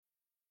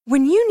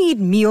When you need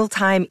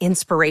mealtime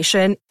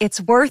inspiration,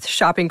 it's worth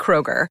shopping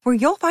Kroger, where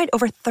you'll find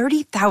over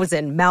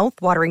 30,000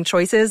 mouth-watering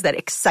choices that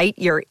excite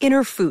your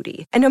inner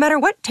foodie. And no matter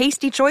what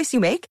tasty choice you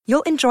make,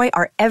 you'll enjoy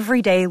our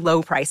everyday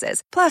low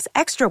prices, plus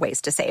extra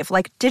ways to save,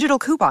 like digital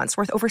coupons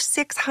worth over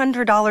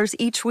 $600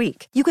 each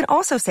week. You can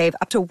also save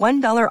up to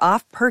 $1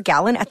 off per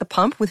gallon at the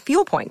pump with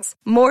fuel points.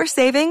 More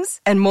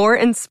savings and more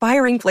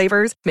inspiring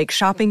flavors make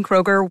shopping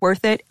Kroger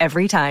worth it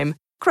every time.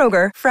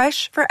 Kroger,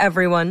 fresh for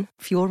everyone.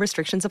 Fuel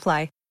restrictions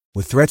apply.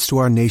 With threats to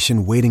our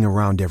nation waiting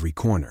around every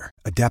corner,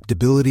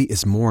 adaptability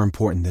is more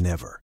important than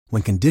ever.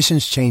 When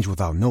conditions change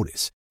without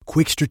notice,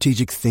 quick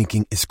strategic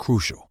thinking is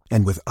crucial.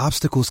 And with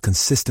obstacles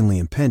consistently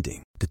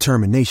impending,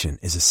 determination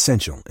is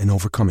essential in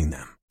overcoming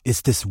them.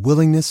 It's this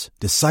willingness,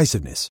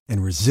 decisiveness,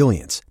 and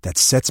resilience that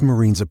sets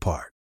Marines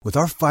apart. With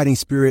our fighting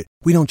spirit,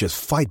 we don't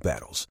just fight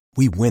battles,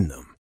 we win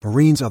them.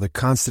 Marines are the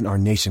constant our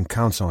nation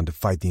counts on to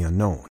fight the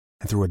unknown.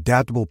 And through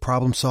adaptable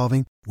problem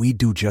solving, we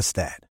do just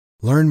that.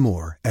 Learn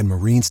more at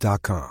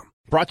Marines.com.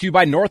 Brought to you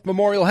by North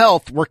Memorial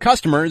Health, where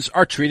customers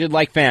are treated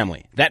like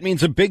family. That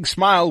means a big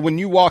smile when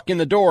you walk in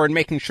the door and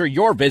making sure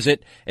your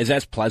visit is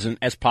as pleasant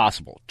as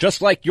possible.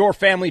 Just like your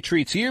family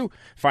treats you,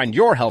 find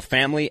your health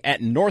family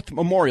at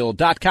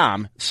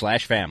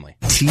northmemorial.com/family.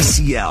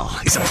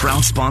 TCL is a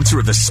proud sponsor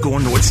of the Score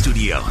North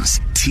Studios.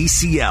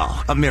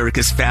 TCL,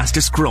 America's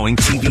fastest growing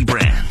TV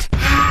brand.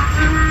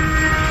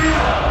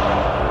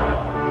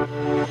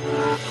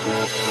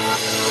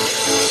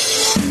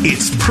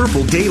 It's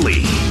Purple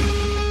Daily.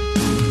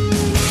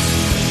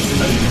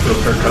 How do you feel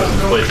Kirk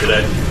Cousins played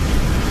today?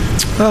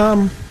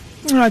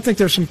 I think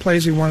there's some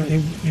plays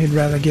he'd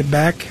rather get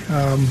back.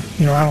 I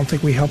don't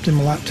think we helped him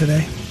a lot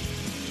today.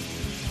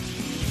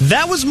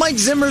 That was Mike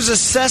Zimmer's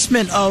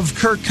assessment of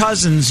Kirk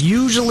Cousins.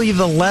 Usually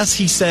the less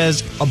he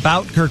says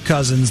about Kirk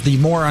Cousins, the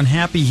more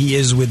unhappy he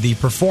is with the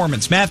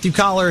performance. Matthew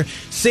Collar,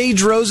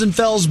 Sage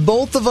Rosenfels,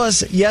 both of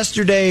us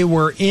yesterday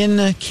were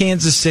in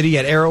Kansas City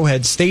at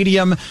Arrowhead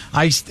Stadium.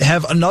 I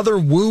have another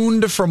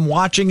wound from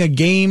watching a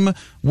game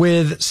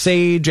with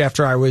Sage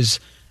after I was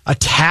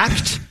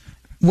attacked.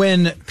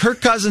 When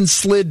Kirk Cousins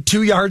slid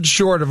 2 yards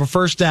short of a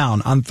first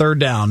down on third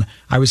down,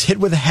 I was hit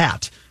with a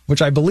hat, which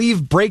I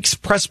believe breaks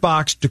press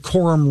box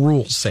decorum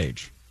rules,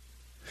 Sage.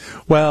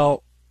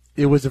 Well,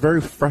 it was a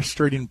very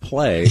frustrating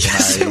play.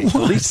 Yes, it was.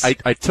 At least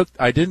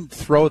I didn't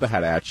throw the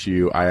hat at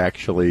you. I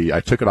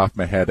took it off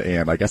my head,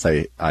 and I guess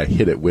I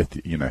hit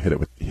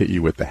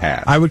you with the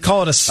hat. I would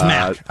call it a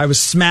smack. I was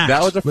smacked.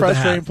 That was a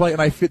frustrating play.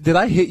 And did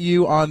I hit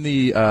you on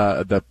the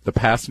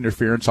pass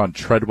interference on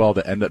Treadwell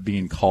that ended up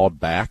being called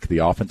back? The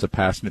offensive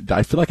pass.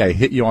 I feel like I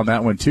hit you on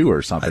that one too,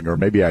 or something, or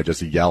maybe I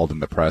just yelled in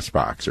the press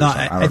box or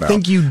something. I don't know. I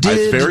think you did.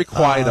 It's very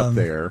quiet up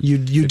there. You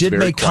did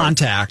make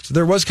contact.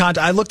 There was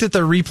contact. I looked at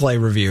the replay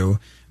review.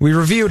 We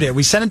reviewed it.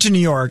 We sent it to New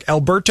York.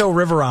 Alberto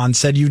Riveron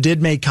said you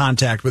did make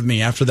contact with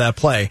me after that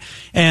play.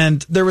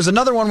 And there was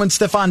another one when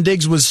Stephon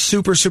Diggs was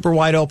super, super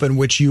wide open,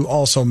 which you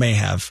also may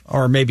have.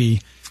 Or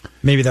maybe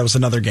that was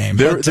another game.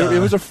 It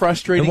was a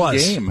frustrating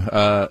game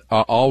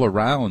all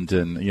around,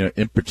 and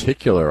in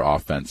particular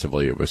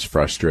offensively, it was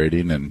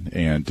frustrating.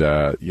 And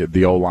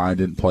the O-line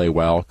didn't play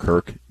well.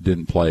 Kirk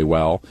didn't play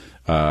well.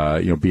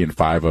 Being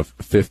 5 of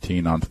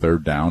 15 on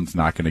third down's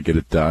not going to get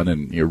it done.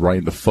 And you're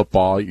running the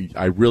football.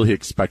 I really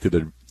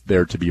expected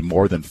there to be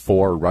more than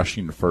 4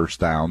 rushing first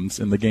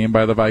downs in the game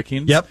by the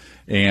Vikings. Yep.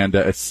 And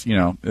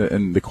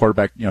and the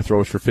quarterback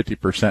throws for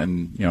 50%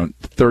 and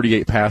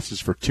 38 passes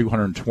for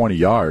 220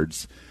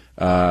 yards.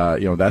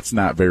 That's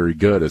not very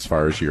good as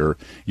far as your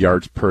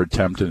yards per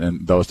attempt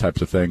and those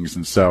types of things.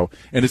 And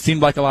it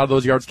seemed like a lot of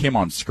those yards came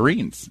on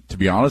screens, to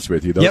be honest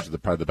with you. Those are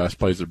probably the best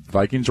plays the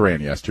Vikings ran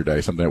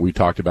yesterday, something that we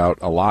talked about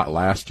a lot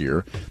last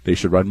year. They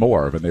should run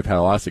more of, and they've had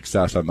a lot of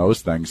success on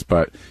those things.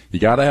 But you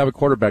got to have a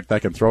quarterback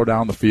that can throw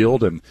down the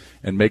field and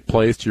make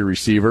plays to your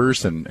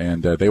receivers,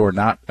 and they were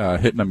not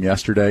hitting them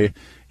yesterday.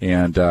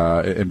 And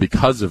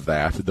because of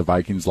that, the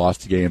Vikings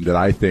lost a game that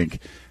I think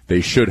they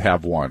should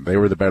have won. They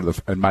were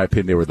in my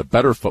opinion, they were the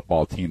better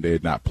football team. They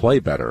did not play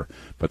better,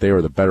 but they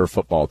were the better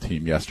football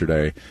team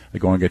yesterday.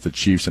 Going against the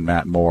Chiefs and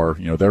Matt Moore,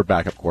 their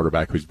backup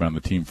quarterback who's been on the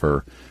team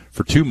for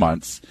 2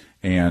 months.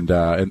 And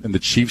the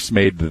Chiefs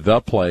made the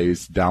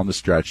plays down the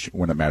stretch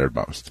when it mattered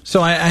most.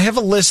 So I have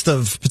a list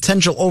of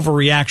potential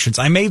overreactions.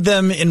 I made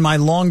them in my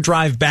long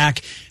drive back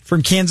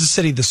from Kansas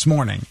City this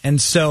morning.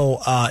 And so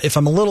if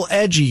I'm a little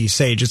edgy,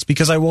 Sage, it's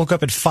because I woke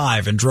up at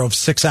 5 and drove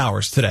 6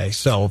 hours today.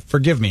 So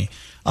forgive me.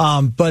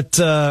 But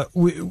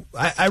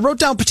I wrote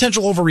down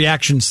potential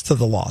overreactions to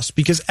the loss,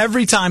 because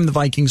every time the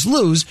Vikings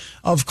lose,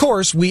 of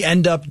course, we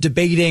end up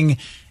debating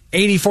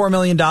 $84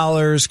 million,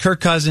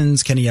 Kirk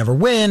Cousins, can he ever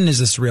win? Is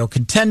this a real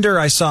contender?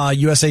 I saw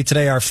USA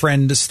Today, our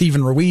friend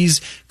Stephen Ruiz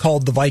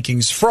called the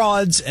Vikings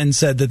frauds and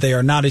said that they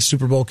are not a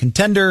Super Bowl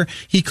contender.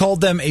 He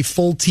called them a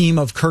full team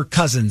of Kirk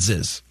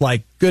Cousinses,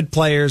 like good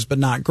players but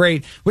not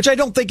great, which I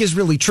don't think is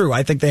really true.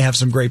 I think they have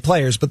some great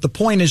players, but the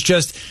point is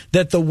just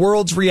that the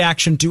world's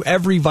reaction to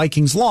every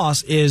Vikings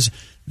loss is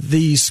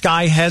the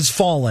sky has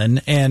fallen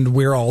and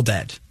we're all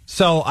dead.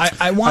 So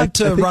I want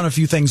to run a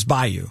few things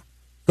by you.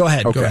 Go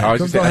ahead. Okay, go ahead. I was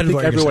going to say, go I ahead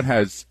think everyone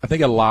has. I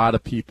think a lot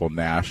of people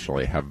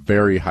nationally have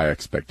very high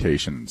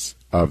expectations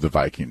of the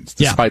Vikings,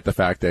 despite the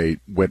fact they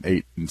went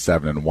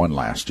 8-7 and won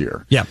last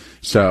year. Yeah.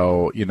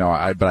 So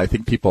but I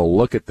think people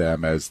look at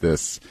them as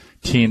this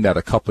team that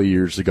a couple of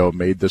years ago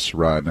made this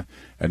run,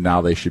 and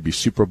now they should be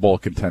Super Bowl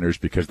contenders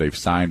because they've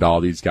signed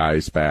all these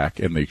guys back,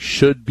 and they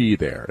should be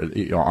there.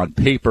 On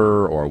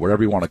paper or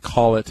whatever you want to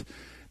call it,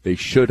 they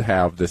should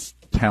have this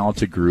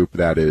talented group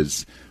that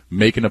is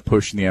making a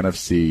push in the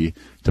NFC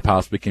to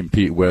possibly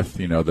compete with,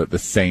 the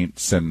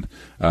Saints and,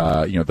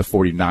 the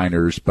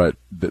 49ers, but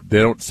they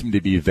don't seem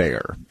to be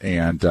there.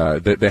 And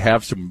they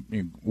have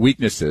some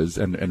weaknesses,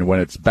 and when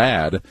it's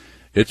bad,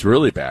 it's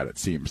really bad, it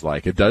seems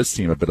like. It does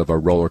seem a bit of a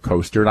roller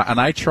coaster. And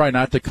I try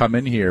not to come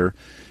in here,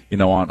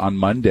 on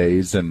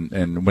Mondays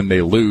and when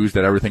they lose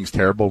that everything's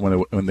terrible.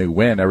 When they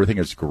win, everything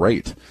is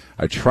great.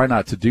 I try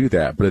not to do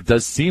that. But it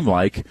does seem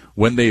like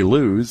when they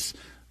lose,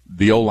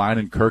 the O-line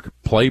and Kirk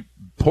play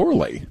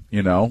poorly,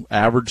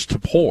 average to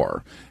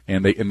poor,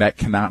 and that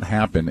cannot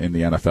happen in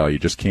the NFL. You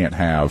just can't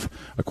have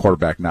a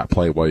quarterback not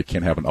play well. You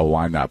can't have an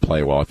O-line not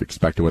play well if you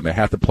expect to win. They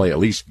have to play at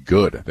least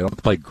good. They don't have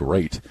to play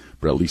great,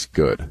 but at least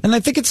good. And I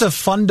think it's a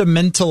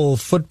fundamental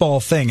football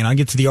thing, and I'll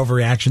get to the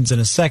overreactions in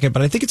a second,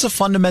 but I think it's a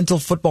fundamental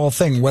football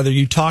thing, whether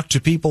you talk to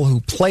people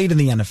who played in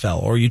the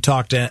NFL or you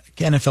talk to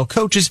NFL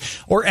coaches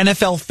or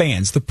NFL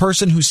fans, the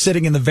person who's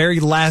sitting in the very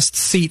last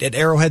seat at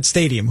Arrowhead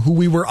Stadium, who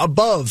we were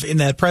above in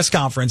that press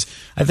conference.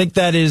 I think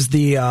that is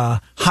the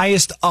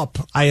highest up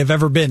I have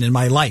ever been in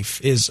my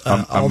life, is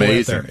all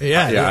amazing. The way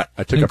there. Yeah,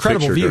 I took a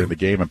picture view during the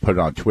game and put it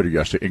on Twitter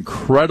yesterday.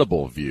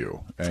 Incredible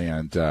view.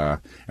 And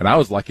I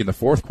was lucky in the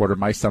fourth quarter.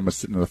 My son was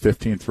sitting in the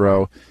 15th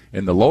row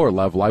in the lower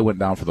level. I went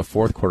down for the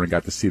fourth quarter and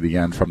got to see the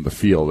end from the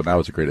field, and that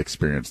was a great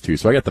experience too.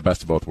 So I got the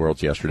best of both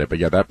worlds yesterday. But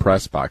yeah, that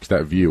press box,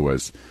 that view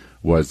was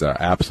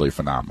absolutely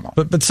phenomenal.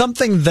 But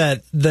something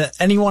that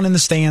anyone in the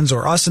stands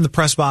or us in the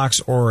press box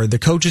or the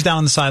coaches down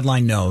on the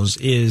sideline knows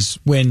is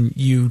when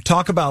you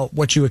talk about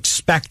what you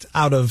expect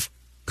out of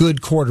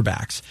good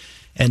quarterbacks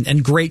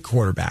and great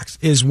quarterbacks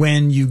is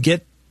when you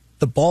get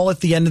the ball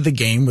at the end of the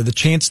game with a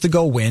chance to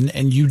go win,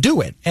 and you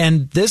do it.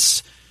 And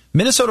this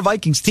Minnesota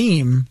Vikings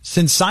team,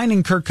 since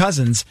signing Kirk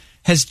Cousins,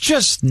 has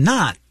just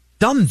not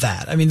done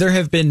that. I mean, there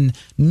have been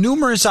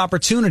numerous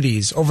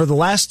opportunities over the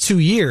last 2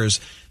 years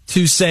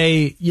to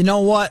say, you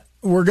know what,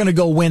 we're going to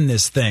go win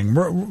this thing.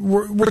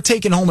 We're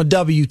taking home a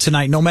W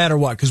tonight no matter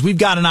what, because we've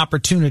got an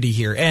opportunity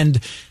here. And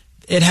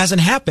it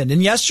hasn't happened.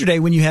 And yesterday,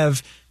 when you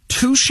have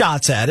 2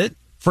 shots at it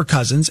for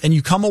Cousins and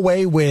you come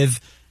away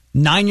with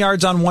 9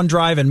 yards on one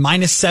drive and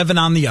 -7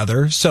 on the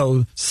other,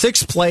 so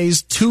 6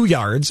 plays, 2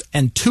 yards,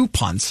 and 2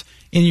 punts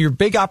in your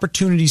big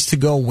opportunities to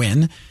go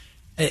win,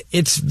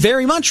 it's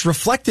very much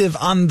reflective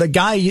on the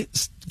guy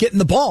getting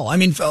the ball. I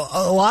mean,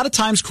 a lot of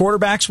times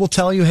quarterbacks will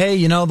tell you,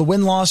 hey, the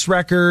win-loss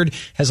record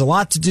has a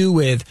lot to do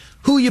with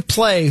who you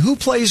play, who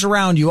plays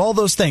around you, all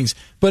those things.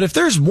 But if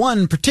there's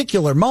one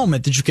particular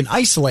moment that you can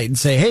isolate and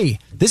say, hey,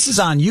 this is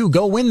on you,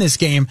 go win this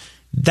game,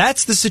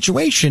 that's the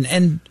situation.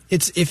 And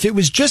if it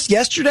was just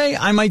yesterday,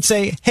 I might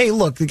say, hey,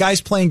 look, the guy's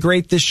playing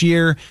great this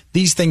year.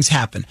 These things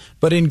happen.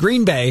 But in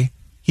Green Bay,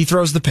 he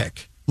throws the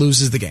pick,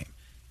 loses the game.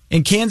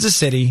 In Kansas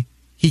City,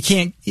 he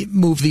can't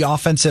move the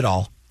offense at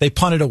all. They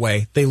punt it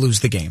away. They lose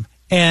the game.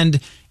 And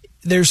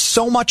there's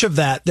so much of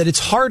that it's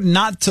hard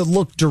not to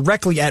look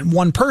directly at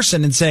one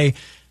person and say,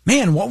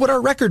 man, what would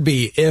our record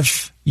be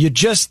if you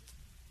just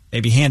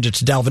maybe hand it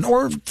to Dalvin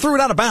or threw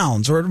it out of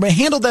bounds or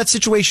handled that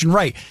situation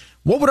right?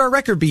 What would our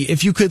record be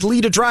if you could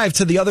lead a drive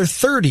to the other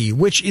 30,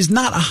 which is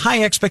not a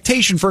high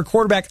expectation for a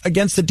quarterback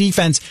against a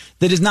defense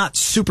that is not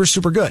super,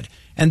 super good?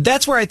 And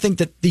that's where I think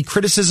that the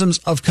criticisms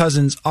of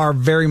Cousins are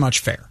very much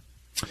fair.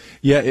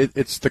 Yeah,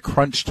 it's the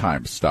crunch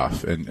time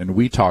stuff, and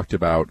we've talked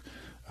about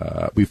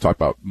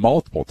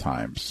multiple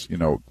times.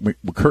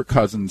 Kirk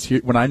Cousins.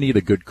 When I need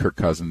a good Kirk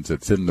Cousins,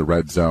 it's in the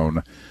red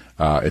zone.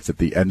 It's at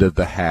the end of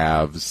the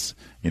halves.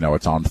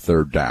 It's on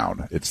third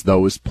down. It's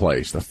those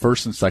plays, the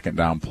first and second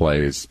down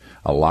plays.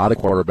 A lot of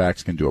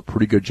quarterbacks can do a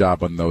pretty good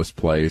job on those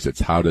plays.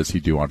 It's how does he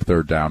do on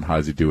third down? How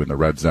does he do in the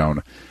red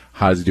zone?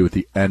 How does he do at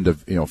the end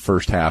of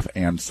first half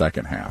and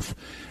second half?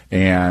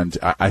 And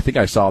I think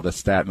I saw the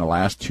stat in the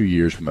last 2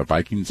 years when the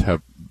Vikings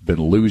have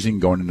been losing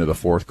going into the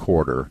fourth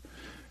quarter.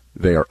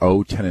 They are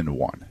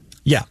 0-10-1.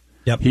 Yeah.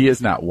 Yep. He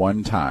has not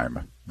one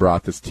time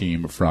brought this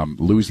team from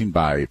losing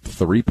by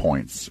 3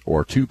 points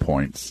or 2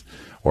 points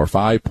or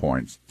 5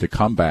 points to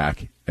come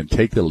back and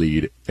take the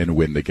lead and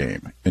win the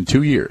game in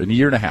 2 years, in a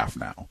year and a half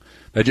now.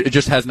 It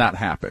just has not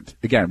happened.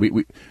 Again,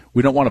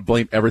 we don't want to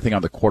blame everything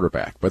on the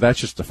quarterback, but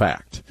that's just a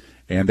fact.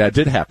 And that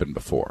did happen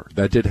before.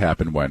 That did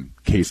happen when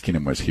Case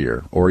Keenum was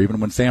here, or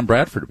even when Sam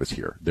Bradford was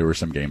here. There were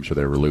some games where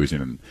they were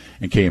losing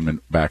and came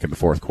back in the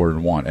fourth quarter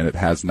and won, and it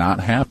has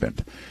not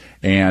happened.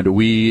 And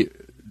we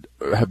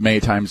have many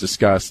times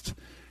discussed,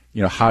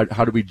 how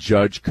do we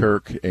judge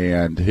Kirk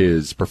and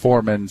his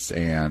performance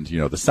and,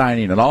 the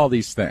signing and all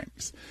these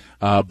things.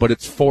 But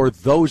it's for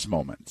those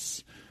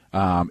moments.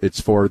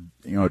 It's for,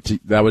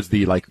 that was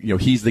the,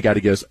 he's the guy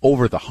to get us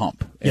over the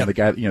hump. And the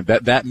guy,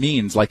 that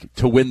means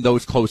to win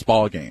those close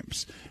ball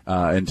games,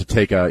 and to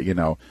take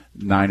a,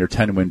 9 or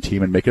 10 win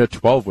team and make it a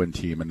 12 win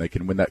team, and they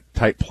can win that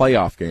tight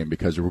playoff game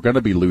because we're going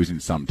to be losing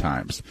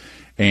sometimes.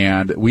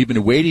 And we've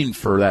been waiting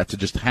for that to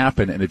just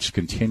happen, and it just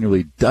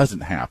continually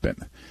doesn't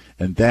happen.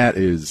 And that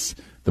is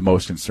the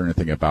most concerning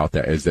thing about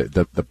that, is that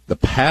the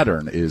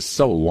pattern is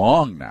so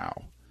long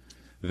now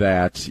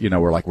that,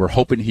 we're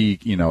hoping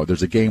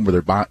there's a game where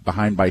they're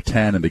behind by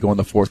 10 and they go in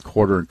the fourth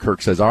quarter and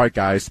Kirk says, all right,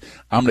 guys,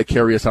 I'm going to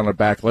carry us on the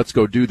back. Let's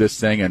go do this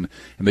thing. And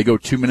they go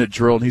 2-minute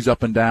drill and he's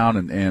up and down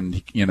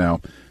and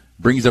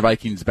brings the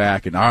Vikings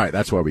back. And all right,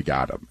 that's why we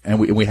got him. And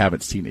we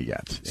haven't seen it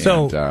yet.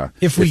 So and,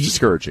 it's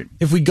discouraging.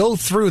 If we go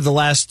through the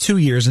last 2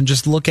 years and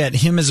just look at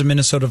him as a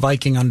Minnesota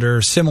Viking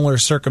under similar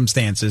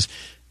circumstances,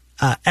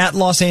 at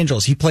Los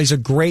Angeles, he plays a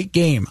great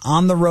game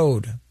on the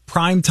road,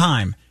 prime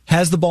time,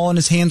 has the ball in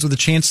his hands with a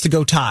chance to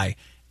go tie,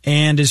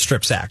 and is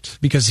strip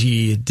sacked because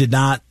he did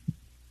not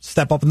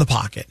step up in the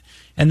pocket.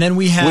 And then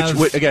we have...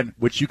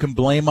 Which you can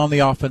blame on the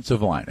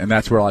offensive line, and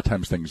that's where a lot of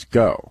times things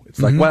go.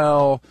 It's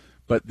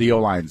but the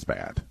O-line's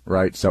bad,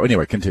 right? So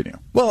anyway, continue.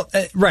 Well,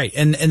 right,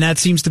 and that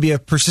seems to be a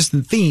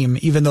persistent theme,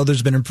 even though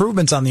there's been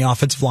improvements on the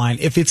offensive line.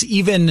 If it's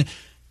even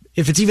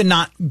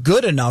not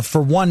good enough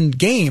for one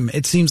game,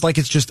 it seems like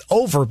it's just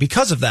over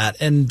because of that,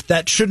 and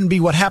that shouldn't be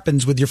what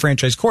happens with your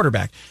franchise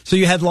quarterback. So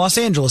you had Los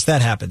Angeles,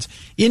 that happens.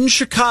 In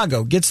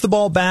Chicago, gets the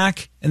ball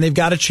back, and they've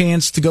got a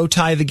chance to go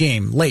tie the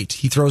game. Late,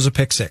 he throws a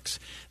pick six.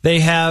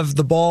 They have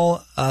the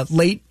ball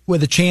late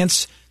with a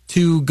chance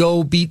to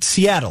go beat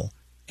Seattle,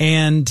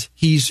 and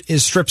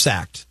is strip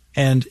sacked.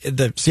 And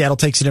the Seattle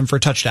takes it in for a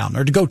touchdown,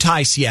 or to go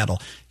tie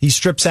Seattle. He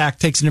strip sacked,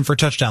 takes it in for a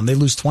touchdown. They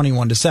lose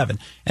 21-7.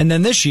 And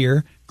then this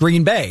year,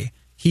 Green Bay,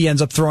 he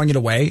ends up throwing it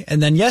away.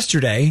 And then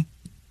yesterday,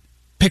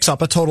 picks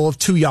up a total of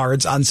 2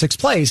 yards on 6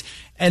 plays.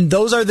 And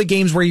those are the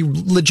games where he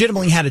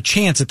legitimately had a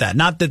chance at that.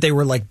 Not that they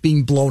were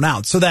being blown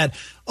out. So that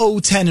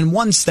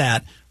 10-1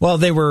 stat, well,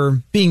 they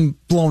were being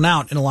blown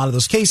out in a lot of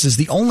those cases.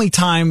 The only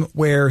time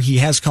where he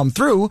has come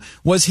through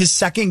was his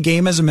second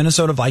game as a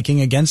Minnesota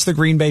Viking against the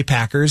Green Bay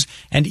Packers.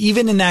 And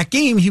even in that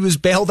game, he was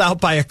bailed out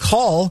by a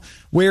call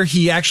where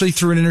he actually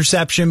threw an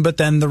interception, but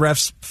then the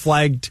refs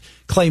flagged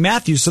Clay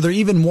Matthews. So there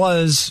even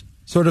was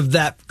sort of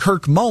that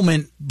Kirk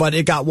moment, but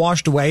it got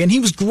washed away. And he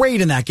was great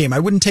in that game. I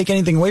wouldn't take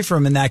anything away from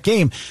him in that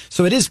game.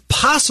 So it is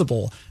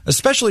possible,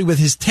 especially with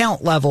his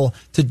talent level,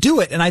 to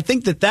do it. And I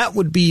think that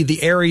would be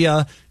the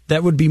area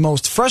that would be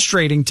most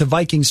frustrating to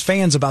Vikings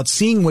fans about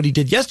seeing what he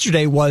did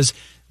yesterday. Was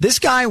this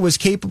guy was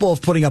capable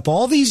of putting up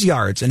all these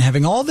yards and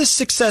having all this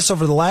success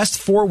over the last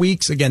 4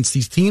 weeks against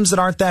these teams that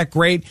aren't that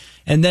great,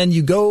 and then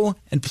you go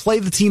and play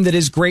the team that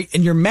is great,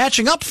 and you're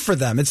matching up for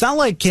them. It's not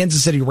like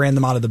Kansas City ran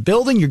them out of the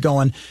building. You're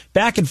going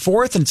back and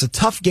forth, and it's a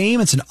tough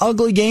game. It's an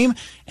ugly game.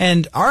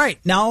 And, all right,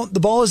 now the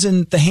ball is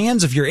in the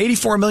hands of your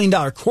 $84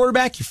 million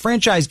quarterback, your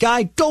franchise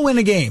guy. Go win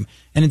a game.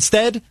 And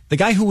instead, the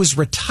guy who was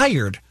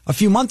retired a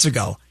few months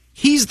ago,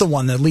 he's the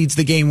one that leads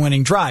the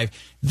game-winning drive.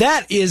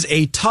 That is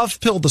a tough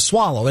pill to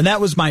swallow. And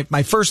that was my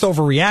first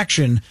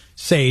overreaction,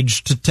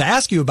 Sage, to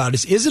ask you about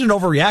is it an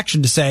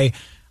overreaction to say,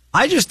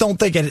 I just don't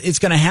think it's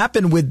going to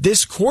happen with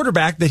this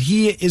quarterback, that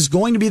he is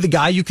going to be the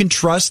guy you can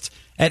trust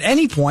at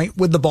any point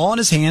with the ball in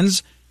his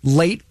hands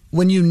late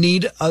when you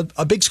need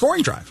a big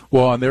scoring drive.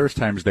 Well, and there was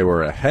times they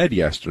were ahead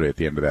yesterday at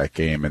the end of that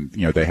game, and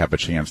they have a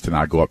chance to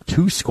not go up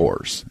 2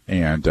 scores,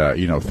 and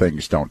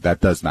that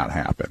does not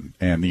happen.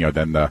 And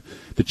then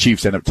the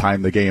Chiefs end up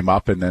tying the game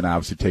up, and then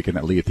obviously taking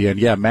that lead at the end.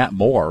 Yeah, Matt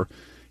Moore,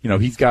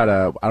 he's got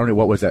I don't know,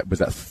 what was that? Was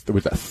that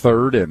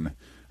third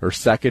or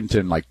second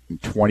and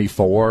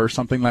 24 or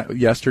something like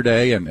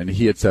yesterday, and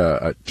he hits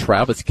a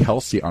Travis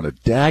Kelce on a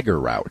dagger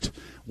route.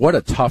 What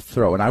a tough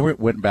throw. And I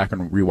went back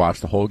and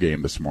rewatched the whole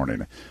game this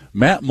morning.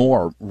 Matt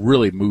Moore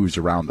really moves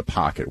around the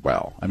pocket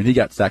well. I mean, he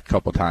got sacked a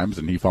couple times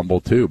and he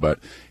fumbled too, but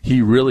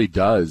he really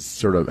does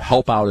sort of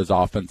help out his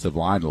offensive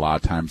line a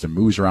lot of times and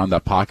moves around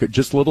that pocket.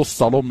 Just little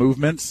subtle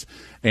movements.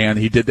 And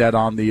he did that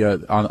on the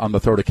on the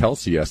throw to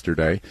Kelce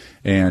yesterday,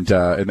 and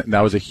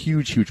that was a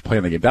huge play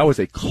in the game. That was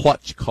a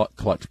clutch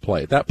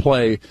play. That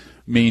play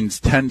means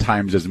 10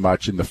 times as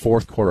much in the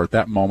fourth quarter at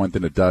that moment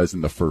than it does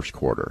in the first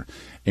quarter,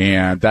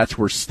 and that's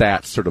where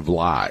stats sort of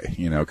lie,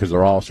 because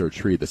they're all sort of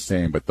treated the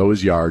same. But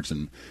those yards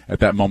and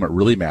at that moment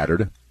really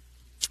mattered.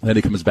 Then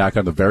he comes back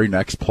on the very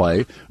next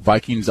play,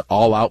 Vikings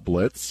all-out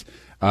blitz.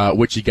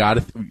 Which you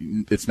got.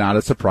 It's not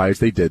a surprise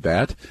they did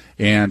that.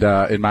 And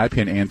in my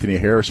opinion, Anthony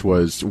Harris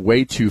was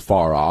way too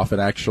far off.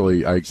 And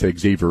actually, I'd say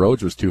Xavier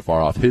Rhodes was too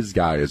far off, his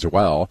guy as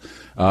well.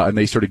 And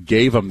they sort of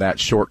gave him that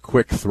short,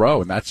 quick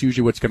throw. And that's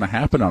usually what's going to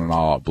happen on an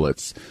all-out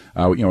blitz.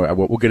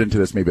 We'll get into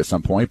this maybe at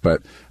some point.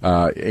 But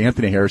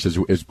Anthony Harris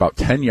is about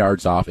 10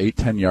 yards off,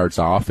 8-10 yards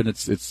off. And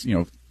it's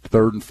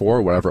 3rd and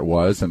 4, whatever it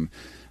was. And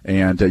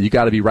And you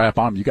got to be right up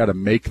on them. You got to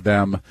make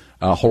them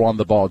hold on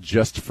the ball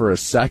just for a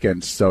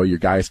second so your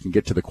guys can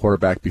get to the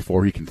quarterback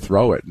before he can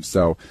throw it. And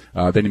so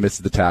then he misses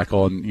the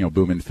tackle and,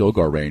 boom, in field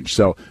goal range.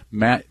 So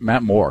Matt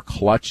Moore,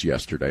 clutch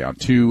yesterday on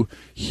 2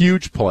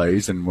 huge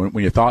plays. And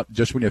when you thought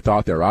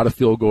they were out of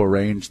field goal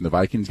range and the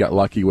Vikings got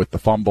lucky with the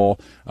fumble,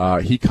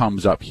 he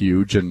comes up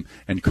huge. And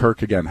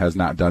Kirk, again, has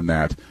not done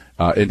that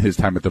in his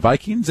time at the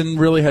Vikings and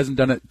really hasn't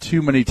done it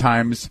too many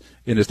times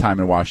in his time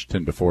in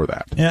Washington before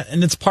that. Yeah,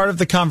 and it's part of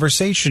the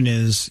conversation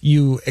is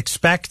you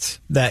expect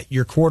that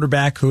your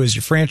quarterback, who is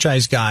your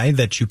franchise guy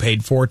that you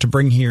paid for to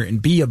bring here and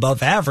be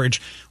above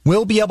average,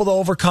 will be able to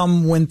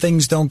overcome when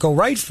things don't go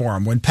right for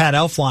him. When Pat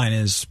Elflein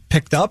is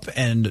picked up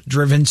and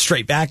driven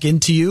straight back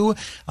into you,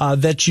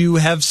 that you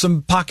have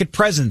some pocket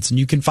presence and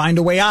you can find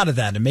a way out of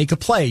that and make a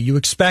play. You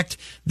expect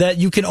that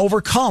you can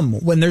overcome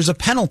when there's a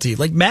penalty.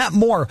 Like Matt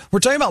Moore. We're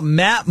talking about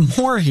Matt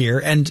Moore here,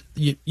 and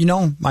you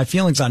know my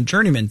feelings on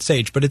journeyman,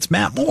 Sage, but it's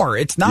Matt Moore.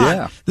 It's not.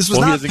 Yeah. This was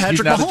not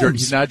Patrick Mahomes.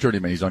 He's not a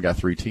journeyman. He's only got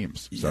 3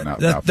 teams. So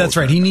that's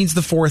right. He needs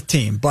the 4th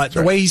team. But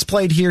the way he's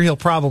played here, he'll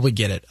probably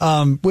get it.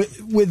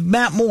 With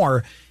Matt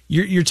Moore,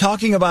 you're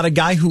talking about a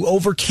guy who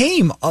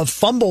overcame a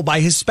fumble by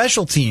his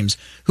special teams,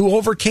 who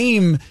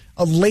overcame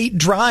a late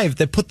drive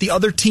that put the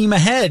other team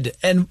ahead.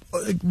 And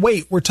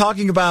wait, we're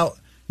talking about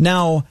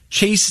now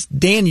Chase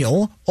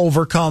Daniel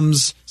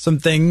overcomes some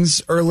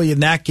things early in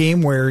that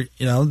game where,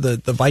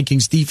 the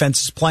Vikings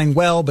defense is playing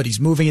well, but he's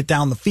moving it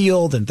down the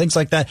field and things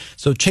like that.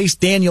 So Chase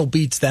Daniel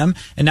beats them.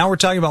 And now we're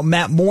talking about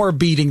Matt Moore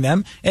beating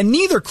them. And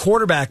neither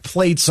quarterback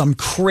played some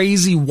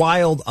crazy,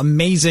 wild,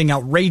 amazing,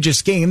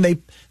 outrageous game.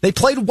 They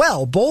played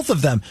well, both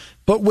of them.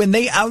 But when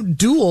they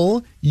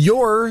outduel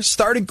your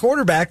starting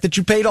quarterback that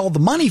you paid all the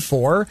money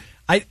for,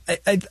 I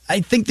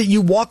think that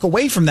you walk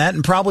away from that,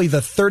 and probably the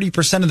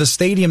 30% of the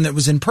stadium that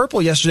was in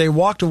purple yesterday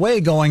walked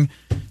away going,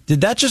 did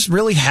that just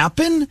really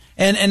happen?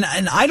 And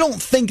I don't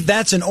think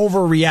that's an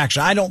overreaction.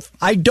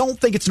 I don't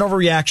think it's an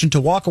overreaction to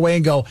walk away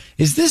and go,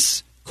 is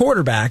this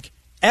quarterback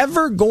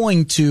ever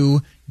going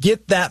to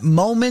get that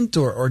moment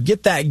or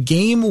get that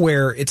game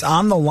where it's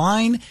on the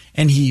line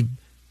and he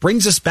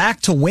brings us back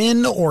to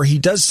win, or he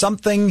does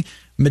something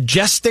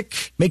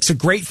majestic, makes a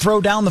great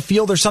throw down the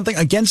field or something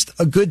against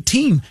a good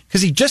team,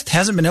 because he just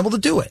hasn't been able to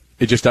do it.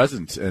 It just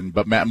doesn't.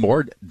 But Matt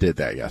Moore did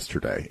that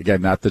yesterday.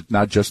 Again,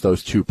 not just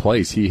those 2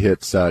 plays. He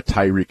hits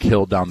Tyreek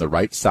Hill down the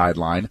right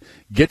sideline,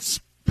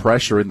 gets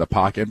pressure in the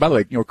pocket. And by the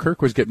way,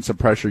 Kirk was getting some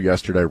pressure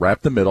yesterday, right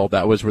up the middle.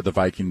 That was where the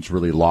Vikings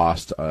really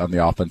lost on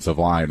the offensive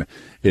line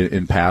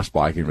in pass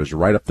blocking. It was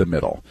right up the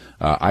middle.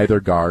 Either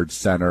guard,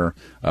 center,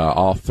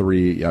 all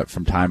 3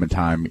 from time to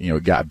time,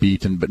 got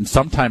beaten. But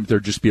sometimes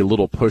there'd just be a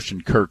little push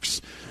in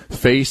Kirk's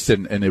face,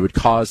 and it would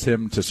cause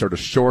him to sort of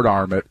short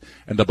arm it,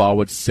 and the ball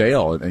would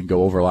sail and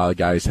go over a lot of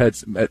guys'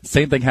 heads.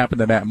 Same thing happened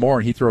to Matt Moore,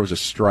 and he throws a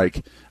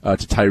strike to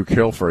Tyreek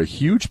Hill for a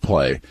huge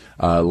play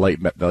late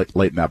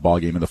in that ball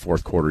game in the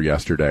 4th quarter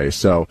yesterday.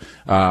 So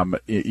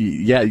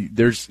you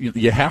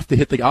have to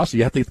hit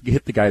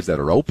the guys that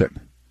are open.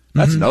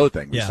 That's another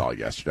thing we saw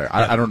yesterday.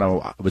 I don't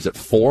know, was it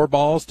 4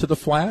 balls to the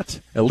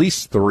flat? At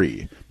least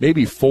 3,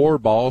 maybe 4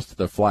 balls to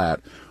the flat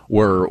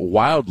were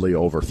wildly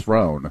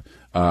overthrown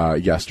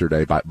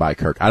yesterday by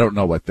Kirk. I don't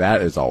know what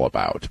that is all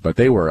about, but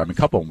they were. A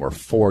couple of them were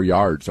 4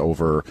 yards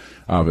over.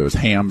 It was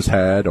Ham's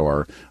head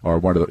or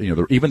one of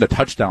the. Even the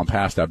touchdown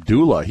pass to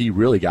Abdullah, he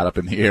really got up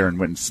in the air and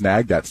went and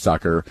snagged that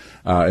sucker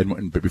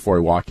and before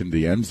he walked into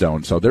the end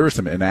zone. So there were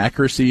some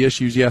inaccuracy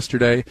issues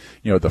yesterday.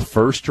 The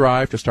first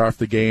drive to start off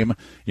the game.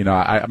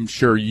 I'm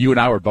sure you and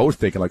I were both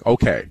thinking like,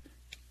 okay,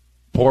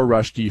 poor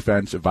rush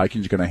defense. The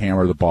Vikings are going to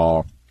hammer the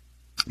ball.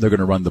 They're going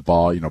to run the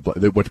ball,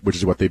 which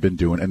is what they've been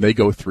doing, and they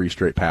go 3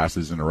 straight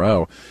passes in a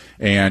row.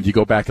 And you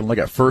go back and look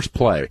at first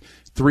play,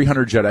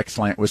 300-jet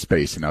X-slant with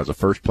spacing. That was the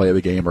first play of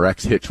the game, or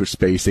X-hitch with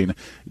spacing.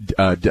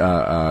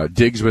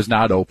 Diggs was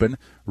not open.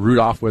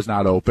 Rudolph was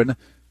not open.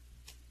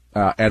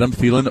 Adam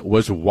Thielen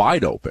was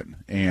wide open,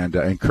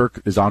 and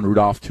Kirk is on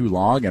Rudolph too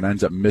long and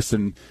ends up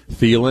missing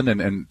Thielen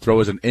and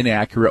throws an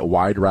inaccurate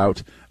wide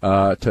route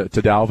to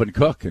Dalvin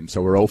Cook, and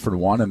so we're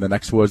 0-1. And the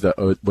next was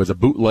a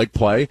bootleg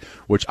play,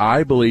 which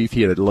I believe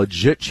he had a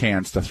legit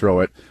chance to throw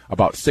it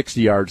about 60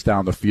 yards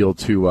down the field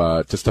to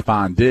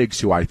Stephon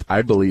Diggs, who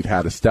I believe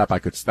had a step.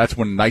 That's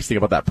one nice thing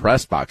about that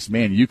press box,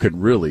 man. You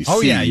can really see.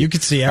 Oh yeah, you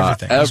could see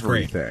everything.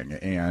 Everything,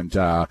 and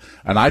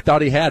I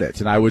thought he had it,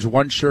 and I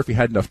wasn't sure if he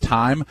had enough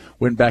time.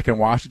 Went back and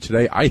watched it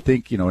today. I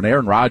think an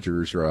Aaron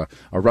Rodgers or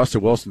a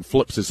Russell Wilson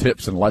flips his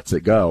hips and lets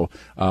it go,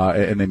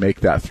 and they make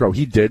that throw.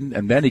 He didn't,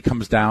 and then he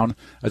comes down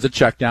as a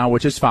check down,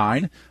 which is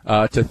fine,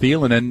 to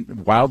Thielen,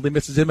 and wildly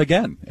misses him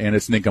again, and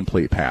it's an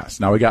incomplete pass.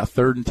 Now we got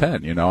 3rd and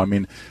 10.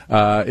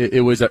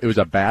 It was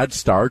a bad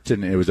start,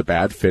 and it was a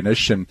bad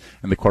finish, and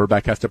the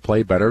quarterback has to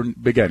play better. And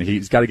again,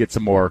 he's got to get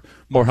some more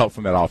help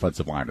from that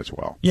offensive line as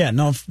well. Yeah,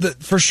 no,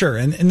 for sure.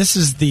 And this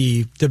is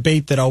the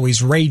debate that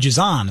always rages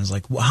on, is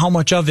like, how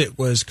much of it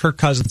was Kirk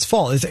Cousins'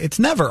 fault? It's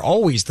never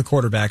always the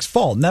quarterback's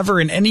fault.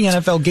 Never in any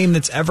NFL game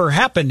that's ever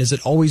happened has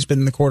it always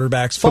been the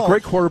quarterback's fault. But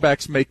great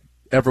quarterbacks make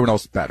everyone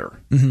else better.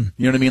 Mm-hmm.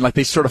 You know what I mean? Like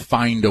they sort of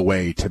find a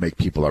way to make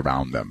people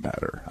around them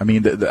better. I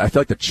mean, I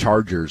feel like the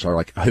Chargers are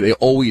like, they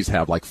always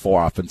have like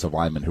 4 offensive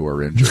linemen who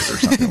are injured or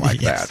something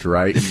like yes. that,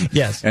 right? And,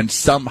 yes. And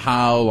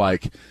somehow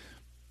like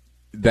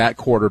that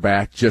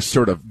quarterback just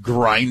sort of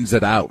grinds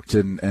it out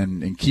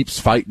and keeps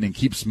fighting and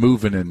keeps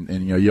moving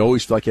and you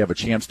always feel like you have a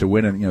chance to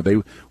win. And they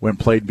went and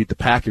played and beat the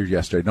Packers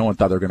yesterday. No one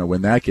thought they were going to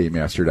win that game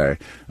yesterday.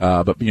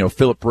 But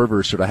Phillip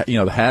Rivers sort of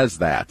has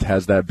that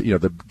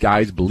the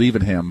guys believe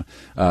in him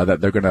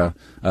that they're going to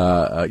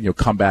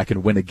come back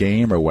and win a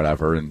game or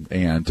whatever. And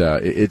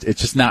it's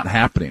just not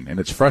happening,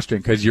 and it's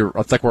frustrating because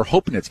it's like we're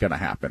hoping it's going to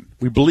happen.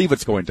 We believe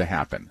it's going to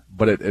happen,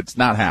 but it's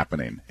not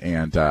happening.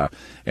 And I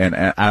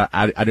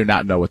do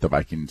not know what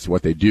the Vikings,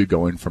 what they do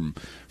going from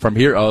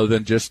here, other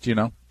than just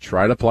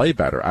try to play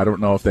better. I don't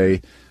know if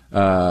they.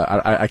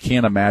 I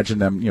can't imagine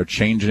them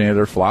changing any of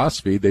their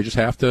philosophy. They just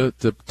have to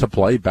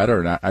play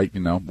better,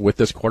 and with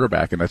this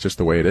quarterback, and that's just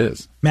the way it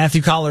is.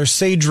 Matthew Coller,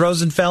 Sage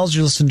Rosenfels,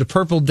 you listen to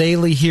Purple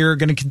Daily here.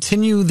 Going to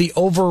continue the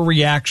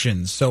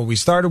overreactions. So we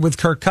started with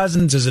Kirk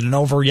Cousins. Is it an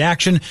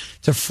overreaction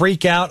to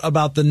freak out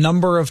about the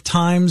number of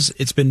times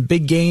it's been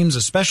big games,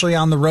 especially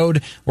on the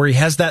road, where he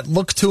has that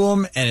look to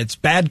him, and it's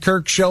bad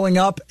Kirk showing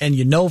up, and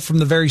from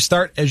the very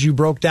start, as you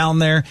broke down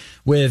there,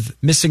 with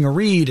missing a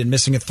read and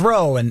missing a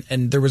throw, and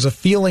there was a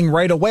feeling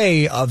right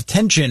away of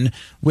tension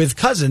with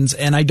Cousins,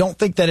 and I don't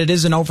think that it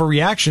is an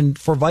overreaction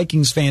for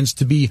Vikings fans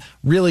to be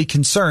really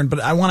concerned. But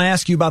I want to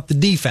ask you about the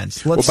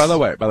defense. Well, by the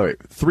way,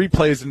 3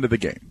 plays into the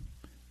game,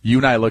 you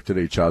and I looked at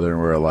each other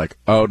and we were like,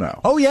 oh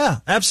no. Oh yeah,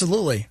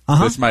 absolutely.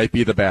 This might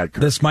be the bad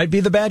Kirk. This might be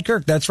the bad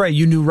Kirk. That's right.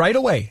 You knew right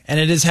away. And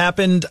it has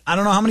happened, I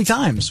don't know how many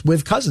times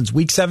with Cousins.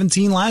 Week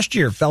 17 last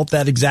year felt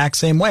that exact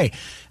same way.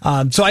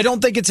 So I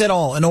don't think it's at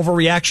all an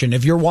overreaction.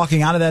 If you're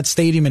walking out of that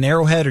stadium in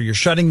Arrowhead, or you're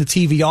shutting the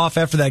TV off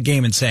after that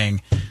game and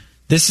saying,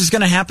 this is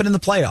going to happen in the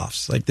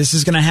playoffs. Like, this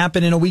is going to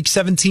happen in a Week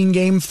 17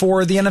 game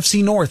for the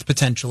NFC North,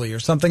 potentially, or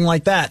something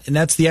like that. And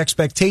that's the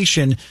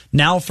expectation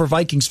now for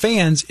Vikings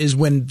fans, is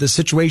when the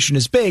situation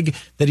is big,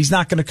 that he's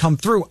not going to come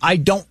through. I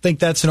don't think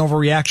that's an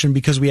overreaction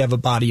because we have a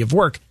body of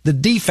work. The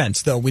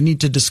defense, though, we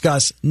need to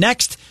discuss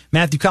next.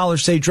 Matthew Coller,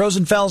 Sage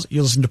Rosenfels.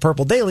 You listen to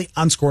Purple Daily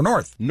on Score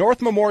North.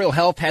 North Memorial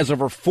Health has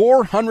over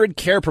 400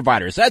 care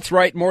providers. That's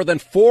right, more than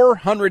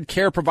 400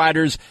 care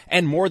providers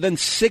and more than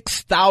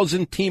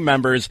 6,000 team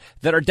members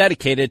that are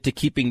dedicated to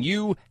keeping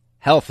you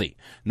healthy.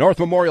 North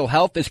Memorial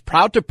Health is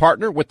proud to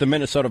partner with the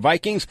Minnesota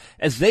Vikings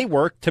as they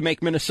work to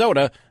make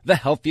Minnesota the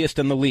healthiest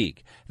in the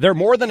league. They're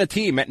more than a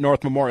team at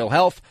North Memorial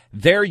Health.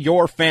 They're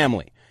your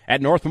family. At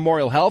North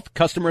Memorial Health,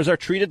 customers are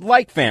treated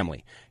like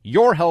family.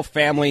 Your health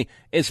family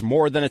is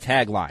more than a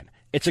tagline.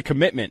 It's a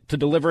commitment to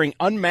delivering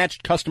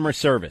unmatched customer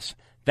service.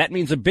 That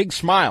means a big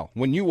smile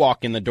when you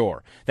walk in the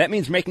door. That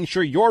means making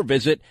sure your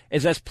visit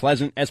is as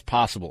pleasant as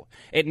possible.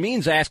 It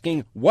means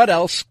asking, what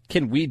else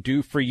can we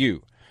do for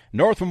you?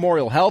 North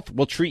Memorial Health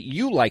will treat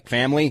you like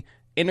family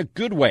in a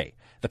good way.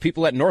 The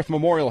people at North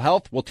Memorial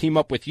Health will team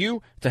up with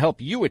you to help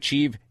you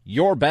achieve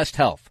your best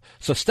health.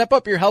 So step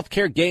up your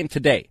healthcare game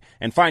today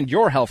and find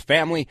your health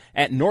family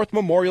at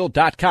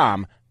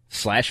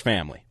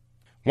northmemorial.com/family.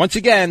 Once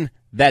again,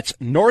 that's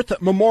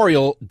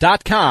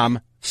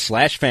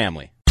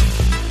northmemorial.com/family.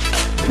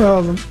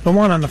 Well, the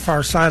one on the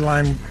far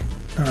sideline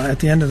at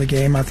the end of the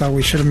game, I thought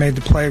we should have made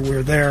the play. We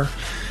were there.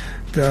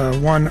 The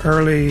one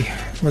early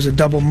was a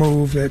double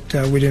move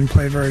that we didn't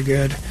play very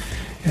good.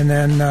 And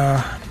then,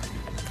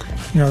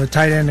 the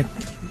tight end,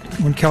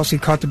 when Kelsey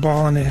caught the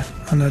ball on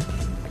the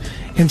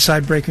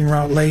inside breaking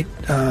route late,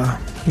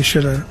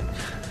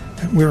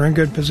 we were in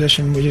good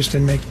position. We just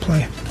didn't make the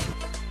play.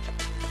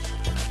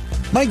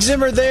 Mike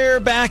Zimmer there,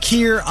 back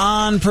here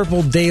on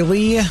Purple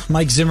Daily.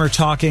 Mike Zimmer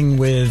talking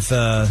with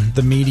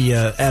the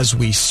media as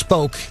we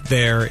spoke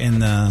there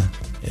and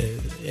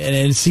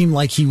it seemed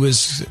like he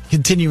was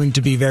continuing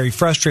to be very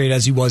frustrated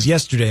as he was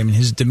yesterday. I mean,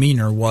 his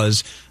demeanor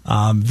was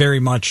very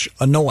much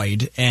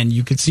annoyed, and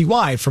you could see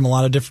why from a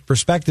lot of different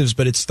perspectives,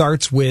 but it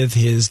starts with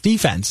his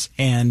defense.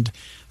 And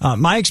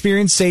my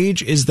experience,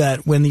 Sage, is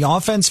that when the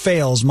offense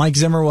fails, Mike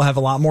Zimmer will have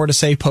a lot more to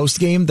say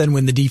post-game than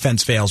when the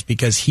defense fails,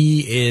 because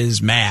he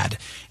is mad.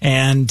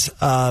 And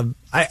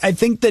I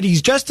think that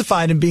he's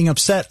justified in being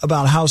upset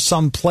about how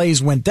some plays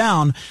went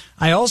down.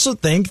 I also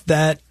think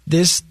that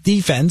this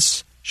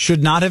defense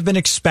should not have been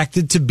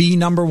expected to be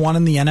number one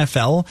in the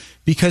NFL,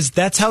 because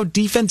that's how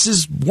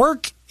defenses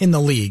work in the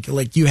league.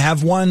 Like, you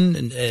have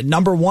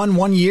number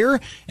one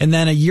year, and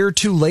then a year or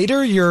two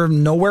later, you're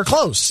nowhere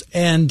close.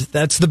 And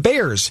that's the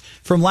Bears.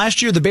 From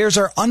last year, the Bears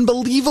are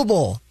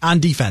unbelievable on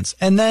defense.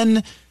 And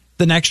then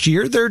the next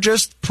year, they're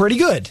just pretty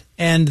good.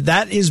 And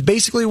that is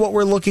basically what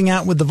we're looking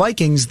at with the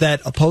Vikings,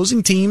 that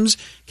opposing teams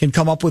can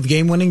come up with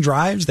game-winning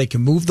drives. They can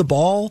move the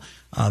ball.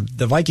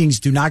 The Vikings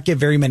do not get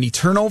very many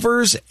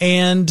turnovers.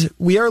 And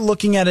we are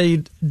looking at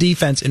a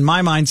defense, in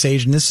my mind,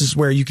 Sage, and this is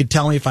where you could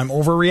tell me if I'm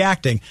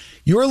overreacting.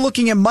 You're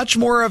looking at much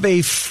more of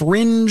a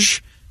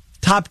fringe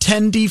top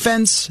 10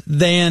 defense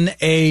than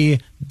a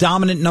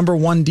dominant number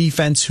one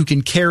defense who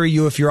can carry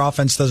you if your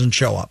offense doesn't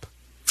show up.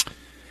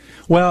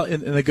 Well,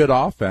 in a good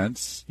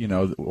offense,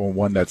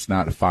 one that's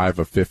not 5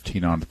 of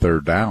 15 on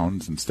third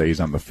downs and stays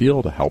on the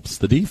field helps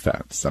the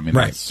defense. I mean,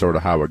 right. That's sort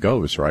of how it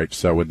goes, right?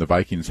 So when the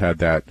Vikings had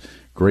that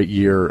great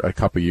year a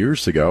couple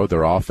years ago,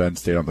 their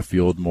offense stayed on the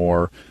field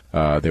more.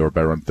 They were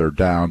better on third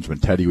downs. When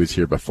Teddy was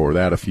here before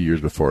that, a few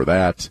years before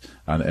that,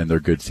 and their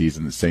good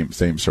season, the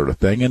same sort of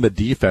thing. And the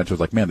defense was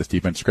like, man, this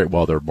defense is great.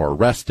 Well, they're more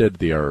rested.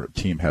 Their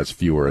team has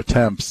fewer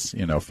attempts,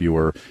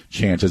 fewer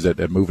chances at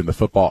moving the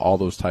football. All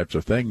those types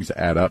of things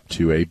add up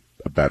to a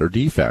better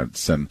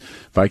defense. And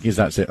Vikings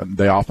not saying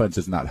the offense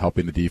is not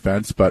helping the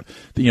defense, but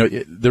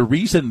the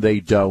reason they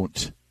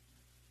don't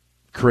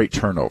create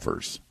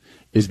turnovers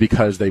is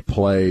because they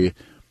play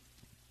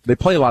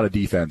a lot of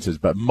defenses,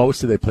 but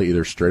mostly they play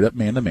either straight up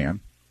man-to-man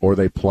or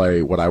they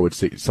play what I would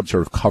say some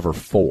sort of cover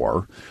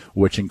 4,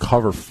 which in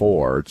cover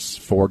 4, it's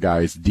 4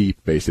 guys deep,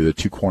 basically the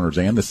 2 corners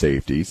and the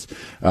safeties.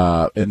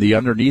 And the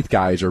underneath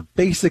guys are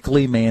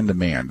basically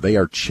man-to-man. They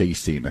are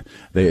chasing.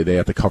 They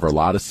have to cover a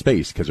lot of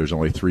space because there's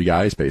only 3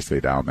 guys basically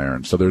down there.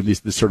 And so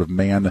there's this sort of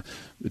man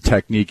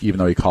technique, even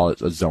though you call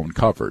it a zone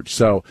coverage.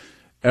 So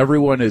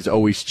everyone is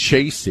always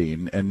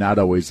chasing and not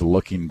always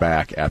looking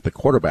back at the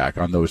quarterback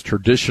on those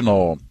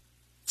traditional,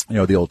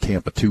 the old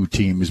Tampa 2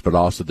 teams, but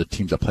also the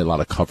teams that play a lot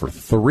of cover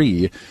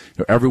 3.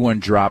 Everyone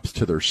drops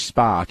to their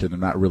spot, and they're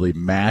not really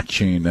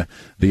matching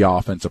the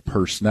offensive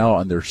personnel,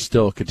 and they're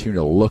still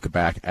continuing to look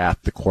back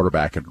at the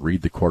quarterback and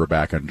read the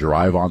quarterback and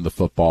drive on the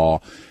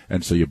football.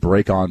 And so you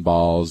break on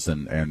balls,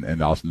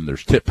 and also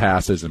there's tip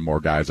passes, and more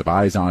guys have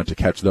eyes on it to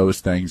catch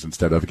those things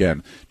instead of,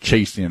 again,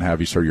 chasing and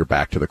having sort of your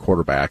back to the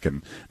quarterback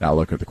and not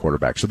looking at the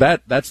quarterback. So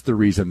that's the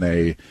reason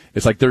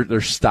it's like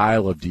their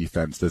style of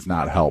defense does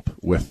not help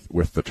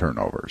with the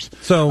turnovers.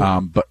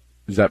 So, but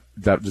does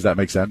that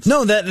make sense?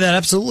 No, that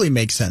absolutely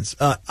makes sense.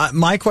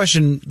 My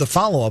question, the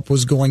follow-up,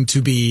 was going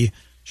to be,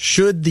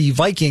 should the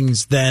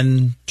Vikings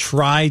then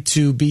try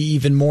to be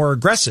even more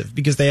aggressive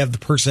because they have the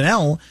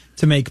personnel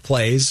to make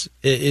plays?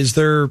 Is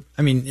there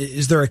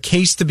a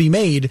case to be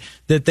made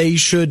that they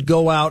should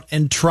go out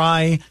and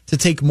try to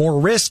take more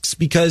risks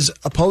because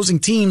opposing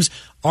teams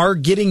are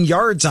getting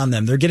yards on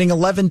them? They're getting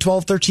 11,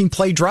 12, 13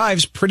 play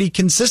drives pretty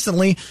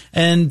consistently.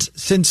 And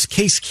since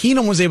Case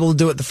Keenum was able to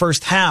do it the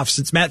first half,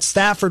 since Matt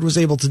Stafford was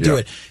able to do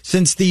it,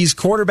 since these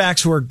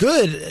quarterbacks who are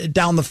good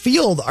down the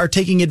field are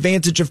taking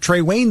advantage of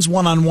Trey Wayne's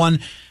one-on-one,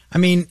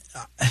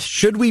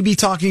 should we be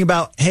talking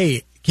about,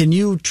 hey, can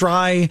you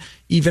try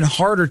even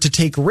harder to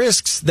take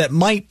risks that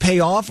might pay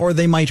off or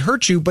they might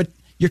hurt you, but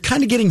you're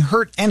kind of getting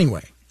hurt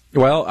anyway?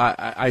 Well,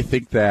 I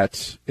think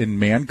that in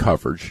man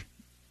coverage,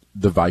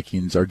 the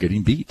Vikings are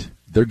getting beat.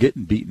 They're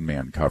getting beaten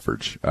man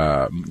coverage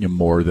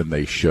more than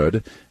they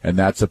should, and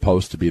that's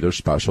supposed to be their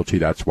specialty.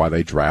 That's why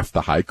they draft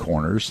the high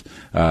corners.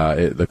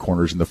 The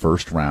corners in the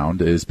first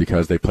round is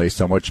because they play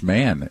so much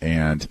man,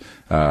 and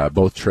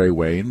both Trey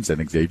Waynes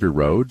and Xavier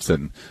Rhodes,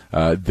 and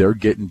they're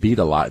getting beat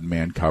a lot in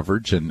man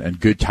coverage, and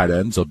good tight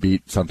ends will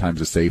beat sometimes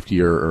a safety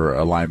or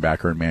a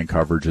linebacker in man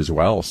coverage as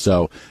well.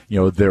 So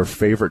their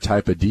favorite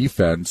type of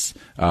defense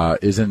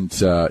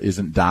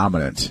isn't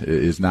dominant,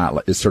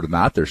 is sort of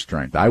not their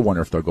strength. I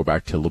wonder if they'll go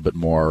back to a little bit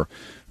more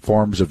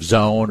forms of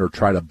zone or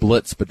try to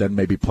blitz, but then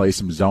maybe play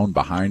some zone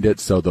behind it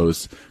so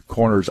those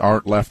corners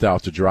aren't left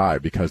out to dry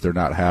because they're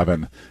not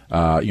having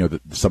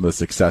some of the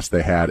success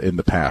they had in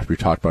the past. We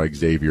talked about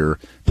Xavier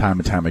time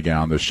and time again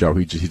on this show.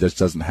 He just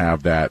doesn't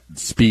have that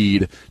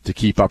speed to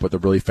keep up with the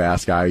really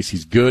fast guys.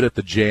 He's good at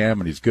the jam,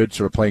 and he's good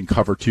sort of playing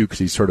cover 2 because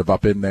he's sort of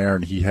up in there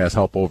and he has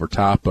help over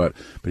top, but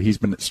he's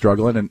been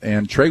struggling.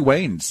 And Trey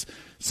Waynes,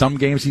 some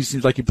games he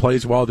seems like he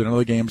plays well. In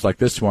other games like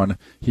this one,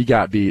 he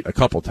got beat a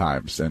couple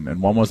times.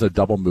 And one was a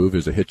double move,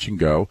 is a hitch and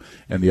go,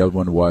 and the other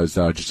one was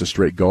just a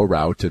straight go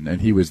route. And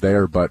he was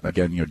there, but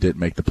again, didn't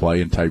make the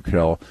play, and Tyreek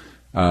Hill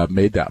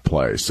made that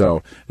play.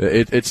 So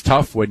it's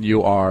tough when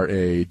you are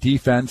a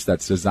defense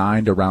that's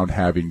designed around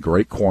having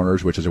great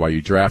corners, which is why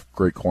you draft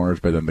great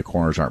corners, but then the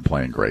corners aren't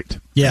playing great.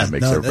 Yeah, it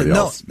makes everybody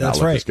else not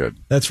look as good.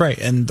 That's right.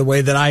 And the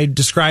way that I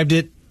described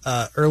it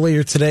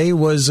earlier today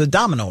was a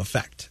domino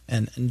effect.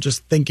 And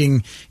just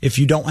thinking, if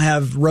you don't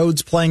have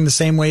Rhodes playing the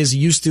same way as he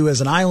used to as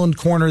an island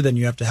corner, then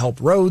you have to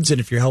help Rhodes. And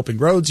if you're helping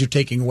Rhodes, you're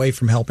taking away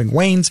from helping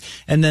Waynes.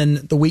 And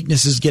then the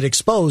weaknesses get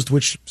exposed,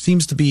 which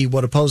seems to be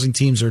what opposing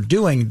teams are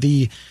doing.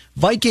 The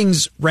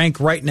Vikings rank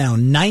right now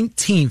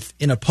 19th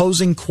in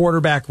opposing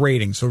quarterback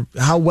rating. So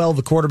how well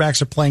the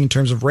quarterbacks are playing in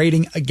terms of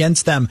rating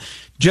against them.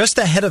 Just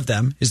ahead of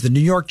them is the New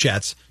York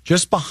Jets.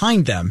 Just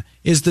behind them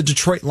is the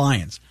Detroit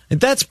Lions. And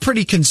that's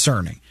pretty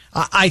concerning,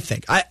 I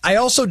think. I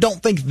also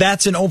don't think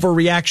that's an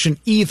overreaction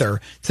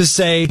either to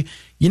say,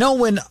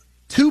 when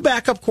 2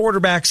 backup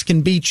quarterbacks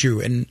can beat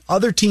you and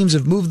other teams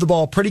have moved the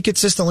ball pretty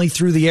consistently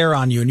through the air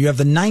on you and you have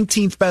the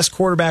 19th best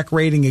quarterback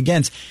rating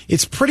against,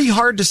 it's pretty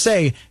hard to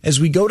say as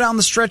we go down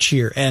the stretch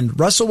here, and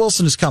Russell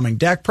Wilson is coming,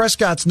 Dak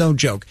Prescott's no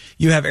joke,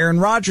 you have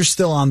Aaron Rodgers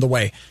still on the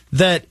way,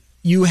 that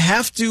you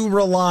have to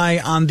rely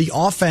on the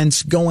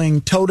offense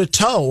going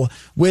toe-to-toe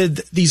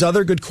with these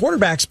other good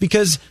quarterbacks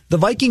because the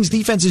Vikings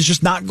defense is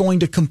just not going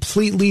to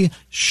completely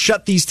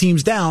shut these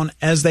teams down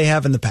as they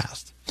have in the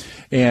past.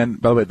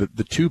 And by the way,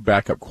 the two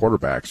backup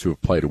quarterbacks who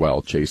have played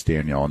well, Chase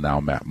Daniel and now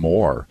Matt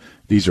Moore,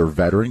 these are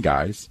veteran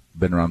guys,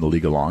 been around the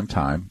league a long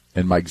time.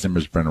 And Mike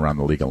Zimmer's been around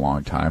the league a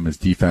long time. His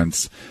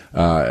defense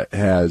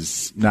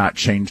has not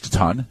changed a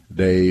ton.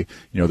 They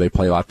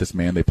play a lot this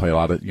man. They play a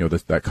lot of,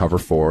 that cover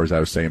four, as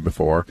I was saying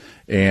before.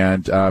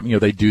 And,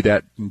 they do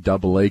that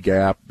double-A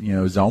gap,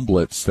 zone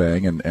blitz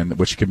thing, and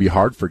which can be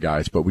hard for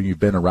guys. But when you've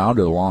been around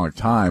it a long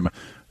time,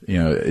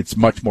 it's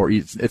much more.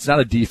 It's not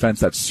a defense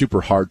that's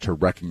super hard to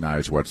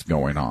recognize what's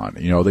going on.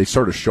 They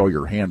sort of show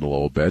your hand a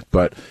little bit,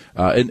 but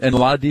and a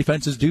lot of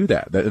defenses do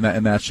that,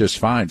 and that's just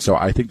fine. So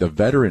I think the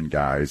veteran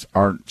guys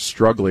aren't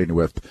struggling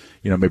with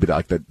maybe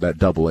that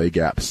double-A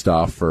gap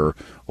stuff, or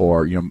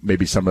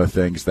maybe some of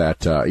the things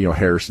that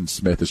Harrison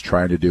Smith is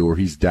trying to do, where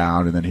he's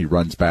down and then he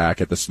runs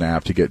back at the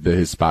snap to get to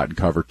his spot in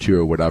cover 2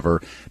 or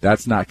whatever.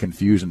 That's not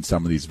confusing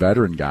some of these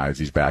veteran guys,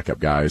 these backup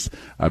guys,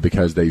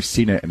 because they've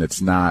seen it, and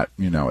it's not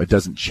it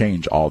doesn't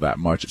change all that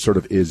much. It sort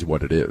of is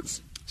what it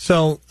is.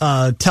 So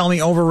tell me,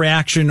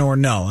 overreaction or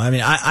no? I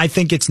mean, I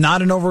think it's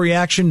not an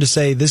overreaction to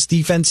say this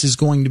defense is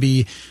going to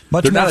be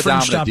much more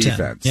fringe top 10.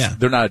 Defense. Yeah,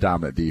 they're not a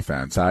dominant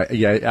defense. I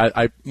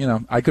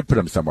could put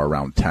them somewhere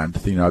around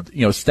 10th.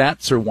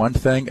 Stats are one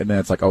thing, and then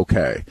it's like,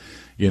 okay.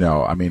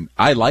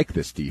 I like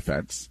this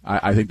defense.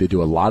 I think they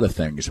do a lot of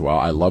things well.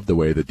 I love the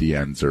way the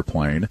DNs are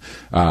playing,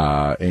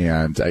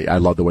 and I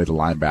love the way the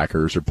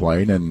linebackers are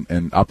playing.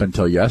 And up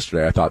until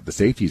yesterday, I thought the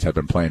safeties had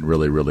been playing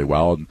really, really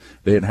well, and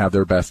they didn't have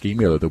their best game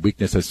either. The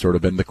weakness has sort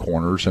of been the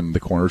corners, and the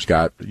corners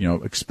got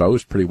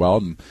exposed pretty well.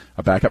 And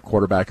a backup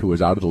quarterback who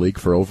was out of the league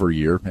for over a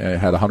year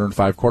had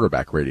 105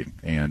 quarterback rating,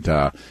 and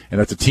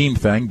that's a team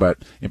thing, but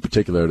in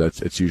particular,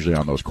 it's usually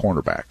on those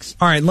cornerbacks.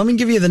 All right, let me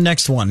give you the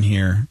next one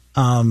here.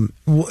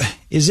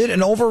 Is it an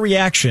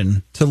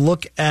overreaction to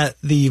look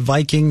at the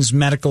Vikings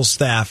medical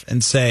staff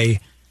and say,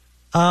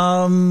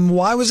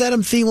 why was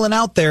Adam Thielen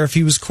out there if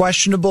he was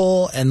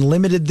questionable and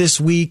limited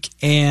this week,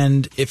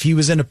 and if he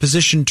was in a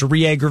position to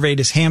re-aggravate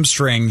his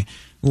hamstring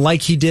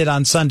like he did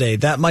on Sunday?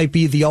 That might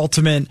be the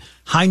ultimate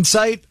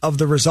hindsight of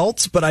the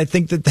results, but I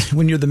think that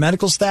when you're the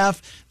medical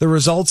staff, the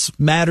results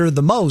matter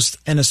the most,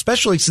 and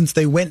especially since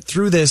they went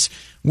through this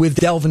with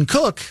Dalvin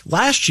Cook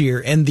last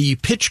year and the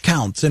pitch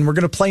counts, and we're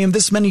going to play him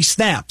this many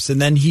snaps,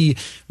 and then he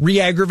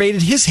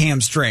re-aggravated his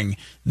hamstring,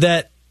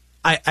 that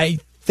I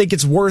think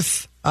it's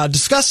worth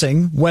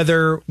discussing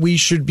whether we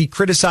should be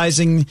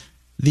criticizing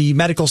the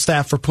medical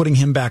staff for putting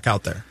him back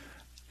out there.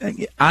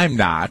 I'm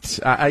not.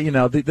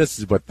 This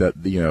is what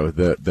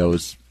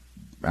those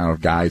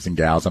guys and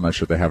gals. I'm not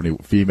sure if they have any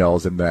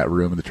females in that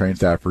room, in the training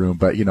staff room,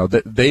 but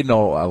they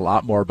know a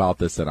lot more about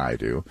this than I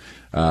do.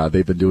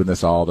 They've been doing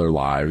this all their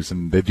lives,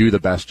 and they do the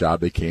best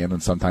job they can,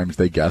 and sometimes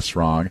they guess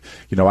wrong.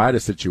 I had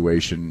a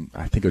situation,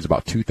 I think it was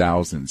about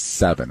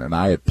 2007, and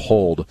I had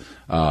pulled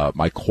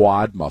my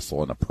quad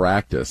muscle in a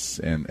practice,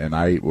 and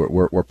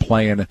we're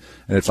playing, and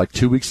it's like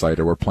 2 weeks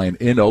later, we're playing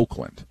in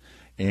Oakland.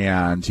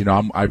 And,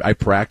 I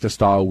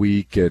practiced all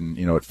week, and,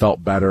 it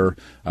felt better,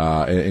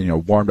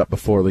 and warmed up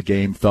before the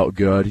game, felt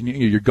good. And,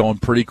 you're going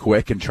pretty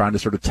quick and trying to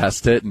sort of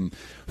test it. And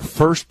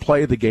first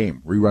play of the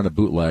game, rerun a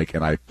bootleg,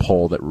 and I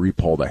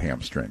re-pulled a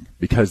hamstring,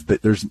 because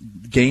there's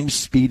game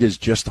speed is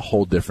just a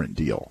whole different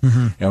deal.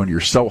 Mm-hmm. And when you're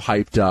so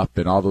hyped up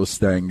and all those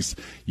things,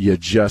 you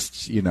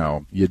just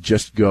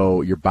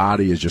go, your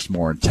body is just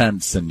more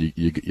intense, and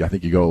I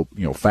think you go,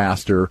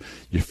 faster,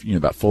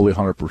 that fully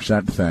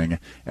 100% thing,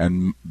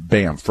 and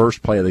bam,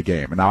 first play of the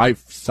game. And now I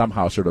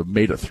somehow sort of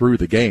made it through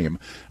the game.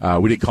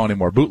 We didn't call any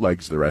more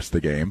bootlegs the rest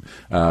of the game.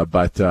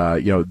 But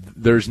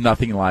there's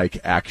nothing like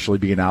actually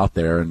being out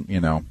there. And,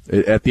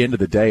 at the end of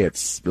the day,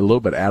 it's a little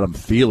bit Adam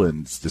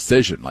Thielen's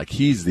decision. Like,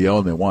 he's the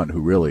only one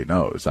who really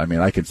knows. I mean,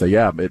 I can say,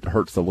 yeah, it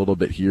hurts a little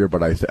bit here,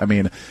 but I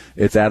mean,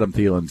 it's Adam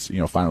Thielen's,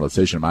 final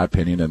decision, in my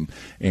opinion.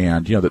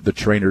 And the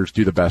trainers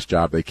do the best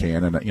job they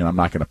can. And, I'm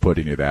not going to put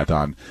any of that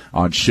on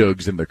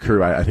Shugs and the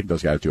crew. I think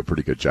those guys do a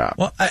pretty good job.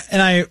 Well,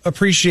 I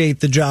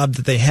appreciate the job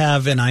that they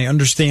have, and I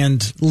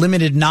understand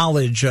limited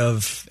knowledge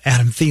of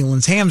Adam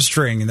Thielen's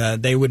hamstring,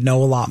 that they would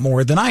know a lot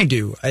more than I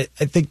do. I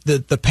think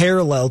that the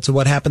parallel to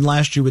what happened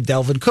last year with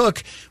Dalvin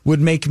Cook would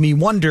make me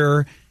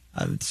wonder,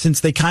 since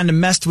they kind of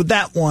messed with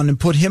that one and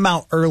put him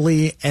out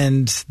early,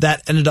 and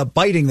that ended up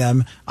biting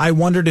them, I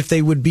wondered if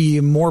they would be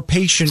more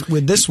patient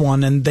with this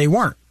one, and they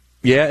weren't.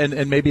 Yeah,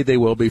 and maybe they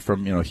will be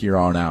from, here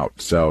on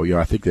out. So,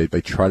 I think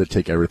they try to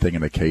take everything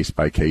in a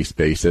case-by-case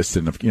basis.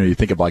 And, if, you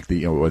think of like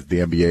the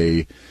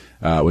NBA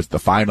was the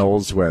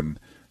finals when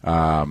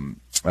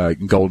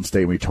Golden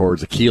State when he tore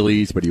his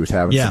Achilles, but he was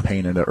having some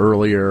pain in it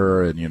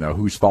earlier, and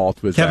whose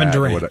fault was Kevin that?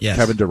 Durant, yes.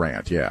 Kevin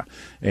Durant, yeah.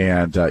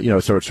 And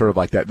so it's sort of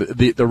like that.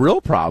 The real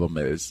problem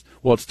is,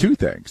 well, it's two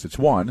things. It's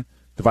one,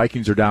 the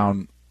Vikings are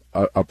down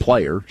a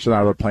player, so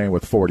now they're playing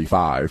with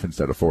 45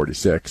 instead of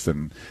 46,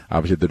 and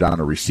obviously they're down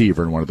a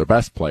receiver and one of their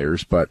best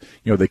players, but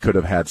they could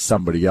have had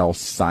somebody else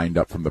signed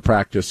up from the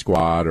practice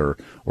squad or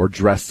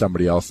dressed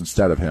somebody else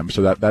instead of him,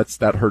 so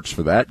that hurts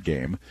for that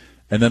game.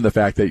 And then the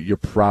fact that you're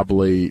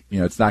probably,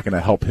 it's not going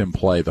to help him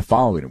play the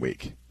following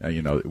week.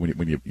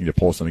 when you need to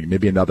pull something,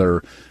 maybe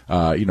another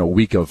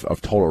week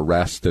of total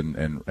rest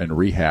and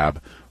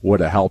rehab would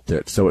have helped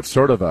it. So it's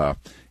sort of a,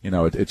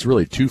 it's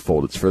really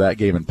twofold. It's for that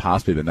game and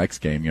possibly the next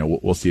game.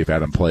 We'll see if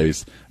Adam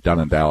plays down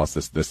in Dallas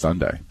this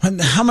Sunday.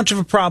 How much of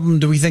a problem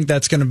do we think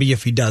that's going to be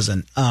if he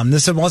doesn't?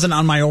 This wasn't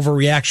on my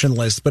overreaction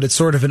list, but it's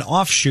sort of an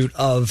offshoot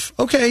of,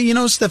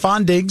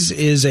 Stephon Diggs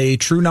is a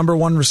true number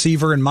one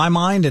receiver in my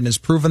mind and has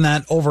proven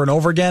that over and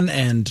over again.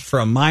 And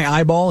from my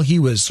eyeball, he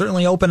was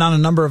certainly open on a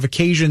number of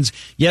occasions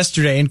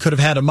yesterday and could have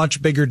had a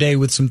much bigger day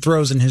with some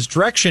throws in his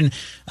direction.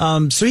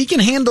 So he can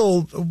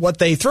handle what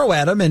they throw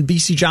at him, and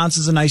BC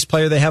Johnson's a nice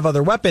player. They have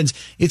other weapons.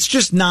 It's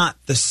just not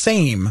the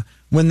same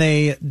when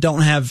they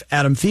don't have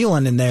Adam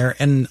Thielen in there,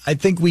 and I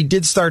think we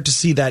did start to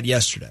see that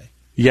yesterday.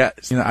 Yeah,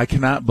 I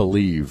cannot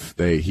believe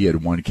he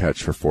had one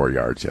catch for 4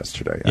 yards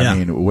yesterday. Yeah. I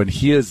mean, when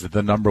he is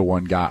the number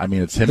one guy,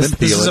 it's him and Thielen.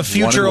 This is a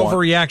future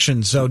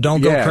overreaction, so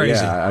don't go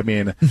crazy. Yeah, I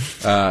mean,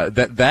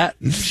 that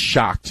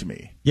shocked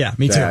me. Yeah,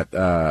 me too.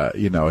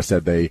 I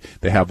said they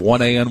have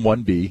 1A and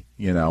 1B,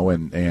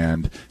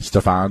 and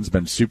Stephon's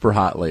been super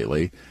hot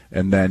lately.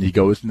 And then he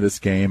goes into this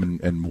game,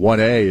 and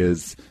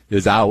 1A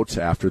is out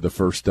after the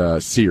first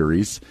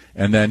series,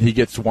 and then he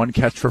gets one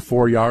catch for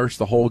 4 yards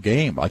the whole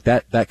game. Like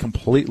that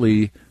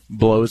completely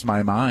blows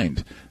my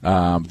mind.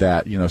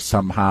 That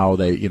somehow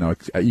they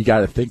you got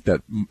to think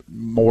that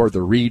more of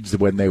the reads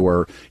when they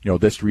were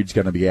this read's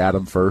going to be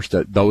Adam first,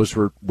 that those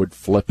would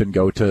flip and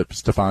go to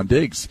Stephon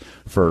Diggs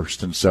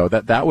first, and so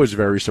that was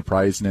very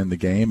surprising in the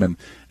game,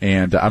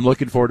 and I'm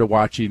looking forward to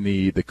watching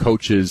the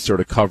coaches sort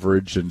of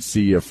coverage and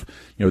see if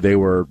they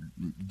were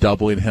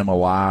doubling him a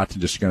lot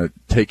and just going to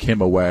take him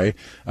away.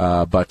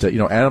 But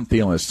Adam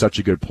Thielen is such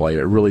a good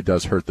player. It really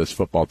does hurt this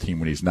football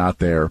team when he's not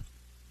there.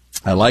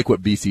 I like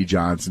what BC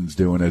Johnson's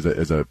doing as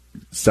a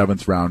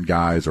seventh round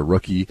guy, as a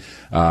rookie.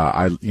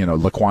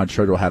 Laquan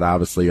Treadwell had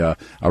obviously a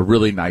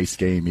really nice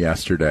game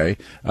yesterday.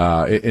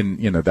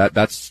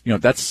 That's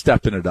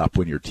stepping it up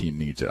when your team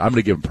needs it. I'm going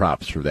to give him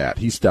props for that.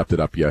 He stepped it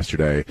up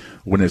yesterday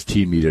when his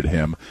team needed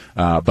him.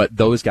 But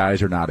those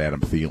guys are not Adam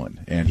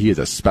Thielen, and he is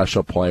a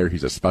special player.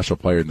 He's a special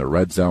player in the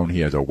red zone. He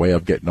has a way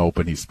of getting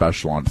open. He's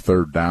special on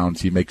third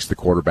downs. He makes the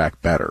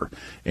quarterback better.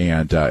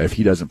 And if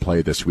he doesn't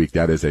play this week,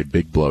 that is a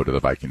big blow to the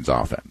Vikings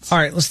offense. All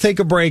right, let's take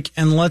a break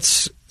and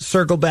let's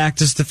circle back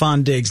to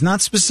Stephon Diggs.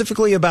 Not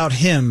specifically about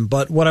him,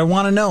 but what I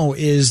want to know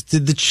is,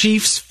 did the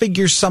Chiefs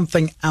figure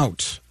something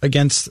out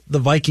against the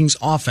Vikings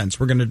offense?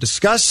 We're going to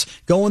discuss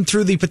going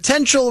through the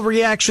potential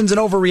reactions and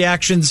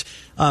overreactions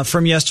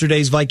from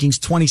yesterday's Vikings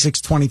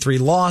 26-23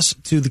 loss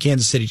to the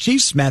Kansas City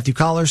Chiefs. Matthew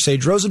Collar,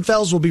 Sage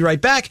Rosenfels will be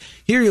right back.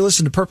 Here you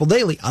listen to Purple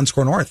Daily on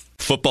Score North.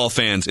 Football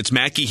fans, it's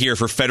Mackey here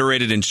for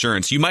Federated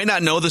Insurance. You might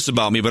not know this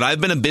about me, but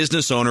I've been a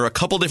business owner a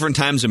couple different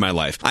times in my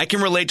life. I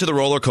can relate to the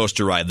roller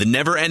coaster ride, the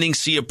never-ending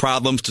sea of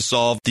problems to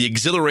solve, the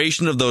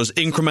exhilaration of those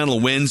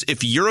incremental wins.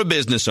 If you're a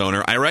business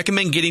owner, I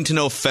recommend getting to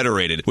know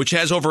Federated, which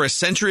has over a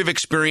century of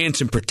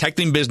experience in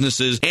protecting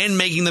businesses and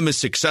making them as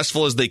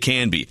successful as they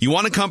can be. You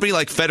want a company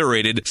like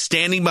Federated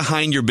standing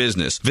behind your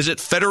business. Visit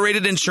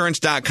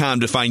federatedinsurance.com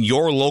to find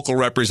your local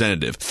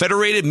representative.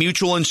 Federated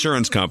Mutual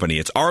Insurance Company.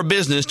 It's our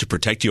business to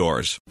protect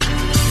yours.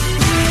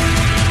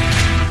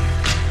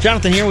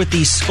 Jonathan here with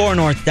the Score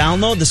North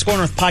download. The Score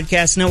North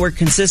Podcast Network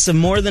consists of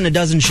more than a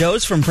dozen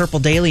shows, from Purple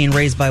Daily and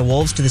Raised by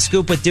Wolves to The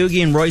Scoop with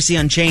Doogie and Royce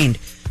Unchained.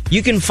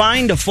 You can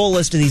find a full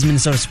list of these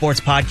Minnesota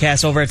sports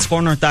podcasts over at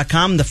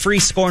scorenorth.com, the free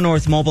Score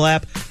North mobile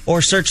app,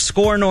 or search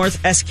Score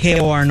North,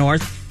 SKOR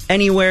North,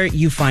 anywhere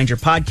you find your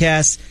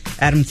podcasts.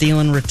 Adam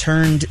Thielen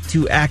returned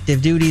to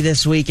active duty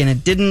this week, and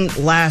it didn't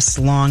last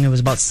long. It was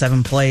about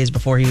 7 plays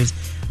before he was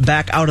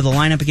back out of the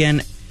lineup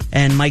again.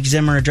 And Mike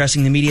Zimmer,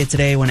 addressing the media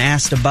today when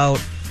asked about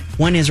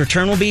when his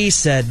return will be,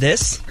 said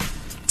this.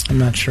 I'm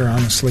not sure,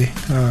 honestly.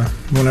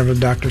 Whenever the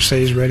doctor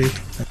says he's ready.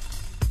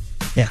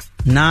 Yeah,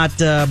 not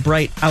a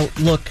bright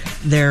outlook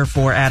there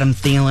for Adam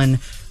Thielen.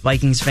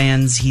 Vikings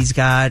fans, we've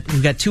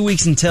got 2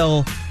 weeks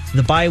until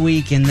the bye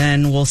week, and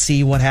then we'll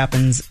see what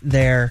happens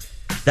there.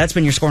 That's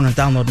been your Score North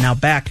download. Now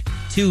back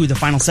to the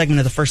final segment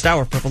of the first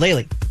hour of Purple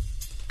Daily.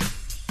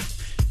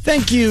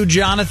 Thank you,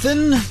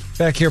 Jonathan.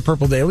 Back here,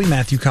 Purple Daily,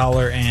 Matthew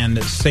Collar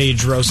and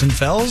Sage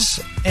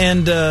Rosenfels.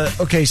 And,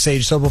 okay,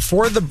 Sage, so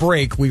before the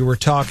break, we were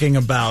talking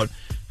about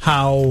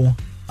how,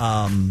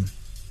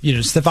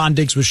 Stephon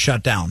Diggs was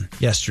shut down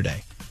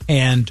yesterday.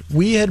 And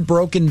we had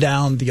broken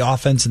down the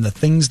offense and the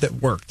things that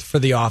worked for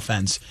the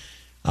offense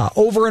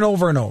over and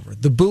over and over.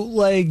 The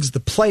bootlegs, the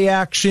play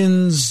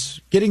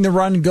actions, getting the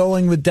run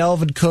going with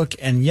Dalvin Cook.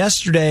 And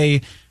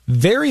yesterday,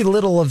 very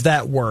little of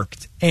that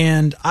worked.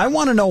 And I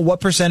want to know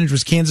what percentage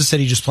was Kansas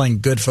City just playing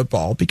good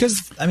football,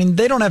 because,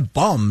 they don't have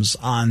bums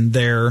on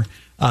their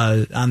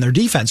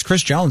defense.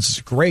 Chris Jones is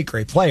a great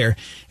player,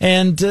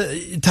 and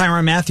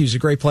Tyrann Mathieu is a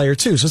great player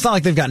too. So it's not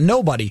like they've got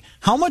nobody.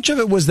 How much of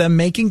it was them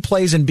making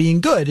plays and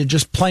being good and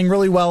just playing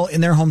really well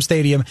in their home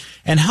stadium?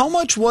 And how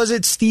much was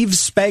it Steve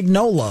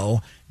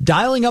Spagnuolo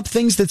dialing up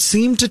things that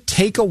seemed to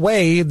take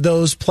away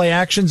those play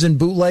actions and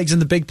bootlegs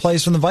and the big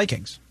plays from the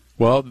Vikings?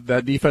 Well,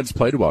 that defense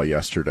played well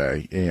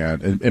yesterday,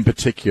 and in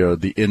particular,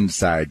 the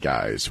inside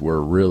guys were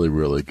really,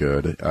 really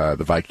good.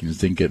 The Vikings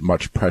didn't get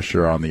much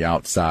pressure on the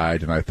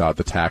outside, and I thought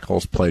the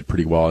tackles played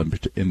pretty well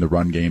in the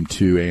run game,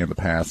 too, and the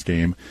pass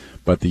game.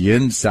 But the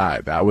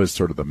inside, that was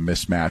sort of the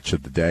mismatch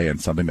of the day and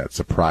something that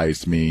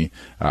surprised me.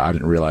 I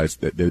didn't realize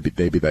that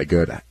they'd be that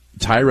good.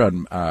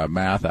 Tyrann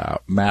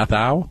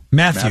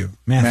Mathieu,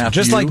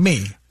 just like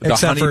me,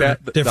 except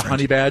the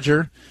Honey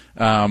Badger.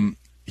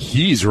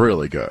 He's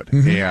really good,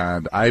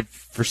 and I,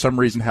 for some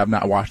reason, have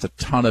not watched a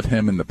ton of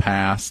him in the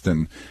past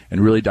and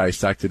really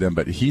dissected him.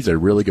 But he's a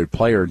really good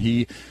player, and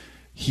he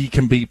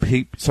can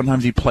be.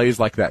 Sometimes he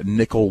plays like that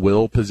nickel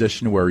will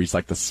position where he's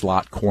like the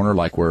slot corner,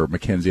 like where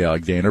Mackenzie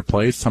Alexander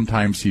plays.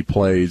 Sometimes he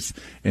plays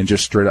in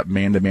just straight up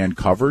man-to-man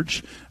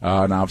coverage,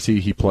 and obviously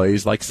he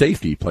plays like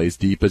safety, plays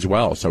deep as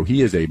well. So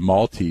he is a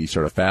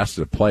sort of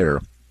faceted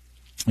player.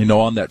 You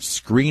know, on that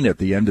screen at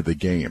the end of the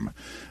game,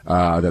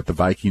 that the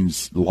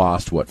Vikings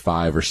lost,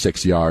 5 or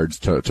 6 yards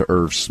to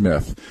Irv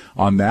Smith.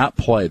 On that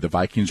play, the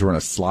Vikings were in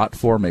a slot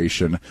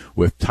formation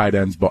with tight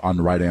ends on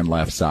the right and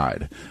left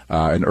side.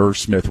 And Irv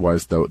Smith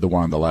was the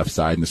one on the left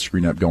side, and the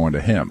screen up going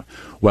to him.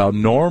 Well,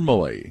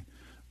 normally,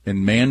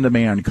 in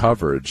man-to-man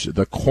coverage,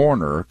 the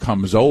corner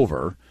comes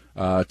over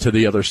to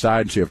the other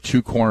side, so you have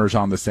two corners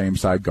on the same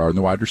side guarding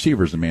the wide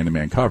receivers in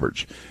man-to-man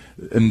coverage.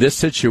 In this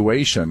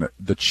situation,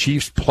 the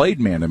Chiefs played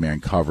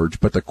man-to-man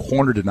coverage, but the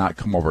corner did not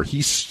come over.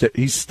 He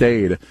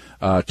stayed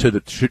to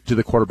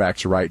the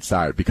quarterback's right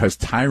side because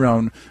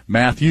Tyrann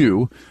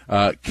Mathieu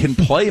can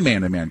play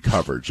man-to-man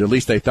coverage. At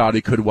least they thought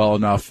he could well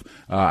enough.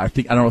 I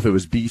don't know if it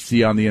was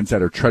BC on the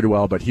inside or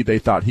Treadwell, but they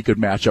thought he could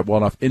match up well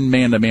enough in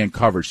man-to-man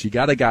coverage. So you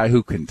got a guy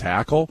who can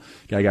tackle,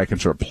 a guy who can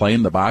sort of play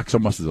in the box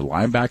almost as a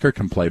linebacker,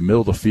 can play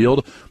middle of the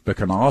field, but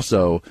can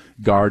also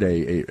guard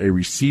a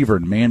receiver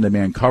in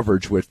man-to-man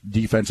coverage, which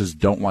defenses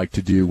don't like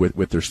to do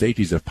with their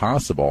safeties if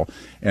possible.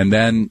 And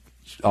then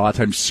a lot of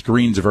times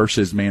screens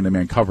versus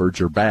man-to-man coverage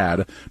are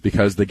bad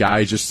because the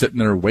guy's just sitting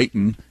there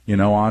waiting,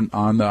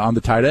 on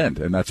the tight end,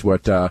 and that's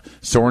what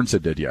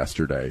Sorensen did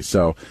yesterday.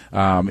 So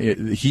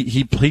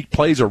he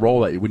plays a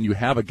role that when you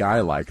have a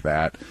guy like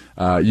that,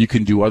 you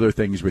can do other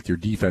things with your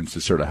defense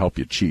to sort of help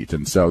you cheat.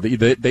 And so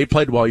they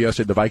played well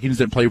yesterday. The Vikings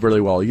didn't play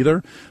really well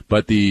either,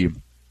 but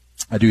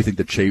I do think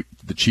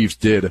the Chiefs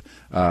did,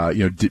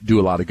 do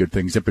a lot of good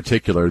things. In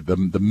particular,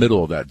 the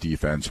middle of that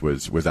defense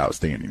was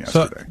outstanding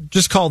yesterday. So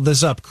just called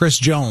this up. Chris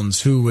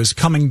Jones, who was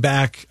coming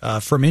back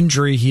from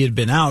injury, he had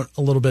been out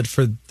a little bit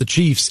for the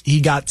Chiefs.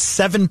 He got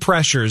 7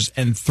 pressures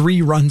and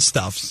 3 run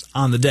stuffs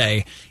on the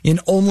day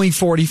in only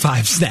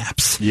 45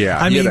 snaps. Yeah,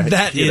 I mean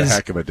that is a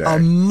heck of a day. A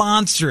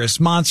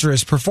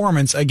monstrous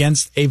performance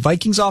against a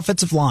Vikings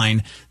offensive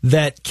line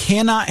that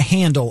cannot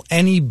handle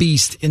any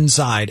beast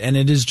inside, and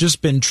it has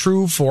just been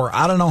true for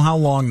I don't know how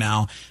long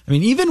now. I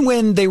mean, even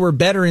when they were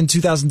better in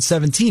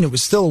 2017, it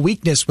was still a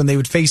weakness when they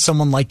would face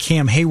someone like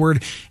Cam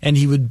Hayward and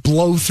he would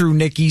blow through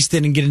Nick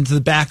Easton and get into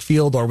the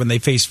backfield, or when they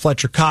faced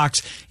Fletcher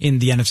Cox in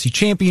the NFC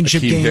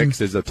Championship game.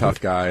 Hicks is a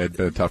tough guy, had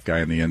been a tough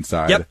guy on the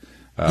inside. Yep.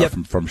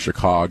 From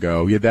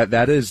Chicago. Yeah,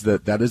 that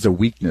is a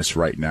weakness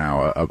right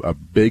now, a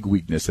big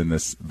weakness in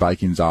this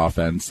Vikings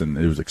offense, and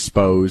it was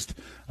exposed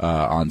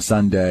on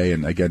Sunday,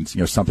 and again,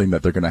 something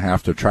that they're going to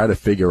have to try to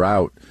figure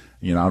out.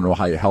 I don't know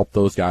how you help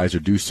those guys or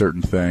do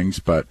certain things,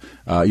 but,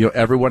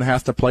 everyone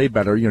has to play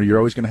better. You're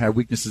always going to have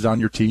weaknesses on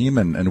your team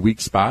and weak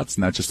spots,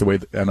 and that's just the way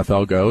the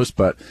NFL goes.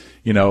 But,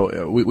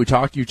 we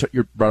talked, you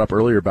brought up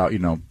earlier about,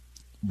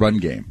 run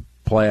game,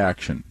 play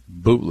action,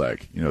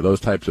 bootleg,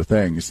 those types of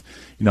things.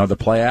 The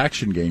play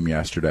action game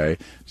yesterday,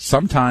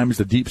 sometimes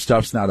the deep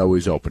stuff's not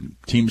always open.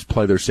 Teams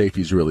play their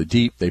safeties really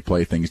deep. They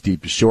play things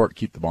deep to short,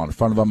 keep the ball in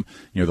front of them.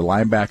 The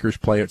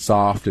linebackers play it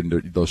soft, and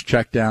those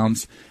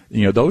checkdowns,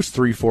 those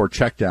 3-4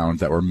 checkdowns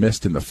that were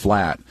missed in the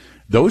flat,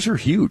 those are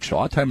huge. A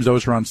lot of times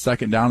those are on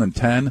 2nd down and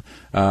 10.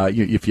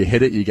 If you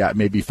hit it, you got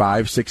maybe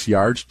 5-6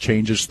 yards,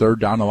 changes 3rd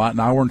down a lot.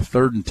 Now we're in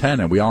 3rd and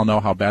 10, and we all know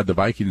how bad the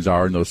Vikings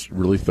are in those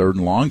really 3rd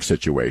and long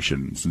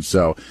situations. And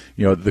so,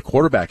 the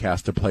quarterback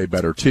has to play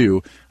better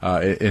too,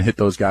 and hit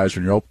those guys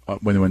when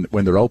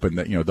they're open.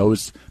 That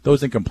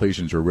those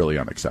incompletions are really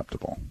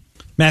unacceptable.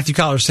 Matthew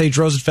Collar, Sage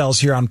Rosenfels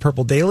here on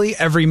Purple Daily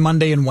every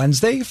Monday and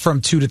Wednesday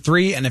from 2 to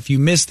 3. And if you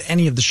missed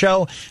any of the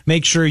show,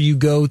 make sure you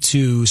go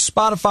to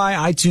Spotify,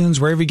 iTunes,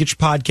 wherever you get your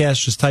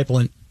podcasts. Just type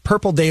in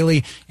Purple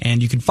Daily,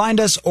 and you can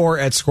find us, or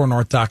at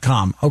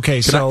scorenorth.com.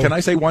 Okay, Can I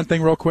say one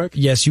thing real quick?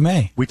 Yes, you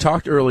may. We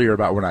talked earlier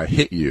about when I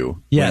hit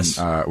you. Yes.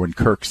 When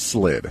Kirk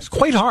slid. It's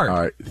quite hard. All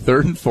right,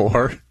 3rd and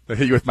 4. I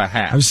hit you with my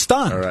hat. I was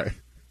stunned. All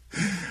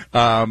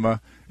right.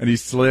 And he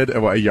slid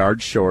a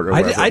yard short. Or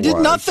I did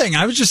nothing.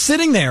 I was just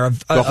sitting there.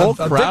 The whole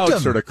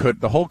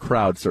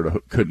crowd sort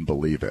of couldn't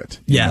believe it.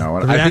 Yeah,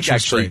 and I think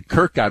actually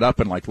Kirk got up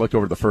and looked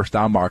over the 1st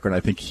down marker, and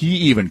I think he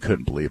even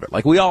couldn't believe it.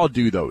 We all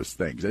do those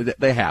things.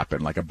 They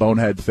happen, like a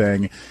bonehead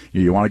thing.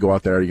 You want to go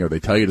out there. They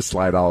tell you to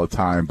slide all the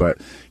time, but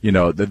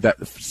that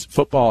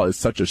football is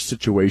such a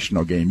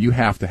situational game. You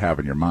have to have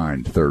in your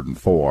mind 3rd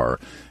and 4,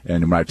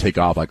 and when I take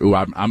off,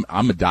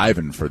 I'm a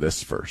diving for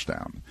this 1st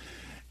down,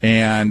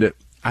 and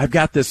I've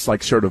got this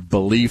like sort of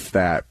belief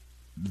that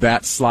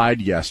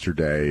slide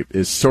yesterday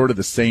is sort of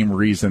the same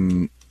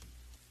reason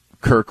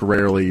Kirk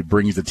rarely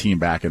brings the team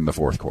back in the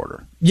fourth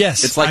quarter.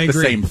 Yes, it's like I the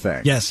agree. same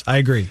thing. Yes, I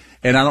agree.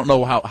 And I don't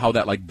know how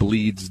that like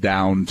bleeds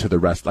down to the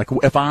rest. Like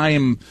if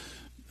I'm,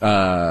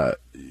 Elfline,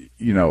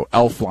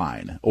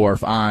 or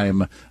if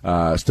I'm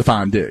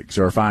Stephon Diggs,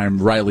 or if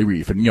I'm Riley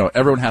Reif, and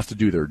everyone has to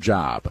do their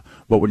job.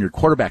 But when your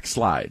quarterback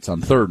slides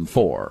on 3rd and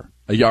 4,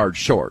 a yard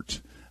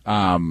short,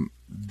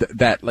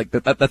 that's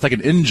like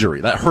an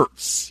injury that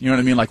hurts. You know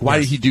what I mean? Like, why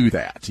did he do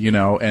that?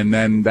 And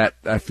then that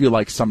I feel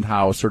like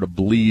somehow sort of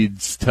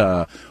bleeds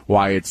to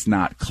why it's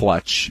not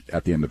clutch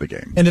at the end of the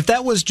game. And if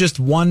that was just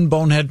one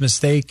bonehead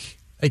mistake,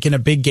 like in a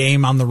big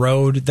game on the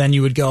road, then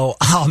you would go,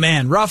 oh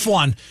man, rough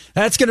one.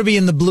 That's going to be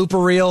in the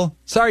blooper reel.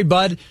 Sorry,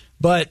 bud,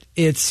 but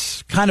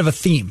it's kind of a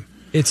theme.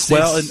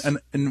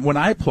 And when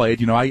I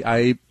played,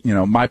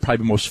 my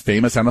probably most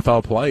famous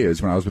NFL play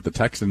is when I was with the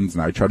Texans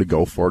and I tried to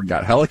go for it and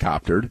got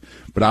helicoptered.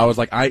 But I was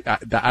like, I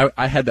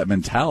had that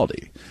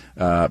mentality.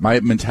 My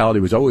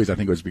mentality was always, I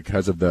think it was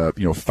because of the,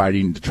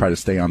 fighting to try to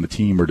stay on the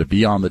team or to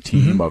be on the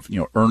team, of,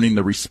 earning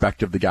the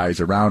respect of the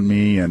guys around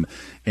me. And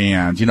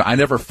I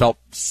never felt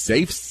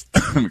safe,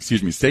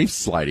 safe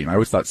sliding. I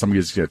always thought somebody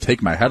was going to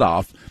take my head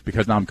off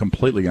because now I'm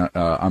completely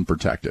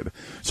unprotected.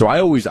 So I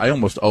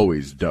almost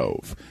always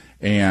dove.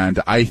 And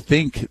I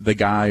think the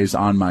guys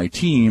on my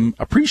team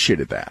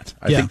appreciated that.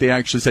 I think they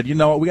actually said, you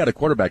know what, we got a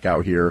quarterback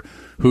out here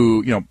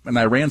who, and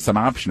I ran some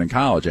option in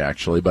college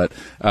actually, but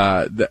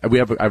I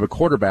have a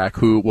quarterback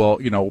who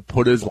will,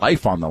 put his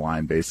life on the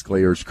line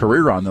basically, or his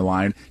career on the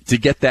line to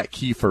get that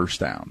key first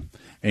down.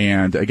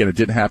 And again, it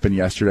didn't happen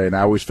yesterday, and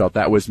I always felt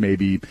that was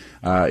maybe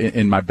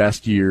in my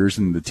best years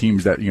and the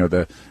teams that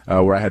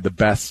where I had the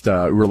best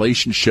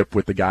relationship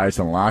with the guys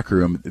in the locker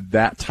room.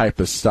 That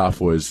type of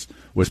stuff was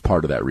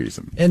part of that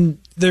reason. And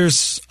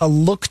there's a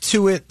look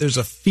to it, there's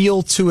a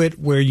feel to it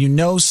where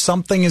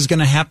something is going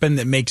to happen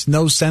that makes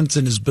no sense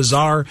and is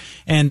bizarre.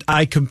 And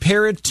I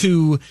compare it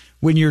to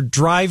when you're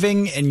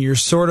driving and you're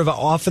sort of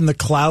off in the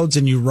clouds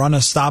and you run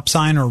a stop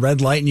sign or a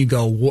red light and you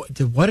go, what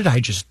did I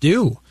just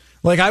do?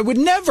 Like, I would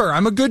never.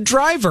 I'm a good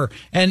driver.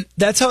 And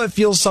that's how it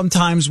feels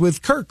sometimes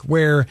with Kirk,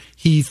 where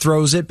he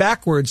throws it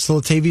backwards to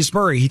Latavius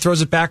Murray. He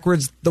throws it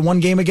backwards the one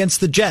game against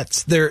the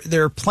Jets. There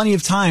are plenty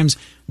of times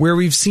where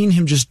we've seen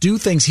him just do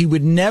things he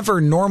would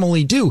never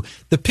normally do.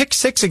 The pick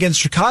 6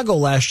 against Chicago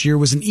last year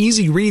was an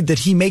easy read that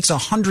he makes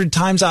 100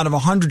 times out of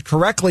 100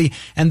 correctly,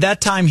 and that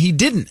time he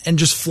didn't and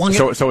just flung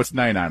it. So it's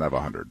 99 out of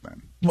 100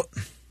 then. Well,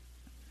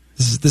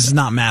 this is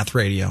not math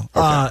radio.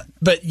 Okay.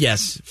 But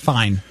yes,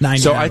 fine.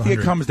 90 so out of I think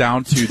 100. it comes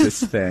down to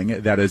this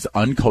thing that is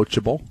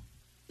uncoachable.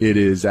 It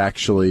is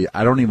actually,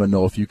 I don't even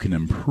know if you can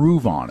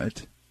improve on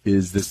it,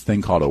 is this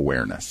thing called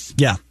awareness.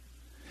 Yeah.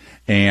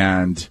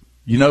 And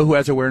you know who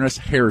has awareness?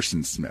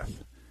 Harrison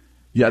Smith.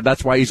 Yeah,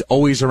 that's why he's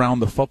always around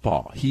the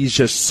football. He's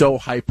just so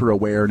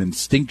hyper-aware and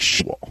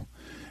instinctual.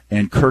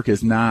 And Kirk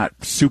is not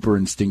super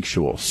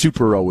instinctual,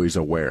 super always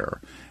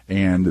aware.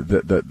 And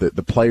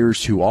the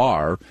players who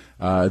are,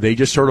 they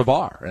just sort of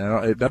are.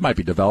 And that might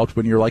be developed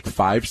when you're like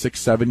 5, 6,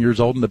 7 years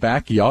old in the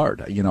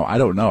backyard. I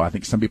don't know. I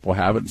think some people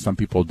have it and some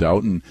people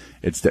don't.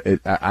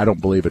 And I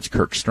don't believe it's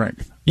Kirk's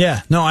strength.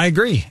 Yeah, no, I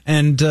agree.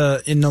 And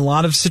in a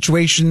lot of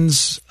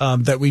situations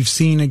that we've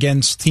seen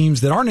against teams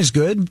that aren't as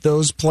good,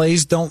 those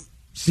plays don't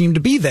seem to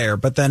be there.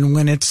 But then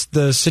when it's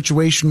the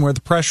situation where the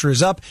pressure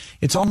is up,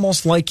 it's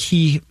almost like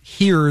he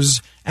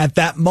hears at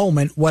that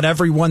moment what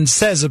everyone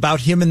says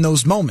about him in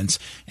those moments.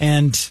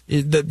 And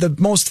the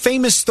most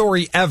famous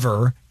story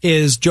ever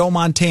is Joe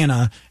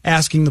Montana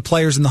asking the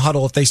players in the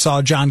huddle if they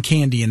saw John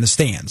Candy in the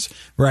stands,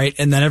 right?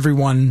 And then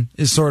everyone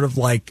is sort of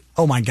like,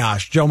 oh my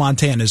gosh, Joe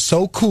Montana is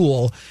so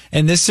cool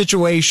in this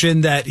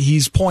situation that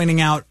he's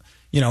pointing out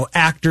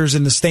actors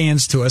in the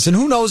stands to us. And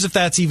who knows if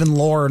that's even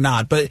lore or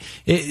not, but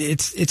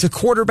it's a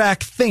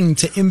quarterback thing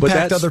to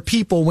impact other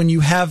people when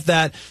you have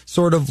that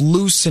sort of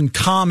loose and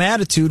calm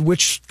attitude,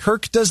 which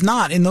Kirk does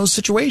not in those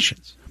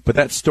situations. But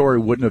that story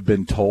wouldn't have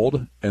been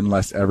told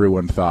unless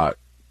everyone thought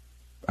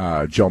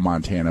Joe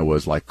Montana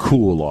was like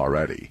cool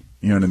already.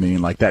 You know what I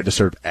mean? Like that just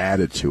sort of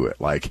added to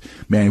it. Like,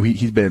 man,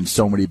 he's been in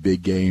so many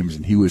big games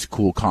and he was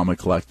cool, calm, and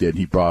collected. And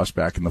he brought us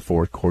back in the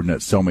fourth quarter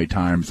so many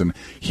times. And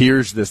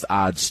here's this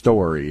odd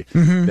story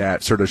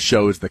that sort of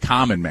shows the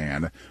common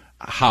man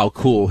how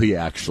cool he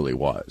actually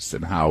was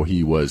and how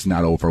he was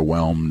not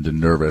overwhelmed and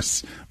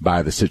nervous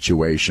by the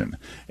situation.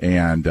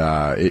 And,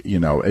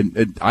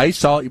 and I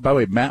saw, by the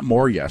way, Matt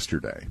Moore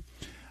yesterday.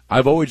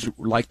 I've always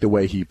liked the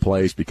way he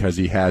plays because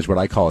he has what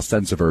I call a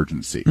sense of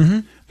urgency.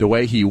 The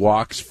way he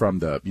walks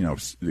from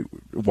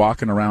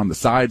walking around the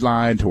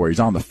sideline to where he's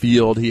on the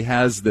field, he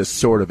has this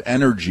sort of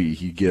energy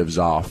he gives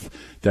off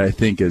that I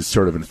think is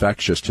sort of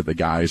infectious to the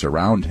guys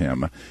around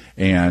him.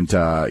 And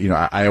I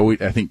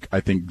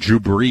think Drew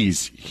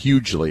Brees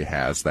hugely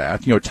has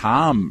that.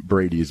 Tom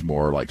Brady is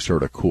more like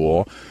sort of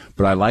cool,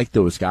 but I like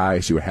those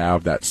guys who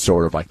have that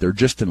sort of like they're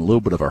just in a little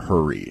bit of a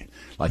hurry.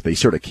 Like they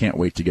sort of can't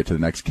wait to get to the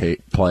next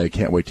play,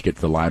 can't wait to get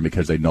to the line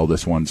because they know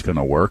this one's going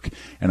to work.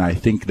 And I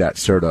think that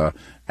sort of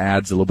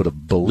adds a little bit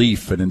of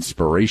belief and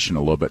inspiration a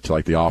little bit to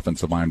like the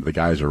offensive line, to the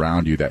guys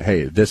around you, that,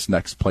 hey, this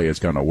next play is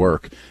going to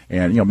work.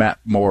 And, Matt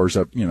Moore's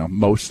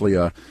mostly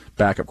a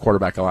backup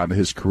quarterback a lot of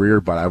his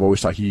career, but I've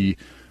always thought he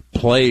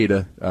played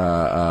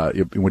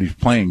when he's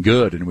playing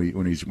good and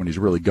when he's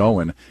really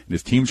going and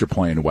his teams are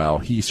playing well,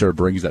 he sort of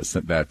brings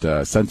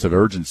that sense of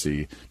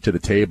urgency to the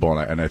table,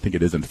 and I think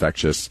it is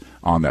infectious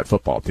on that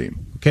football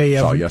team. Okay,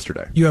 saw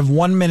yesterday. You have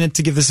 1 minute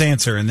to give this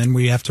answer, and then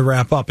we have to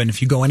wrap up. And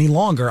if you go any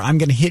longer, I'm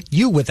going to hit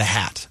you with a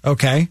hat.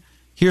 Okay.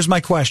 Here's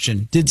my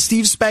question. Did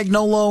Steve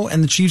Spagnuolo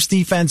and the Chiefs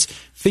defense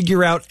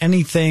figure out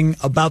anything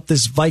about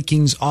this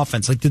Vikings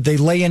offense? Like, did they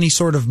lay any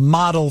sort of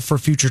model for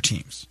future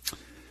teams?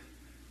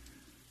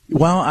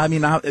 Well, I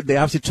mean, they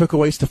obviously took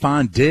away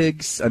Stephon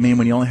Diggs. I mean,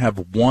 when you only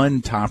have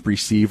one top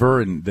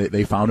receiver, and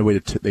they found a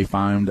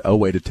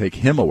way to take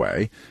him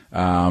away.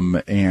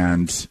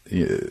 And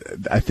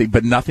I think,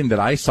 but nothing that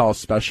I saw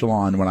special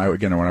on when I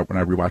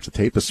rewatched the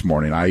tape this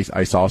morning.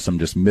 I saw some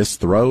just missed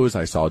throws.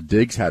 I saw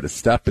Diggs had a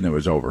step and it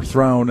was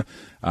overthrown.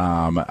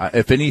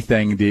 If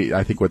anything,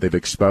 I think what they've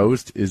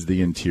exposed is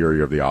the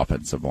interior of the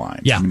offensive line.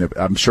 Yeah. I mean,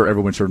 I'm sure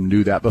everyone sort of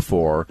knew that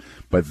before,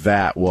 but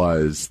that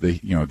was the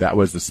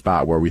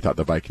spot where we thought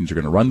the Vikings are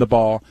going to run the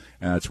ball,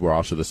 and that's where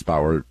also the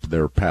spot where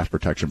their pass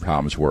protection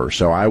problems were.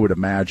 So I would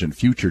imagine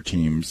future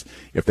teams,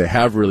 if they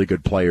have really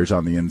good players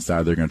on the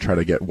inside, they're going to try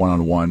to get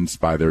one-on-ones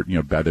by their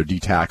D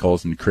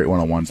tackles and create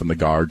one-on-ones on the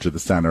guards or the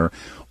center,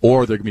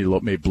 or they're going to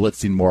be maybe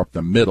blitzing more up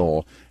the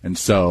middle. And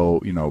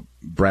so,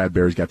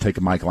 Bradbury's got to take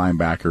a Mike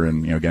linebacker,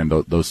 and again,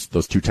 those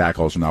two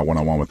tackles are now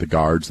one-on-one with the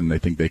guards, and they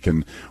think they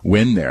can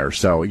win there.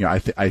 So I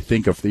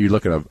think if you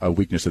look at a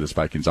weakness of this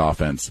Vikings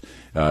offense,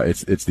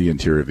 it's the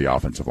interior of the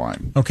offensive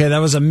line. Okay, that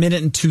was 1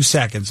 minute and 2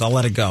 seconds. I'll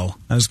let it go.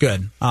 That was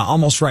good.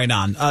 Almost right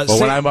on.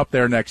 When I'm up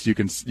there next,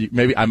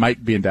 maybe I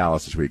might be in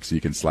Dallas this week, so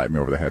you can slap me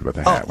over the head with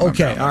a hat. Oh,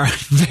 okay, all right,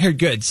 very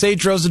good.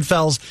 Sage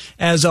Rosenfels,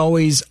 as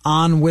always,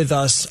 on with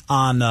us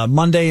on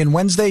Monday and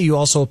Wednesday. You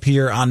also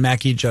appear on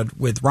Mackie Judd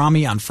with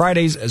Rami on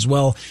Fridays as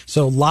well.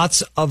 So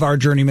lots of our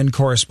journeyman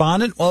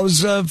correspondent. Well, it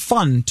was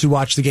fun to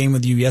watch the game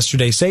with you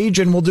yesterday, Sage,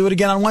 and we'll do it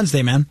again on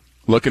Wednesday, man.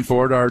 Looking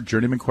forward to our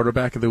journeyman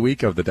quarterback of the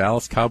week of the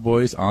Dallas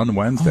Cowboys on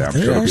Wednesday. I'm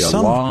sure it'll be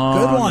a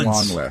long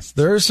list.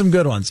 There are some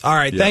good ones. All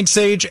right, Thanks,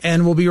 Sage,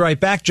 and we'll be right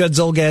back. Judd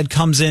Zulgad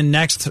comes in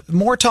next.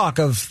 More talk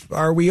of,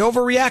 are we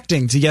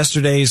overreacting to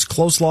yesterday's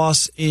close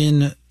loss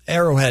in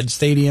Arrowhead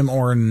Stadium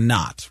or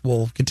not?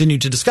 We'll continue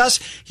to discuss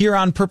here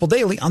on Purple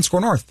Daily on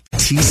Score North.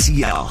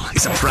 TCL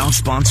is a proud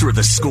sponsor of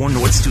the Score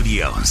North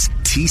Studios.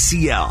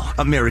 TCL,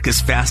 America's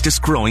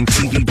fastest growing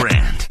TV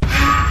brand.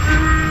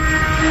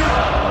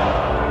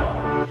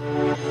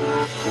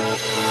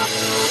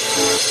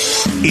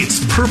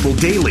 It's Purple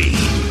Daily.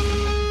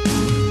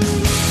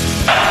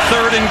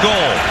 3rd and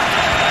goal.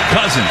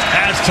 Cousins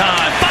has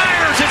time.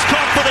 Fires. It's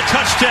caught for the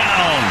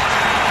touchdown.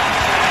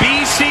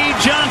 B.C.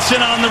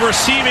 Johnson on the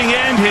receiving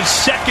end, his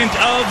second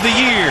of the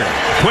year.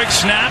 Quick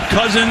snap.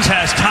 Cousins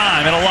has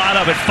time and a lot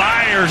of it.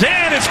 Fires,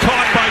 and it's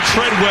caught by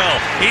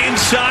Treadwell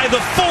inside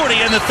the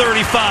 40 and the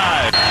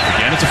 35.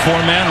 Again, it's a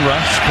 4-man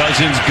rush.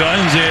 Cousins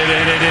guns it,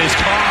 and it is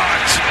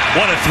caught.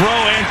 What a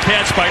throw and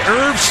catch by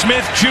Irv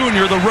Smith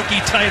Jr., the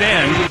rookie tight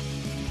end.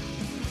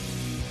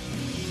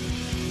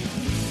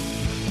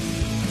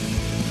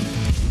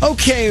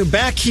 Okay,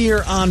 back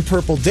here on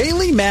Purple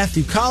Daily,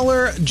 Matthew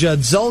Collar, Judd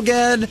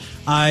Zulgad.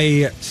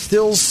 I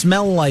still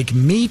smell like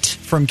meat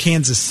from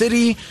Kansas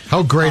City.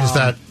 How great is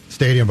that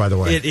stadium, by the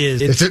way? It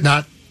is. Is it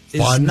not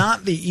fun? It's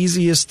not the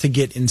easiest to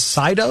get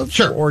inside of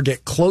or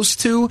get close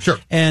to. Sure.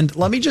 And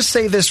let me just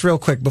say this real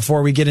quick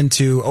before we get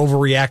into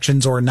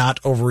overreactions or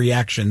not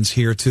overreactions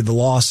here to the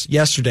loss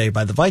yesterday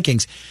by the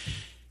Vikings,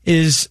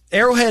 is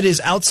Arrowhead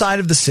is outside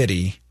of the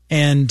city,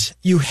 and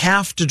you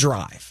have to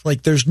drive.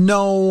 Like, there's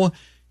no...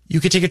 You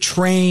could take a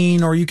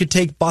train or you could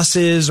take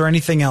buses or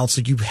anything else.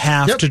 Like, you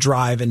have to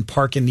drive and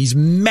park in these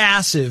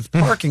massive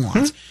parking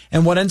lots.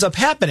 And what ends up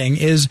happening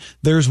is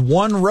there's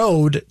one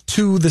road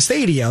to the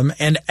stadium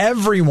and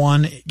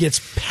everyone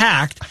gets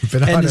packed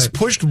and is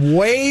pushed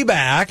way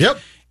back.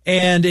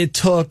 And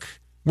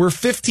we're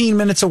 15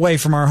 minutes away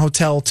from our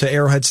hotel to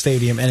Arrowhead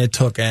Stadium, and it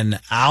took an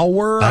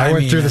hour. I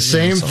went through the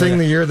same thing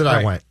the year that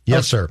I went.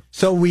 Yes, sir.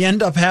 So we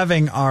end up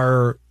having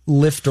our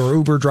Lyft or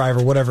Uber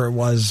driver, whatever it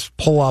was,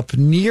 pull up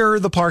near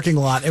the parking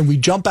lot, and we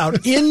jump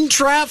out in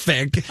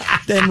traffic,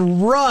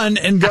 then run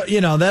and go,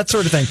 that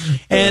sort of thing.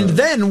 And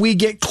then we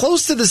get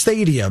close to the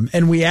stadium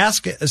and we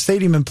ask a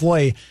stadium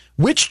employee,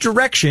 which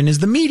direction is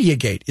the media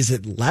gate? Is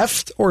it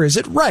left or is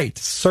it right?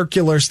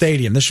 Circular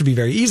stadium. This should be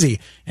very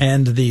easy.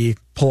 And the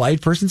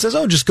polite person says,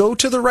 oh, just go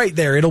to the right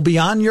there. It'll be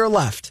on your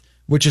left,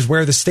 which is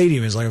where the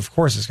stadium is. Like, of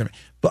course it's going to be.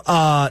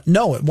 But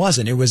no, it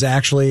wasn't. It was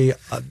actually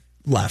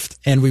left,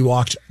 and we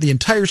walked the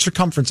entire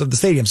circumference of the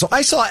stadium. So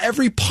I saw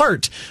every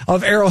part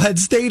of Arrowhead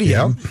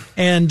Stadium,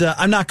 and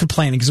I'm not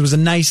complaining because it was a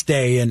nice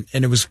day, and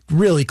it was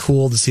really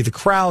cool to see the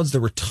crowds. There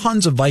were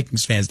tons of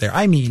Vikings fans there.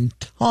 I mean,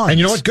 tons. And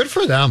you know what? Good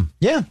for them.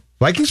 Yeah.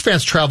 Vikings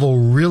fans travel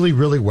really,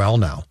 really well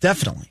now.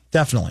 Definitely.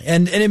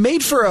 And it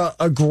made for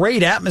a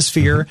great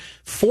atmosphere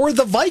for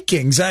the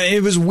Vikings.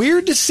 It was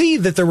weird to see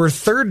that there were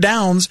third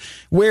downs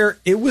where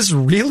it was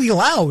really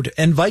loud,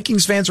 and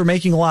Vikings fans were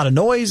making a lot of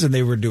noise, and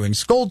they were doing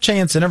skull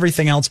chants and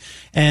everything else.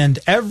 And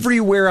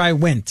everywhere I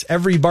went,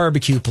 every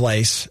barbecue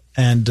place,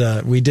 and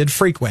we did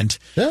frequent,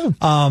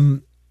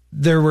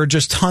 there were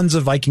just tons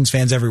of Vikings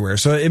fans everywhere.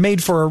 So it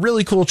made for a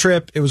really cool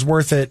trip. It was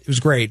worth it. It was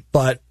great.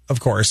 But, of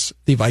course,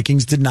 the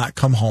Vikings did not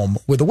come home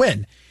with a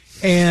win.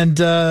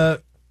 And I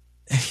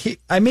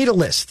made a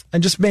list. I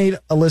just made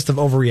a list of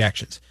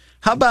overreactions.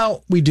 How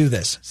about we do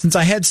this? Since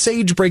I had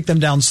Sage break them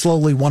down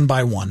slowly one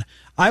by one,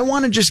 I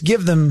want to just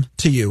give them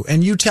to you,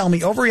 and you tell me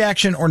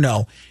overreaction or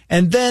no.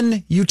 And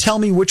then you tell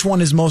me which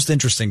one is most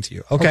interesting to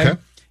you. Okay?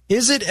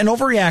 Is it an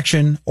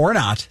overreaction or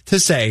not to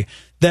say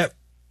that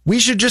we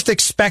should just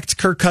expect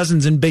Kirk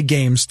Cousins in big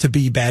games to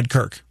be bad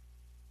Kirk?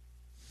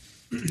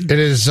 It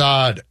is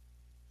not.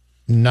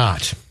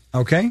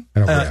 Okay.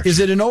 Is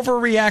it an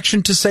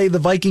overreaction to say the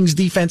Vikings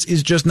defense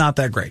is just not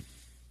that great?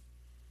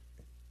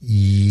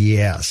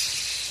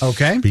 Yes.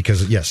 Okay.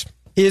 Because, yes.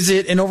 Is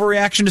it an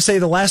overreaction to say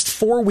the last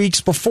 4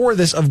 weeks before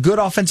this of good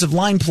offensive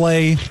line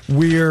play,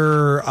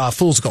 we're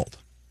fool's gold?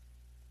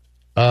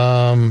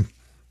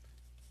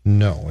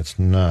 No, it's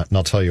not. And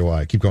I'll tell you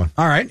why. Keep going.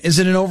 All right. Is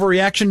it an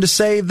overreaction to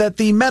say that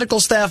the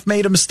medical staff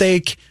made a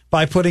mistake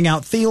by putting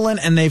out Thielen,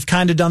 and they've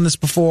kind of done this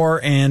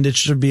before, and it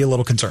should be a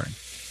little concerning?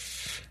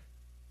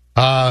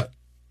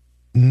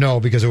 No,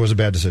 because it was a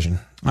bad decision.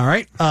 All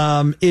right.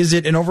 Is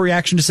it an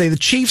overreaction to say the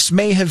Chiefs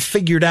may have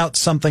figured out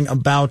something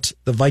about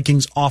the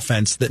Vikings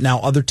offense that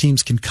now other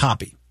teams can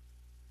copy?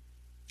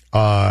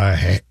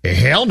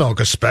 Hell no,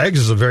 because Spags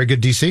is a very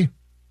good DC.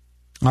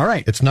 All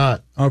right. It's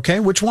not. Okay.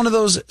 Which one of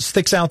those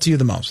sticks out to you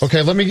the most?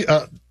 Okay, let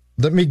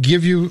me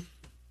give you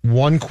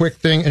one quick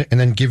thing and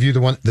then give you the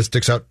one that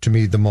sticks out to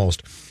me the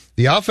most.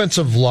 The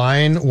offensive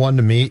line one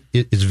to me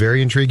is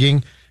very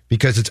intriguing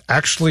because it's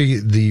actually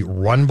the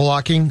run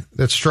blocking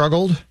that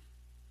struggled,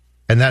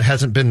 and that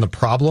hasn't been the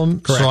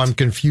problem. Correct. So I'm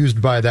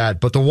confused by that.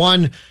 But the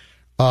one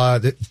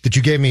that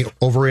you gave me,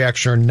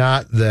 overreaction or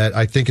not, that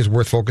I think is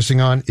worth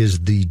focusing on is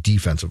the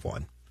defensive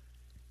one.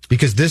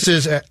 Because this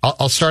is,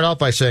 I'll start out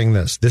by saying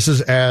this. This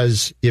is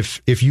as,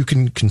 if you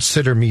can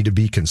consider me to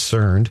be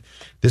concerned,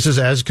 this is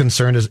as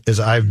concerned as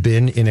I've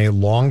been in a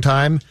long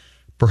time,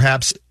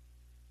 perhaps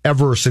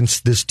ever since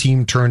this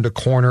team turned a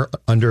corner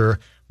under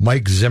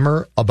Mike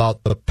Zimmer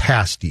about the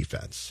pass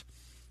defense.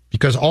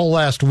 Because all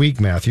last week,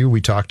 Matthew, we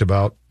talked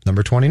about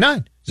number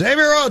 29.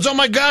 Xavier Rhodes, oh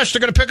my gosh, they're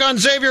going to pick on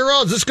Xavier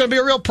Rhodes. This is going to be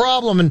a real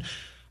problem. And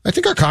I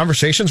think our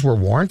conversations were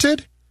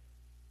warranted.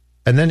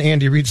 And then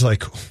Andy Reid's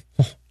like,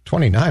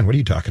 29, what are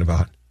you talking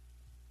about?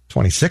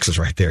 26 is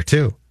right there,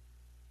 too.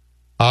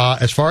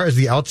 As far as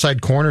the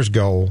outside corners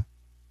go,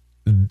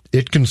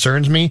 it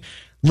concerns me.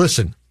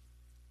 Listen,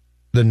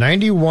 the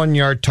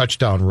 91-yard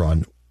touchdown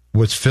run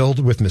was filled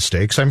with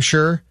mistakes, I'm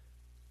sure.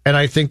 And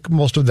I think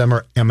most of them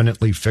are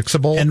eminently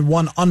fixable. And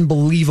one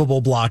unbelievable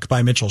block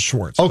by Mitchell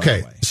Schwartz.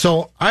 Okay,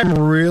 so I'm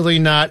really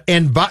not.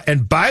 And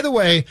by the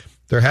way,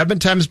 there have been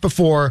times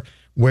before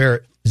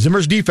where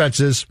Zimmer's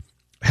defenses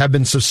have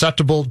been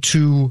susceptible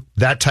to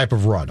that type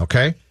of run,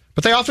 okay?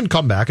 But they often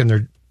come back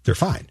and they're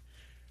fine.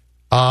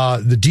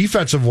 The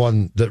defensive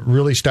one that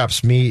really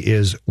stops me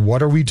is,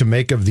 what are we to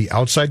make of the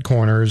outside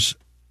corners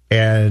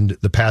and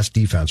the pass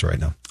defense right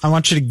now? I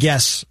want you to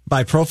guess,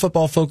 by Pro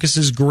Football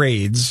Focus's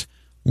grades,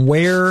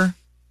 where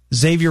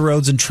Xavier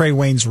Rhodes and Trey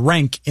Waynes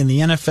rank in the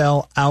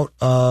NFL out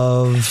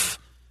of...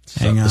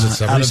 Hang on. Is it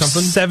 70 out of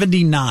something?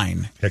 79.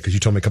 Yeah, because you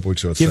told me a couple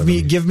weeks ago it's Give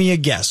 70. me a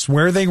guess.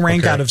 Where they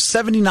rank Okay. out of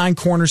 79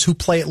 corners who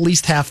play at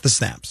least half the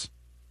snaps.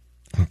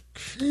 Oh,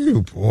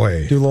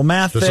 boy. Do a little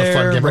math This is there. a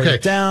fun game. Break Okay.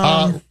 it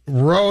down.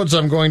 Rhodes,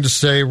 I'm going to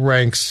say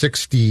ranks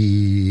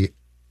 65th.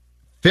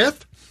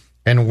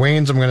 And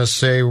Waynes, I'm going to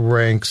say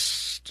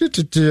ranks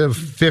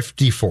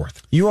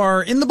 54th. You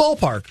are in the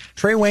ballpark.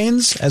 Trey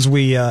Waynes, as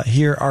we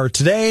here are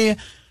today,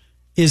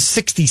 is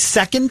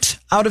 62nd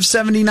out of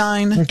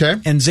 79. Okay.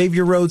 And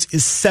Xavier Rhodes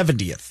is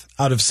 70th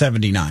out of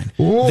 79.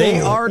 Ooh.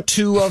 They are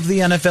two of the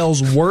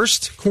NFL's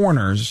worst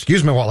corners.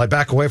 Excuse me while I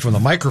back away from the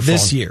microphone.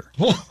 This year.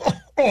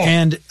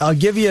 And I'll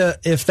give you,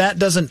 if that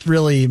doesn't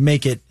really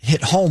make it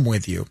hit home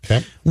with you,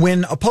 okay.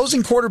 When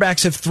opposing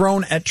quarterbacks have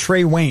thrown at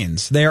Trey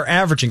Waynes, they are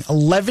averaging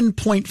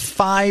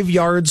 11.5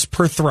 yards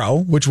per throw,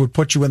 which would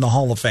put you in the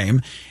Hall of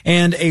Fame,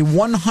 and a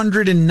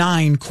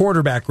 109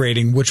 quarterback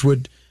rating, which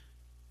would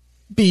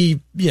be,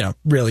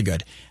 really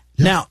good.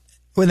 Yeah. Now,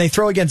 when they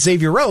throw against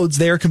Xavier Rhodes,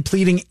 they are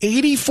completing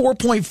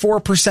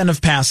 84.4%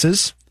 of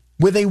passes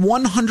with a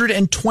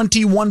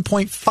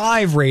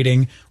 121.5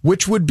 rating,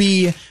 which would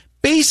be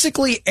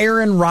basically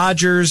Aaron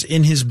Rodgers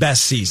in his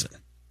best season.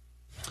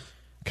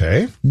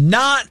 Okay.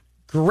 Not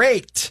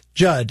great,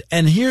 Judd.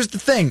 And here's the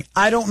thing.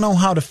 I don't know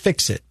how to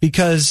fix it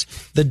because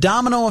the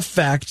domino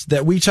effect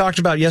that we talked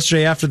about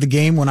yesterday after the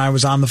game when I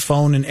was on the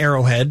phone in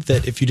Arrowhead,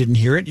 that if you didn't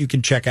hear it, you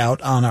can check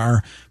out on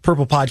our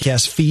Purple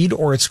Podcast feed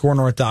or at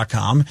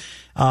scorenorth.com.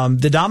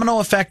 The domino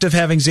effect of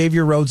having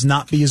Xavier Rhodes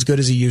not be as good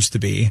as he used to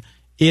be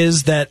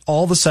is that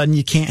all of a sudden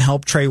you can't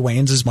help Trey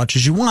Waynes as much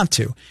as you want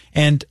to.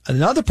 And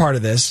another part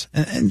of this,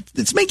 and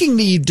it's making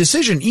the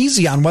decision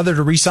easy on whether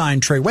to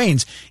re-sign Trey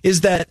Waynes,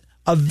 is that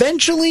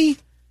eventually,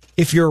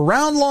 if you're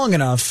around long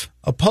enough,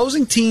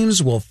 opposing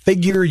teams will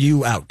figure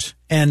you out.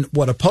 And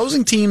what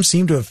opposing teams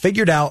seem to have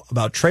figured out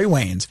about Trey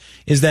Waynes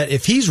is that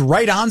if he's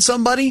right on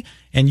somebody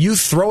and you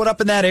throw it up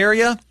in that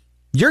area,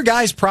 your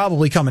guy's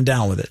probably coming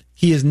down with it.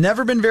 He has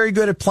never been very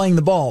good at playing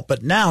the ball,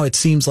 but now it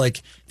seems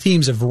like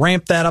teams have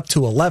ramped that up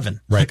to 11.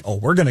 Right. Like, oh,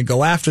 we're going to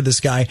go after this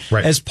guy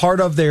as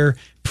part of their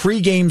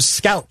pregame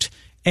scout.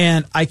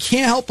 And I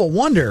can't help but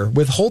wonder,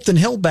 with Holton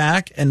Hill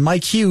back and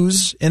Mike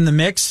Hughes in the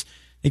mix,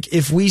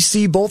 if we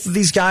see both of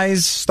these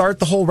guys start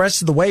the whole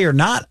rest of the way or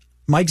not.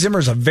 Mike Zimmer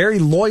is a very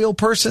loyal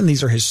person.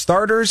 These are his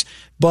starters,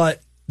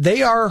 but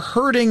they are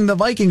hurting the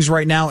Vikings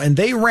right now, and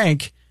they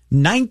rank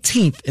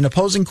 19th in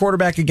opposing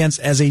quarterback against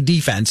as a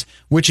defense,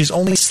 which is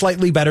only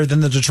slightly better than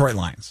the Detroit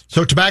Lions.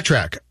 So to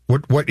backtrack,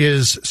 what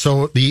is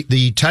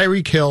the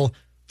Tyreek Hill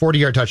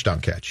 40-yard touchdown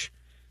catch?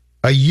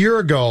 A year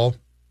ago,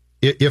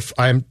 if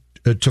I'm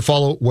to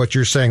follow what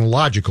you're saying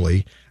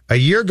logically, a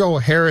year ago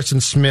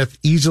Harrison Smith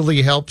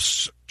easily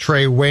helps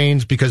Trey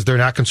Waynes because they're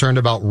not concerned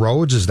about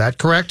Rhodes. Is that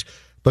correct?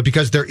 But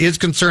because there is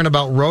concern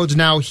about Rhodes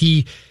now,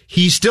 he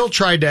still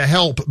tried to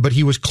help, but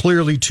he was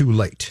clearly too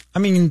late. I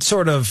mean,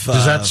 sort of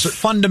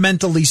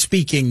fundamentally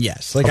speaking,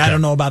 yes. Like, okay. I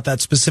don't know about that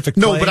specific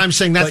play. No, but I'm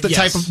saying that's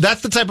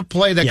the type of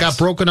play that got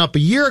broken up a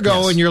year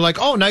ago, and you're like,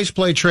 oh, nice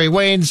play, Trey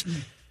Waynes.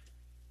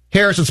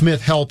 Harrison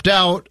Smith helped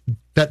out.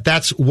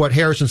 That's what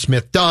Harrison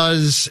Smith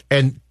does,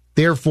 and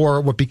therefore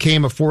what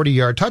became a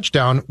 40-yard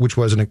touchdown, which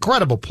was an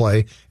incredible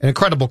play, an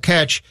incredible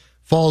catch,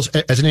 falls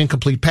as an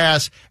incomplete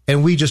pass,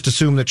 and we just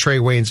assume that Trey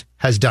Waynes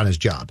has done his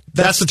job.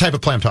 That's the type of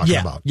play I'm talking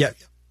about. Yeah.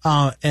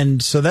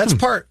 And so that's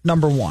part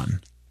number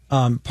one.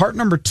 Part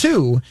number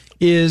two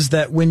is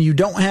that when you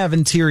don't have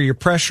interior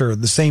pressure,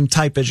 the same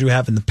type as you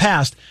have in the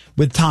past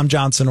with Tom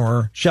Johnson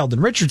or Sheldon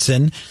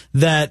Richardson,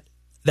 that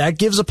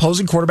gives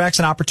opposing quarterbacks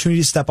an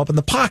opportunity to step up in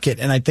the pocket.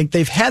 And I think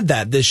they've had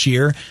that this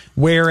year,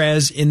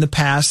 whereas in the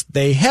past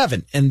they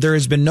haven't. And there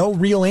has been no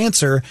real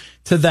answer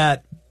to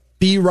that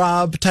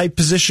B-Rob type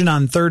position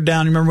on third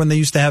down. Remember when they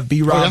used to have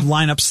B-Rob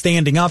line up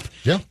standing up?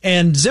 Yeah.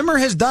 And Zimmer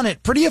has done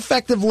it pretty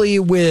effectively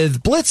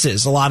with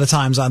blitzes a lot of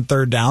times on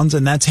third downs,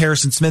 and that's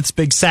Harrison Smith's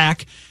big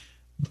sack.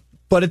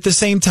 But at the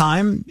same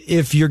time,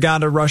 if you're got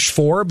to rush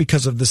 4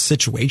 because of the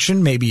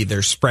situation, maybe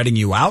they're spreading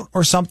you out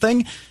or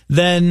something,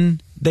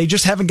 then they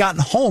just haven't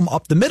gotten home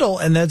up the middle,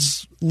 and that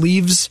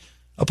leaves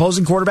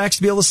opposing quarterbacks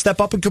to be able to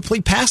step up and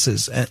complete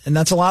passes. And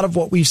that's a lot of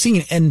what we've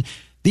seen. And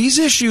these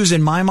issues,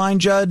 in my mind,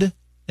 Judd,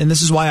 and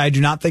this is why I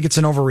do not think it's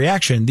an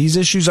overreaction, these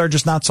issues are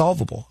just not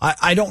solvable.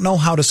 I don't know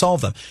how to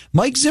solve them.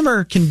 Mike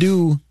Zimmer can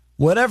do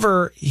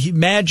whatever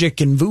magic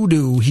and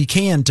voodoo he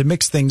can to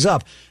mix things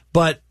up,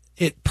 but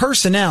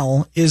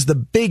personnel is the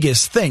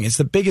biggest thing. It's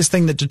the biggest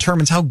thing that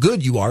determines how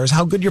good you are, is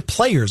how good your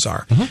players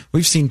are. Mm-hmm.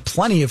 We've seen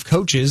plenty of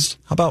coaches,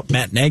 how about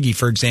Matt Nagy,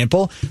 for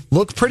example,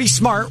 look pretty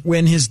smart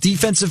when his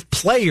defensive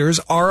players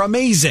are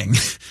amazing,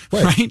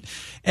 right?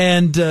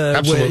 And,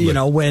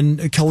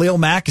 when Khalil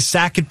Mack is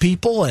sacking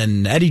people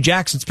and Eddie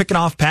Jackson's picking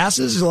off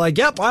passes, he's like,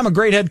 yep, I'm a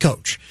great head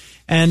coach.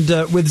 And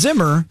with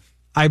Zimmer,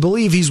 I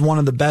believe he's one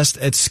of the best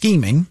at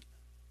scheming,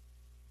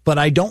 but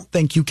I don't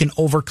think you can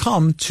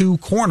overcome two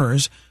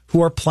corners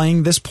who are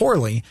playing this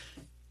poorly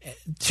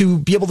to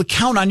be able to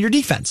count on your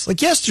defense.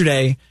 Like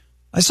yesterday,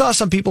 I saw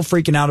some people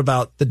freaking out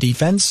about the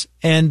defense,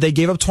 and they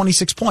gave up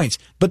 26 points.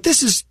 But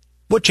this is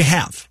what you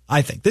have,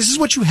 I think. This is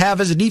what you have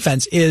as a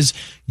defense, is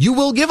you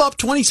will give up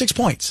 26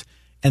 points.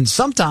 And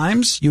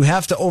sometimes you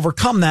have to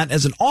overcome that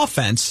as an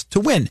offense to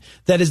win.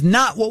 That is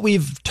not what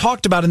we've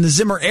talked about in the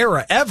Zimmer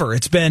era ever.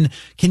 It's been,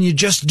 can you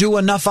just do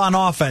enough on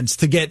offense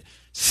to get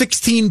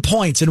 16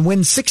 points and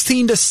win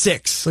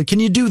 16-6? Like, can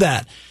you do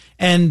that?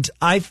 And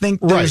I think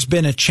there's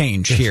been a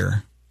change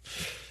here.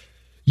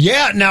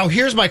 Yeah. Now,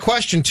 here's my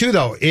question, too,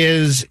 though,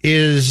 is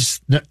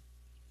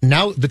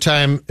now the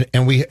time,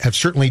 and we have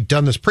certainly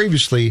done this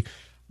previously,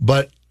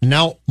 but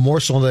now more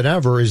so than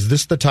ever, is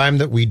this the time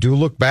that we do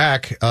look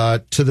back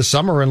to the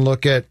summer and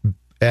look at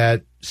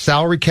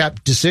salary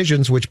cap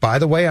decisions, which, by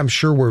the way, I'm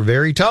sure were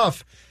very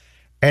tough,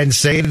 and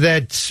say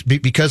that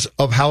because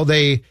of how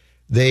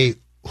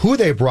who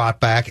they brought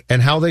back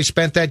and how they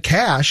spent that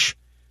cash,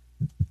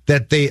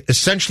 that they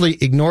essentially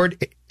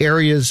ignored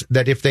areas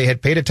that if they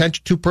had paid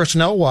attention to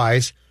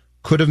personnel-wise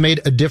could have made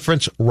a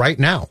difference right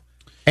now.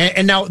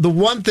 And now the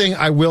one thing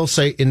I will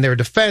say in their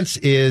defense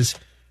is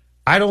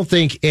I don't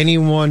think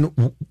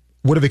anyone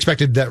would have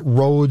expected that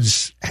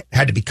Rhodes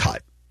had to be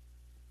cut.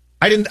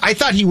 I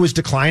thought he was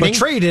declining. But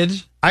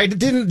traded. I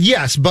didn't,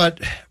 yes, but,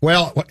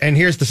 well, and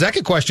here's the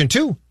second question,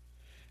 too.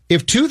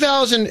 If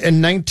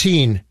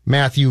 2019,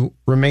 Matthew,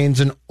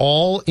 remains an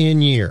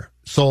all-in year,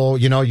 so,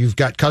 you've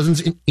got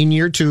Cousins in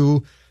year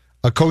 2,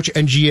 a coach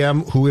and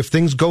GM who, if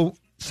things go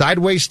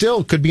sideways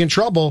still, could be in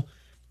trouble,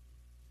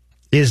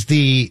 is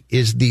the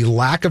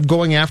lack of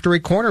going after a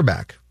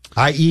cornerback,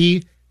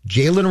 i.e.,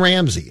 Jalen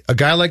Ramsey, a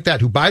guy like that,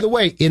 who, by the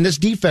way, in this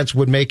defense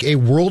would make a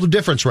world of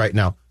difference right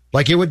now.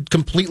 Like, it would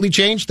completely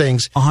change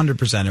things.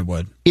 100% it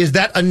would. Is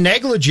that a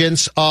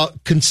negligence,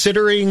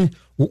 considering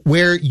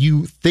where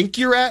you think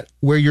you're at,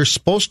 where you're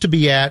supposed to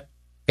be at,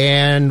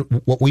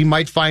 and what we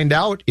might find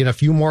out in a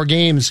few more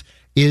games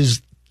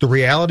is the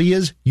reality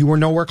is you were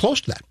nowhere close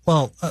to that?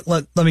 Well,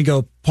 let me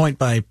go point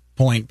by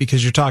point,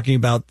 because you're talking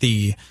about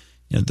the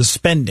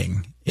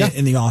spending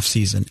in the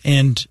offseason.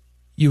 And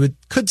you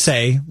could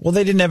say, well,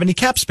 they didn't have any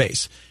cap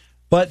space.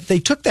 But they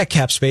took that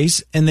cap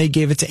space and they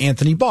gave it to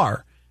Anthony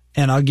Barr.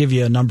 And I'll give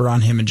you a number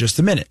on him in just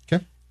a minute.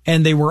 Okay.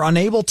 And they were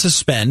unable to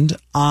spend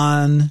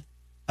on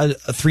a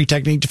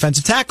three-technique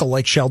defensive tackle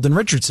like Sheldon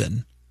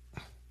Richardson.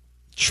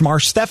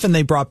 Shamar Stephen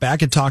they brought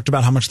back and talked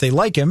about how much they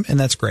like him, and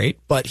that's great,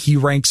 but he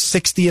ranks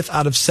 60th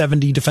out of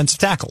 70 defensive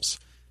tackles.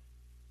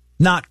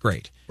 Not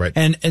great. Right.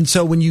 And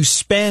so when you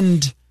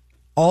spend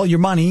all your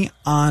money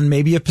on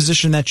maybe a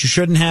position that you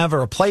shouldn't have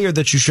or a player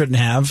that you shouldn't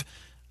have,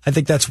 I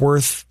think that's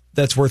worth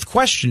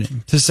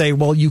questioning, to say,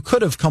 well, you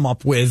could have come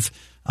up with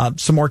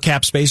some more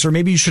cap space, or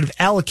maybe you should have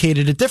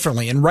allocated it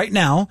differently. And right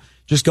now,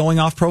 just going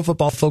off Pro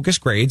Football Focus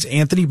grades,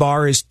 Anthony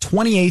Barr is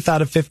 28th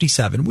out of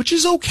 57, which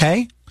is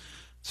okay.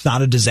 It's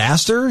not a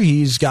disaster.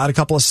 He's got a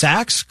couple of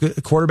sacks,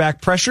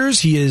 quarterback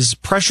pressures. He is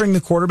pressuring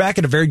the quarterback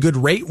at a very good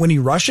rate when he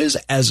rushes,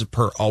 as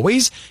per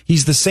always.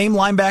 He's the same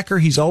linebacker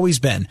he's always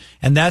been.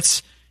 And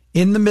that's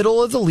in the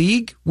middle of the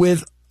league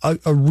with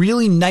a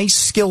really nice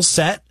skill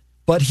set,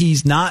 but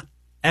he's not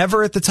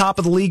ever at the top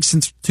of the league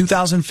since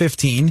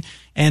 2015,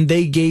 and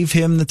they gave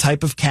him the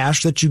type of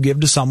cash that you give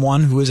to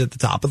someone who is at the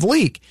top of the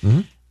league.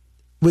 Mm-hmm.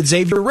 With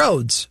Xavier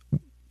Rhodes,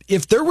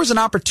 if there was an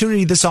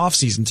opportunity this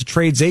offseason to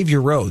trade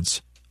Xavier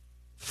Rhodes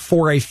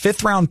for a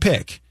 5th-round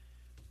pick,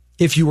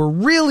 if you were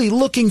really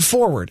looking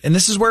forward, and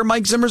this is where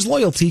Mike Zimmer's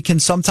loyalty can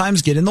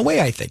sometimes get in the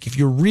way, I think. If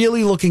you're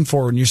really looking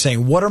forward and you're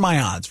saying, what are my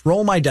odds?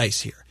 Roll my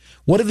dice here.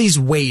 What are these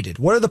weighted?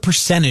 What are the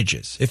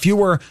percentages? If you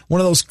were one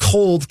of those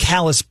cold,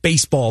 callous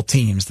baseball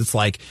teams that's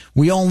like,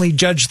 we only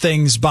judge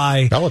things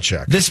by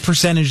Belichick, this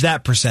percentage,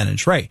 that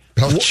percentage, right?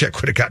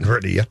 Belichick would have gotten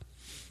rid of you.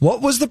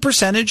 What was the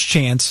percentage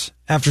chance,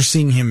 after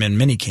seeing him in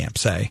minicamp,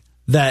 say,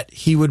 that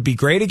he would be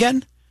great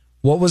again?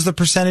 What was the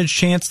percentage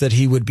chance that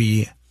he would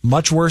be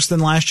much worse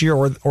than last year,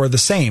 or the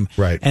same?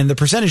 Right. And the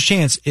percentage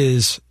chance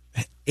is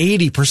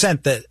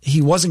 80% that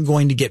he wasn't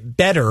going to get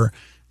better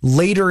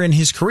later in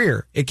his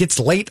career. It gets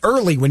late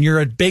early when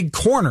you're a big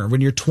corner.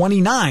 When you're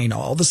 29,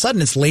 all of a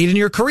sudden it's late in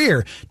your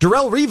career.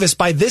 Darrelle Revis,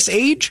 by this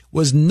age,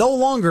 was no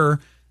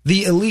longer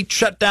the elite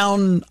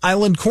shutdown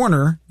island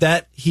corner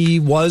that he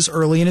was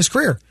early in his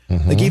career.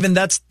 Mm-hmm. Like, even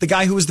that's the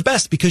guy who was the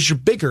best, because you're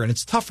bigger and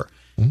it's tougher.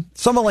 Mm-hmm.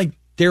 Someone like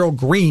Darryl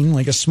Green,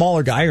 like a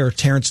smaller guy, or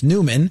Terrence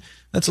Newman,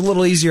 that's a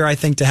little easier, I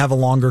think, to have a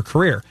longer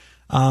career.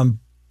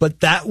 But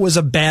that was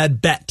a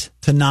bad bet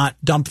to not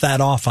dump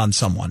that off on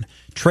someone.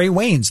 Trey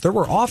Waynes, there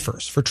were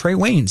offers for Trey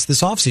Waynes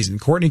this offseason.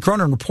 Courtney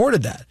Cronin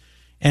reported that.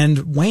 And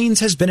Waynes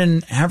has been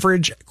an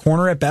average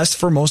corner at best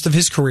for most of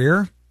his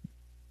career.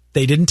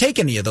 They didn't take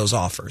any of those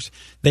offers.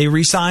 They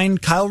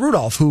re-signed Kyle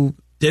Rudolph, who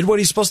did what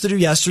he's supposed to do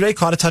yesterday,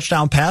 caught a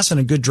touchdown pass and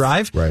a good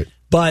drive, right,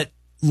 but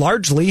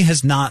largely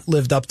has not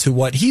lived up to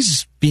what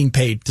he's being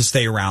paid to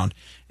stay around.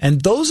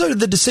 And those are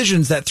the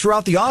decisions that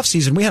throughout the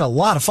offseason we had a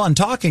lot of fun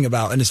talking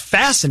about, and it's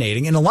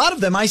fascinating. And a lot of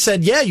them I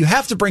said, yeah, you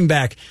have to bring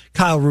back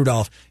Kyle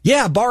Rudolph.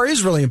 Yeah, Barr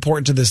is really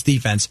important to this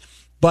defense.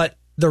 But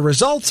the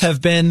results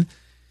have been,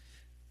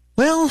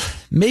 well,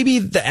 maybe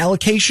the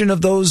allocation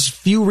of those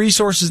few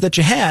resources that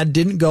you had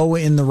didn't go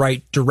in the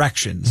right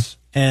directions.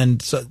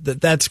 And so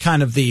that's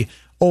kind of the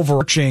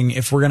overarching,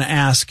 if we're going to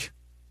ask,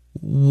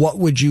 what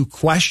would you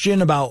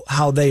question about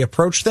how they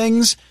approach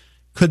things?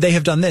 Could they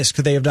have done this?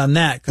 Could they have done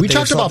that? We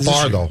talked about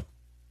Barr, though.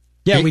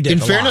 Yeah, we did. In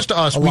fairness to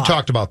us, we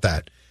talked about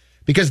that,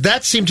 because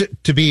that seemed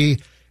to be,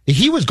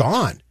 he was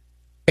gone.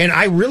 And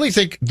I really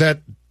think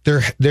that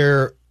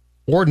there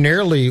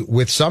ordinarily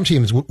with some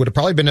teams would have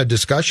probably been a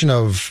discussion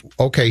of,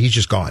 okay, he's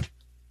just gone.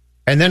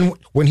 And then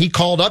when he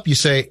called up, you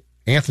say,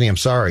 Anthony, I'm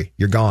sorry,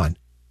 you're gone.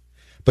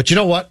 But you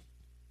know what?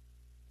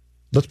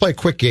 Let's play a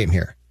quick game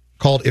here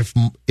called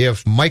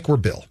If Mike Were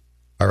Bill.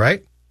 All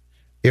right?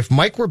 If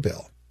Mike were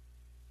Bill,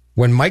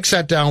 when Mike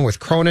sat down with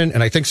Cronin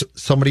and I think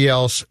somebody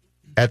else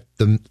at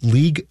the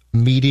league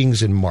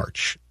meetings in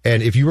March,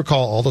 and if you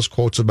recall all those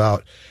quotes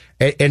about,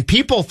 and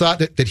people thought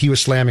that he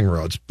was slamming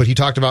Rhodes, but he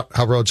talked about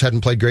how Rhodes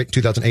hadn't played great in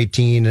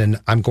 2018 and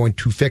I'm going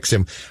to fix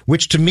him,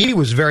 which to me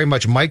was very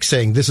much Mike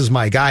saying, this is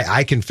my guy.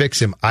 I can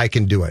fix him. I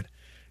can do it.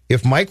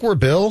 If Mike were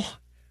Bill,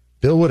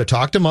 Bill would have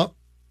talked him up,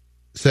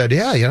 said,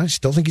 yeah, I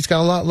still think he's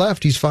got a lot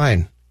left. He's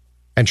fine,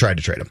 and tried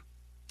to trade him.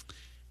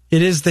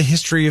 It is the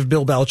history of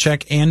Bill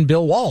Belichick and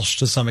Bill Walsh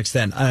to some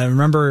extent. I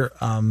remember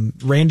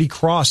Randy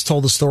Cross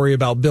told a story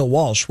about Bill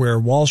Walsh where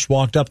Walsh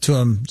walked up to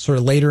him sort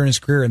of later in his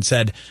career and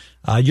said,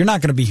 you're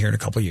not going to be here in a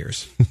couple of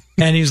years.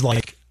 And he's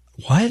like,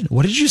 what?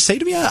 What did you say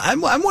to me?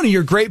 I'm one of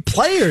your great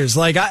players.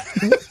 Like,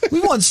 we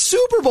won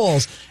Super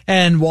Bowls.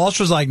 And Walsh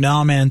was like,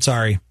 no, man,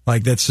 sorry.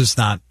 Like, that's just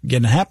not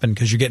going to happen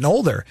because you're getting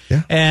older.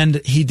 Yeah. And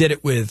he did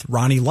it with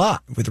Ronnie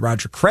Lott, with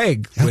Roger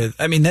Craig. Yeah.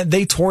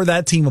 They tore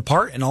that team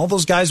apart, and all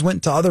those guys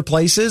went to other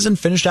places and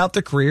finished out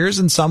their careers,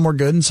 and some were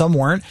good and some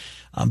weren't.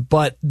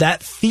 But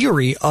that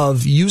theory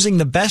of using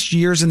the best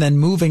years and then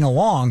moving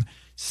along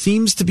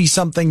seems to be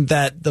something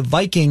that the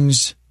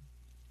Vikings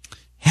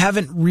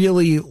haven't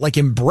really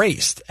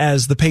embraced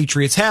as the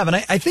Patriots have. And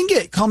I think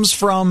it comes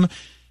from,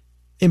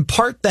 in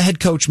part, the head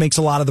coach makes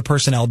a lot of the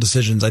personnel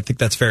decisions. I think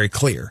that's very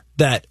clear.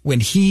 That when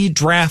he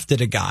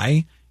drafted a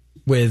guy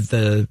with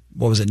the,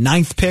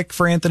 9th pick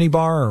for Anthony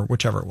Barr, or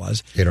whichever it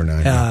was. 8 or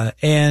 9.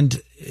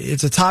 And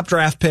it's a top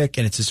draft pick,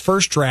 and it's his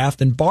first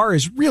draft, and Barr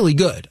is really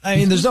good. I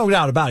mean, there's no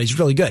doubt about it. He's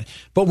really good.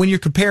 But when you're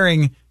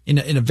comparing, in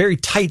a very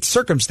tight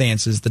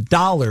circumstances, the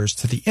dollars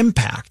to the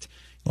impact,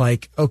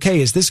 like,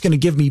 okay, is this going to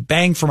give me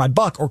bang for my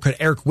buck, or could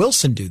Eric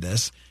Wilson do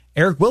this?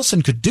 Eric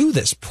Wilson could do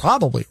this,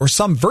 probably, or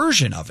some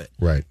version of it.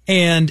 Right.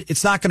 And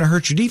it's not going to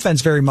hurt your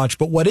defense very much,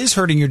 but what is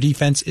hurting your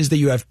defense is that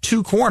you have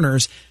two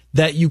corners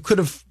that you could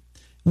have...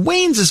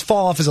 Wayne's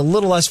fall off is a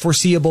little less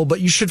foreseeable,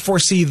 but you should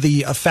foresee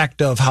the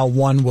effect of how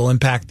one will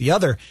impact the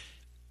other.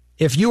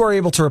 If you are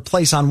able to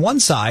replace on one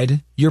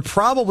side, you're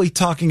probably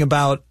talking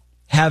about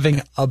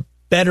having a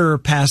better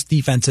pass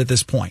defense at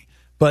this point.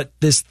 But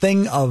this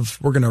thing of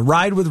we're going to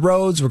ride with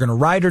Rhodes, we're going to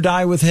ride or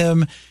die with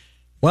him,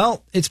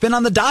 well, it's been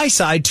on the die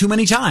side too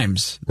many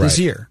times this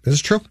year. This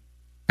is true.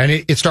 And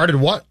it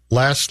started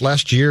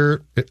last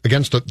year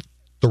against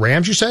the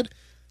Rams, you said?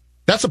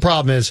 That's the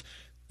problem is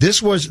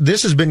this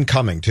has been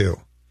coming too.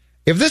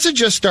 If this had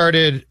just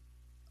started,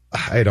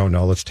 I don't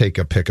know, let's take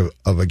a pick of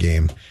a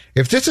game.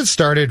 If this had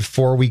started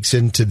 4 weeks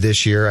into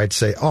this year, I'd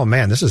say, oh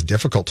man, this is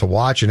difficult to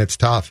watch and it's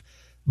tough.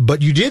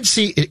 But you did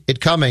see it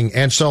coming.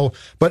 And so,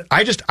 but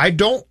I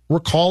don't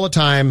recall a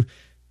time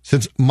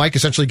since Mike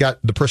essentially got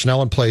the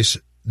personnel in place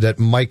that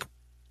Mike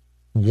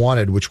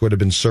wanted, which would have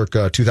been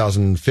circa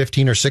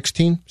 2015 or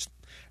 16.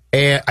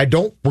 And I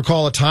don't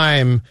recall a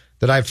time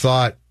that I've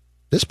thought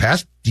this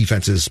pass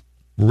defense is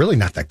really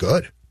not that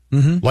good.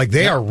 Mm-hmm. Like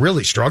they are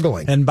really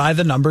struggling. And by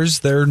the numbers,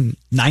 they're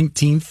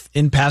 19th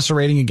in passer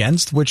rating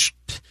against, which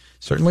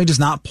certainly does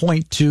not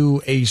point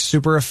to a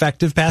super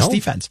effective pass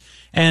defense.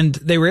 And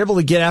they were able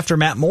to get after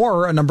Matt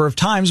Moore a number of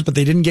times, but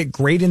they didn't get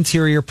great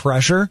interior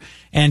pressure.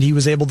 And he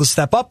was able to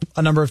step up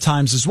a number of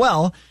times as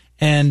well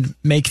and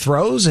make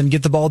throws and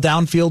get the ball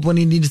downfield when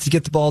he needed to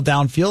get the ball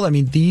downfield. I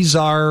mean, these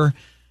are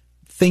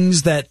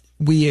things that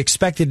we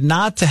expected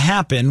not to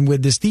happen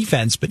with this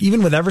defense, but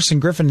even with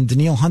Everson Griffin and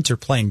Danielle Hunter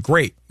playing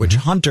great, which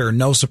Hunter,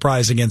 no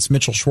surprise against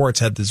Mitchell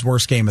Schwartz, had his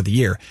worst game of the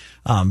year.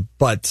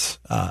 But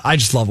I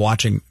just love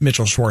watching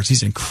Mitchell Schwartz.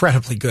 He's an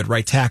incredibly good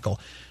right tackle.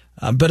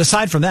 But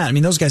aside from that, I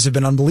mean, those guys have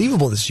been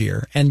unbelievable this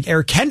year. And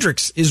Eric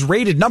Kendricks is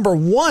rated number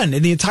 1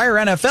 in the entire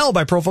NFL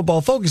by Pro Football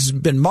Focus. He's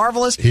been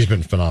marvelous. He's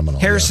been phenomenal.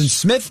 Harrison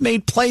Smith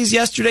made plays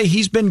yesterday.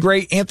 He's been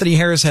great. Anthony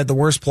Harris had the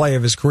worst play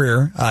of his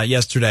career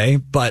yesterday,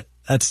 but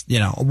that's,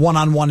 a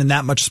one-on-one in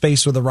that much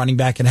space with a running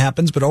back, it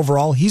happens. But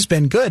overall, he's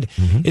been good.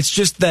 Mm-hmm. It's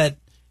just that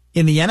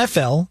in the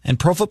NFL, and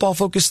Pro Football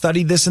Focus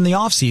studied this in the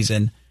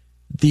offseason,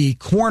 the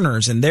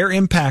corners and their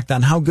impact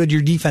on how good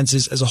your defense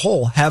is as a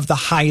whole have the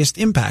highest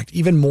impact,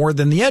 even more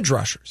than the edge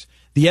rushers.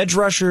 The edge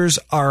rushers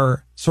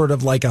are sort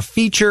of like a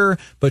feature,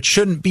 but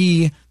shouldn't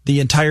be the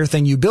entire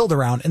thing you build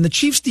around. And the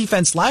Chiefs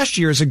defense last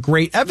year is a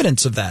great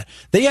evidence of that.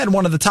 They had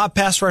one of the top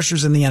pass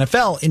rushers in the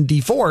NFL in Dee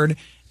Ford,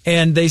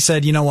 and they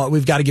said, you know what,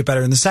 we've got to get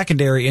better in the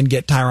secondary and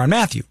get Tyrann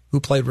Mathieu, who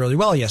played really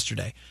well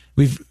yesterday.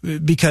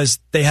 Because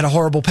they had a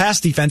horrible pass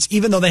defense,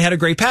 even though they had a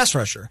great pass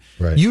rusher.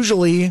 Right.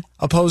 Usually,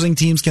 opposing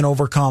teams can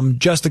overcome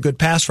just a good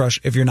pass rush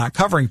if you're not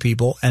covering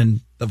people,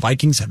 and the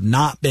Vikings have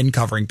not been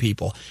covering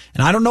people.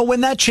 And I don't know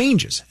when that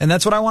changes. And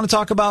that's what I want to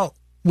talk about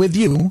with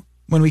you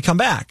when we come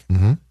back,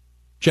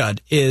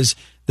 Judd, is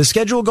the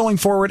schedule going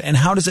forward and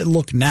how does it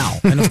look now?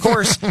 And of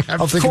course,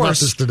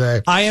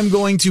 today. I am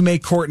going to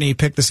make Courtney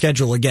pick the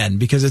schedule again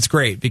because it's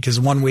great. Because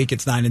one week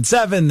it's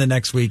 9-7, the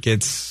next week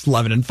it's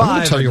 11-5. I'm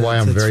going to tell you why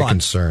I'm very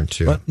concerned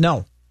too. But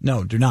no,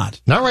 do not.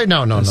 Not right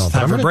now. No. But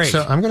I'm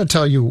going to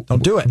tell you.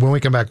 Don't do it when we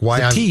come back.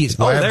 Why I'm tease.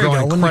 Why there you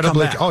go.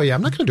 incredibly. Oh yeah,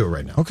 I'm not going to do it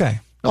right now. Okay.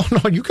 Oh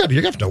no, you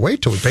have to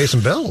wait till we pay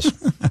some bills.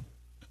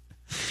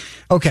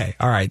 Okay.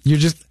 All right.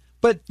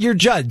 But you're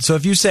Judd, so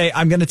if you say,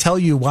 I'm going to tell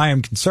you why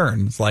I'm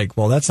concerned, it's like,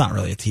 well, that's not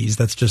really a tease.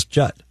 That's just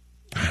Judd.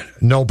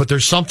 No, but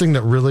there's something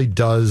that really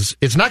does.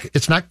 It's not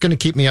going to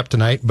keep me up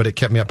tonight, but it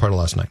kept me up part of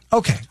last night.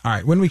 Okay. All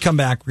right. When we come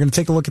back, we're going to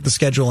take a look at the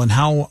schedule and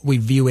how we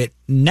view it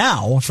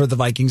now for the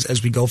Vikings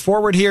as we go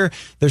forward here.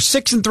 They're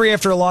 6-3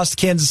 after a loss to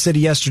Kansas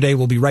City yesterday.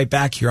 We'll be right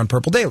back here on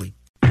Purple Daily.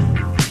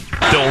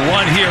 Still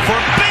one here for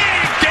a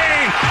big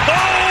game.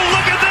 Oh,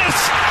 look at this.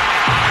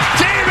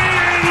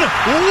 Damian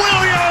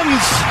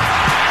Williams.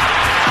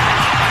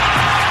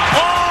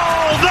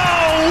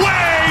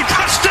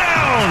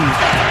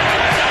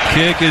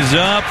 Kick is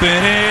up,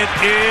 and it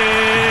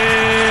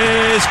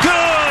is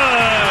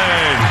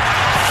good!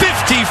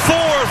 54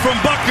 from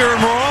Butker,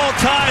 and we're all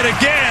tied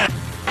again.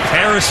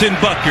 Harrison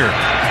Butker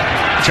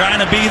trying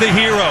to be the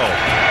hero.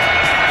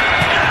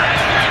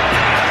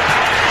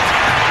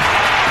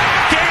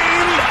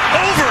 Game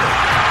over!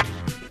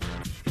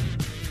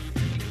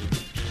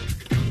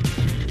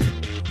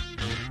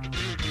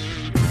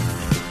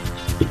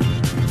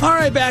 All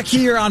right, back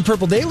here on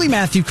Purple Daily,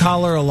 Matthew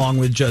Collar along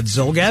with Judd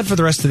Zolgad for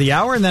the rest of the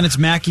hour, and then it's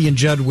Mackie and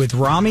Judd with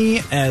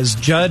Rami, as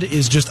Judd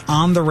is just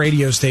on the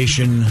radio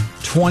station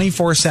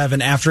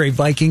 24/7 after a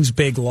Vikings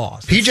big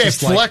loss. PJ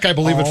Fleck, I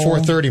believe, at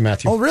 4:30,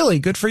 Matthew. Oh, really?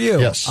 Good for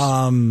you. Yes.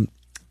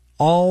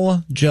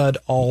 All Judd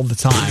all the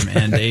time,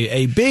 and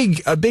a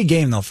big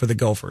game though for the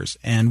Gophers,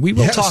 and we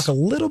will talk a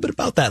little bit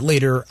about that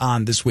later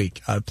on this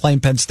week. Playing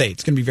Penn State,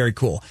 it's going to be very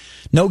cool.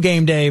 No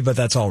game day, but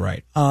that's all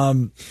right.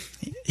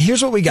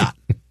 Here's what we got.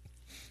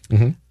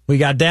 Mm-hmm. We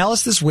got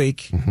Dallas this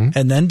week,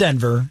 and then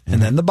Denver,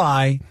 and then the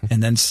bye,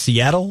 and then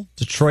Seattle,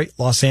 Detroit,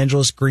 Los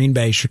Angeles, Green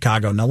Bay,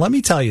 Chicago. Now, let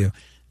me tell you,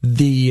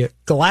 the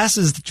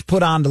glasses that you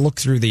put on to look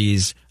through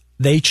these,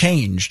 they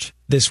changed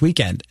this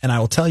weekend, and I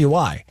will tell you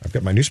why. I've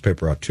got my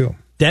newspaper out, too.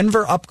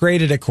 Denver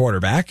upgraded at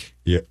quarterback.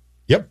 Yeah.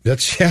 Yep.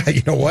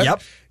 You know what?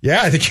 Yep.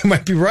 Yeah, I think you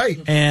might be right.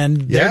 And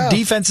their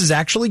defense is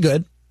actually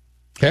good.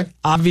 Okay.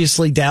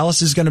 Obviously,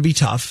 Dallas is going to be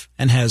tough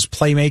and has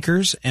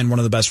playmakers and one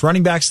of the best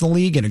running backs in the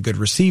league and a good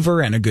receiver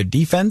and a good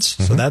defense.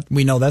 So that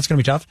we know that's going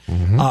to be tough.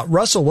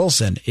 Russell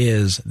Wilson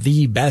is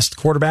the best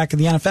quarterback in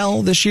the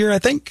NFL this year, I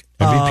think.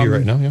 MVP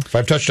right now, yeah.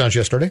 5 touchdowns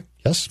yesterday.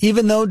 Yes.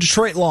 Even though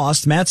Detroit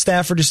lost, Matt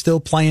Stafford is still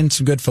playing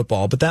some good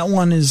football, but that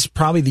one is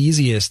probably the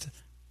easiest.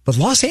 But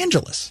Los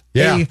Angeles,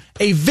 a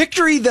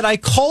victory that I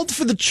called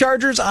for the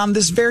Chargers on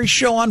this very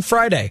show on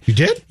Friday. You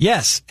did?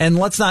 Yes, and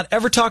let's not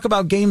ever talk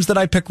about games that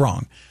I pick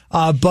wrong.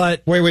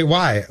 But wait,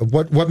 why?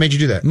 What made you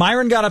do that?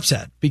 Myron got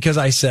upset because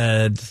I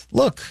said,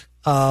 "Look,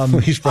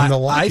 he's from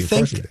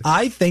Milwaukee.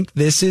 I think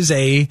this is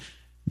a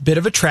bit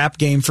of a trap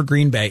game for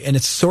Green Bay, and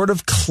it's sort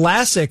of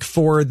classic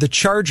for the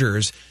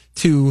Chargers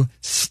to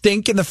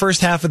stink in the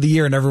first half of the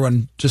year and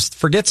everyone just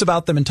forgets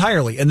about them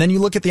entirely. And then you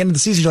look at the end of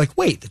the season, you're like,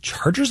 wait, the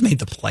Chargers made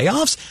the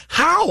playoffs?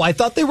 How? I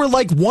thought they were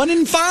like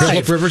 1-5.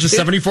 Philip Rivers is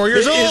 74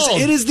 years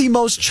old. It is the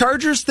most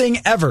Chargers thing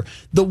ever.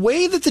 The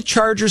way that the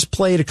Chargers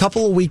played a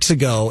couple of weeks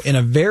ago in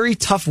a very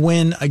tough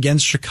win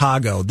against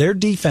Chicago, their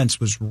defense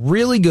was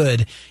really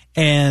good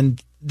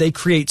and they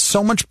create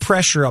so much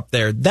pressure up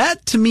there.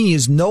 That to me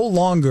is no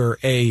longer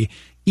a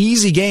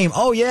easy game.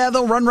 Oh yeah,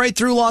 they'll run right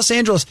through Los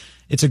Angeles.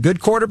 It's a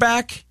good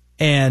quarterback.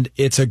 And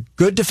it's a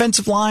good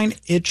defensive line.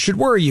 It should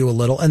worry you a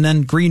little. And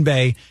then Green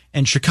Bay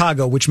and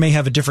Chicago, which may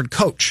have a different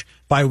coach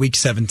by week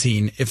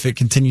 17 if it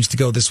continues to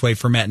go this way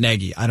for Matt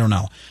Nagy. I don't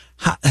know.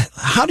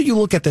 How do you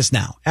look at this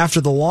now after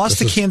the loss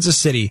to Kansas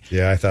City?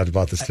 Yeah, I thought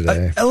about this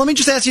today. Let me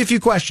just ask you a few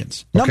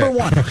questions. Number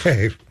one.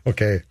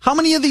 Okay. How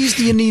many of these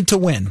do you need to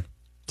win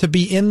to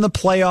be in the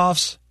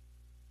playoffs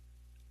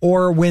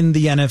or win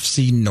the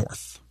NFC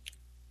North?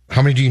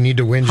 How many do you need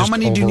to win? How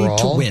many overall? do you need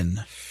to win?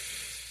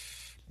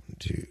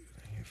 2,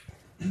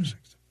 4, 6.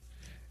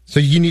 So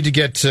you need to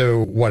get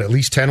to what? At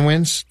least 10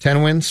 wins.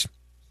 10 wins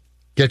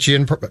get you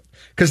in.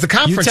 Because the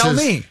conference. You tell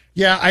me.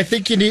 Yeah, I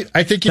think you need.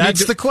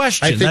 That's the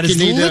question. I think that is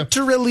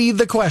literally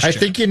the question. I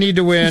think you need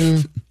to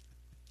win.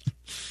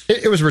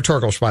 It was a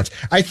rhetorical response.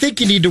 I think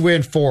you need to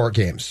win 4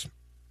 games,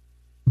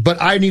 but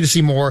I need to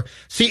see more.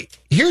 See,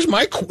 here's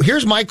my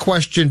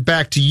question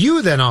back to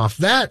you. Then off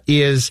that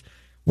is,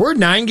 we're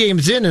 9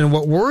 games in, and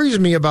what worries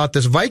me about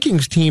this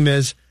Vikings team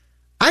is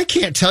I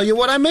can't tell you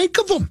what I make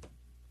of them.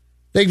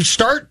 They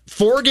start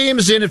 4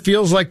 games in, it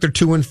feels like they're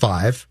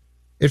 2-5.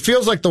 It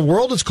feels like the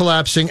world is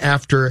collapsing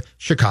after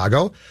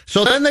Chicago.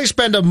 So then they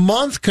spend a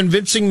month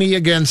convincing me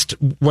against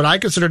what I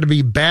consider to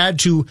be bad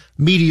to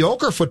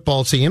mediocre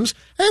football teams.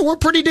 Hey, we're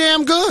pretty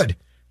damn good.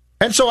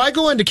 And so I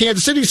go into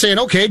Kansas City saying,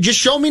 okay, just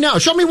show me now.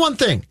 Show me one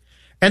thing.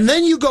 And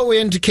then you go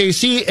into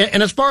KC,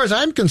 and as far as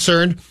I'm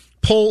concerned,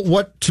 pull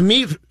what to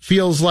me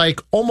feels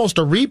like almost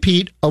a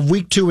repeat of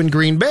week 2 in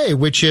Green Bay,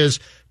 which is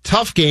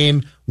tough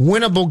game,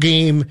 winnable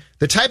game,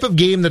 the type of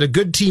game that a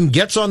good team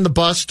gets on the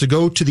bus to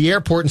go to the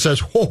airport and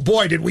says, oh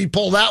boy, did we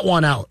pull that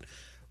one out.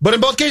 But in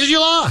both cases,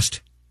 you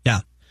lost. Yeah.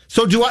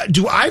 So do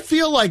I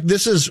feel like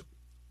this is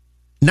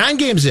 9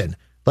 games in,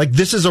 like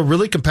this is a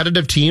really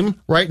competitive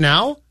team right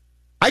now?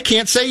 I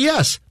can't say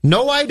yes.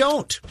 No, I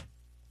don't.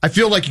 I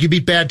feel like you can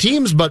beat bad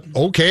teams, but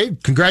okay,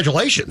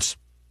 congratulations.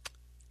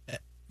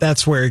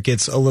 That's where it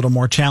gets a little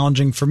more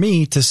challenging for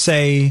me to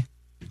say,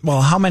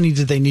 well, how many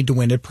did they need to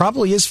win? It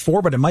probably is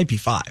 4, but it might be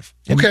 5.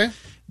 And okay.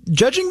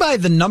 Judging by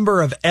the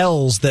number of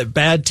L's that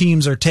bad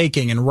teams are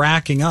taking and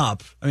racking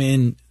up, I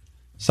mean,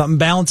 something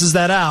balances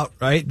that out,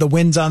 right? The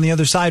wins on the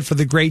other side for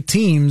the great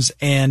teams.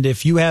 And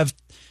if you have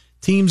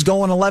teams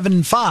going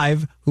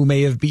 11-5 who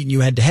may have beaten you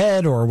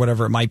head-to-head or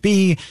whatever it might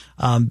be,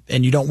 and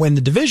you don't win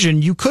the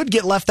division, you could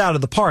get left out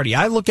of the party.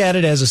 I look at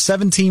it as a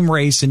 7-team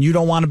race, and you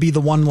don't want to be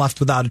the one left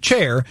without a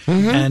chair.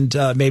 And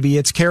maybe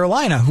it's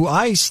Carolina, who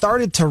I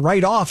started to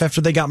write off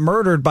after they got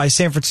murdered by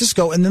San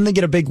Francisco, and then they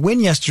get a big win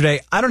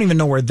yesterday. I don't even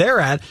know where they're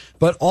at,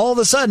 but all of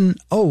a sudden,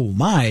 oh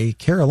my,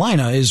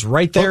 Carolina is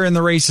right there in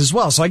the race as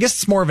well. So I guess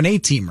it's more of an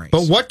 8-team race.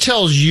 But what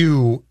tells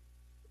you,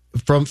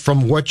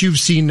 from what you've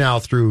seen now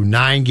through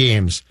 9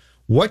 games,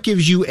 what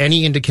gives you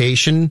any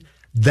indication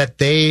that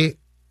they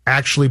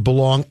actually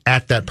belong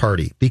at that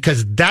party?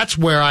 Because that's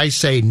where I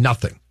say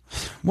nothing.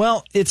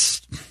 Well,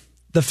 it's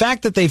the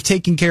fact that they've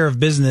taken care of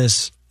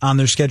business on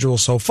their schedule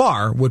so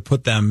far would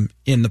put them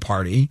in the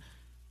party.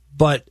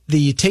 But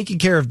the taking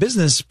care of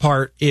business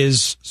part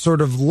is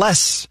sort of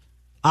less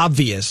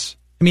obvious.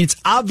 I mean,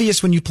 it's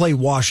obvious when you play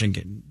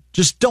Washington.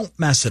 Just don't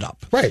mess it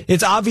up. Right.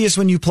 It's obvious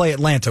when you play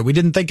Atlanta. We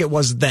didn't think it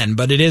was then,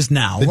 but it is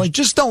now.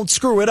 Just don't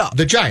screw it up.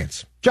 The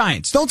Giants.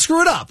 Don't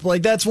screw it up.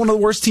 That's one of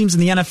the worst teams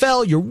in the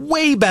NFL. You're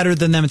way better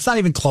than them. It's not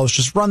even close.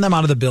 Just run them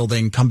out of the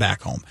building, come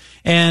back home.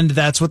 And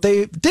that's what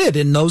they did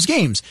in those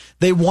games.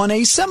 They won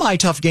a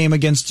semi-tough game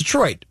against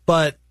Detroit,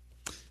 but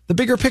the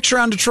bigger picture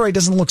on Detroit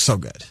doesn't look so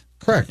good.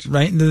 Correct.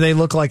 Right? They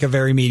look like a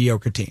very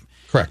mediocre team.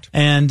 Correct.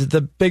 And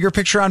the bigger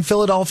picture on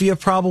Philadelphia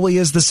probably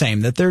is the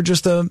same, that they're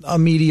just a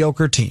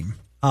mediocre team.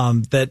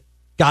 That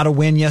got a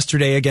win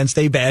yesterday against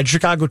a bad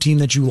Chicago team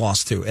that you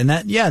lost to. And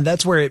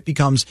that's where it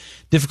becomes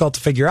difficult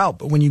to figure out.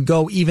 But when you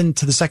go even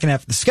to the second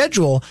half of the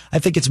schedule, I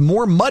think it's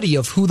more muddy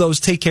of who those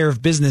take care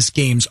of business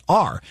games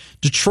are.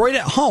 Detroit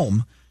at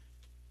home,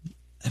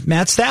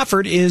 Matt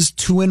Stafford is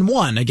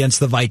 2-1 against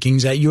the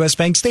Vikings at US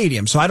Bank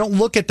Stadium. So I don't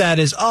look at that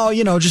as,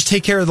 just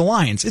take care of the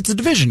Lions. It's a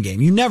division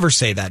game. You never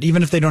say that.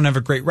 Even if they don't have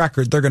a great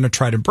record, they're going to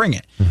try to bring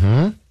it.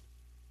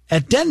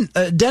 At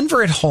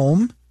Denver at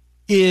home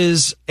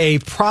is a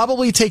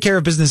probably take care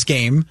of business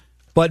game,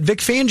 but Vic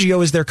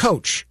Fangio is their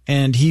coach,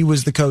 and he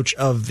was the coach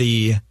of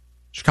the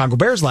Chicago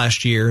Bears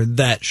last year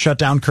that shut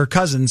down Kirk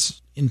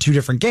Cousins in 2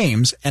 different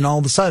games, and all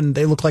of a sudden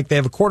they look like they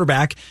have a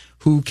quarterback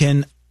who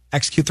can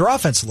execute their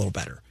offense a little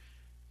better.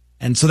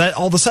 And so that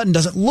all of a sudden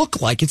doesn't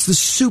look like it's the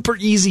super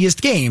easiest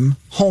game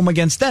home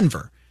against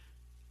Denver.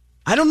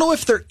 I don't know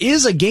if there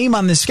is a game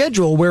on this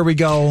schedule where we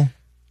go,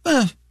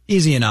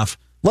 easy enough,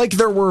 like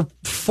there were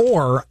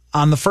 4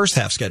 on the first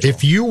half schedule.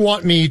 If you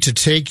want me to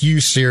take you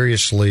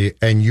seriously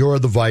and you're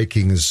the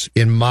Vikings,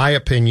 in my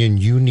opinion,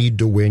 you need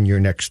to win your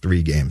next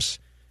 3 games,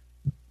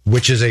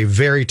 which is a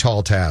very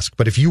tall task.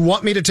 But if you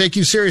want me to take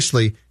you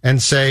seriously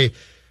and say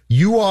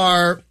you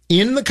are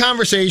in the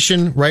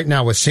conversation right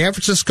now with San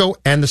Francisco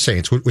and the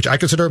Saints, which I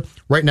consider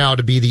right now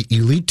to be the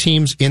elite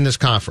teams in this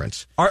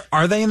conference.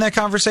 Are they in that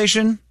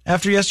conversation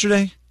after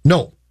yesterday?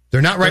 No,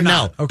 they're not right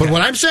now. Okay. But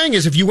what I'm saying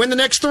is if you win the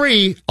next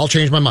 3, I'll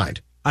change my mind.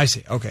 I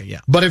see. Okay, yeah.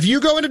 But if you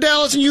go into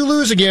Dallas and you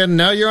lose again,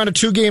 now you're on a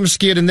 2-game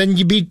skid, and then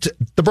you beat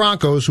the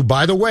Broncos, who,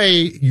 by the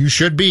way, you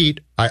should beat.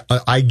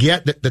 I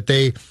get that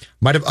they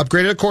might have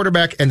upgraded a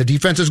quarterback and the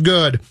defense is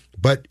good,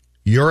 but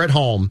you're at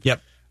home.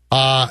 Yep.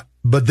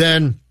 But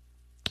then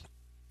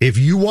if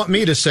you want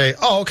me to say,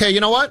 okay, you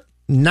know what?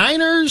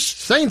 Niners,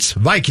 Saints,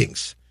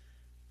 Vikings.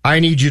 I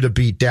need you to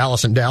beat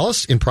Dallas and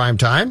Dallas in prime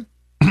time,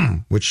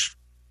 which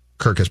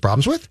Kirk has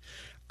problems with.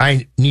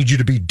 I need you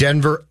to beat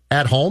Denver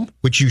at home,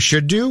 which you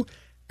should do.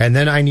 And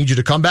then I need you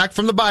to come back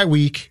from the bye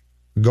week,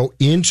 go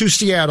into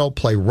Seattle,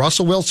 play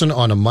Russell Wilson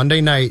on a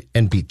Monday night,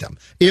 and beat them.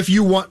 If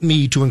you want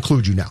me to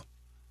include you now.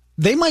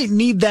 They might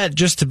need that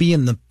just to be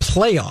in the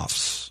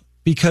playoffs,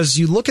 because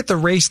you look at the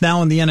race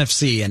now in the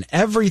NFC, and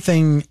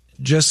everything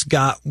just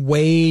got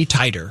way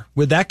tighter.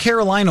 With that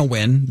Carolina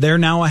win, they're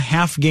now a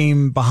half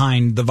game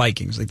behind the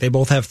Vikings. They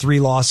both have 3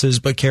 losses,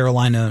 but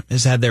Carolina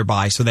has had their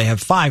bye, so they have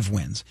 5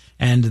 wins.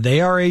 And they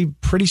are a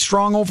pretty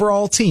strong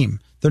overall team.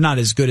 They're not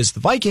as good as the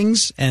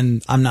Vikings,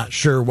 and I'm not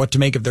sure what to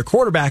make of their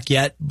quarterback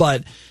yet,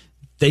 but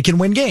they can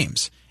win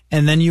games.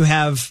 And then you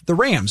have the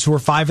Rams, who are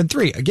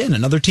 5-3. Again,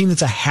 another team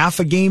that's a half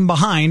a game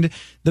behind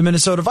the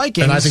Minnesota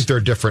Vikings. And I think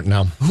they're different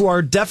now. Who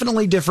are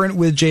definitely different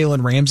with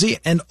Jalen Ramsey.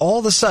 And all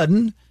of a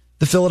sudden,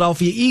 the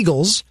Philadelphia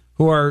Eagles,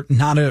 who are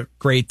not a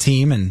great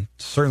team and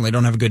certainly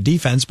don't have a good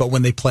defense, but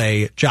when they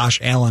play Josh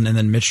Allen and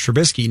then Mitch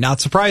Trubisky,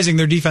 not surprising,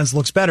 their defense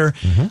looks better,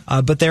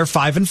 but they're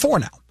 5-4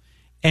 now.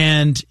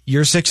 And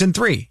you're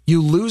 6-3.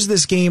 You lose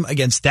this game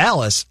against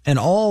Dallas, and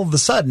all of a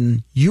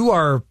sudden, you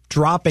are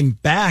dropping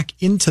back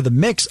into the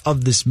mix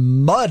of this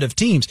mud of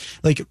teams.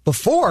 Like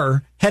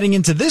before, heading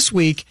into this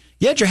week,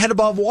 you had your head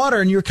above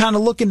water, and you were kind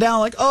of looking down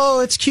like,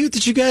 oh, it's cute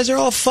that you guys are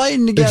all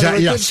fighting together.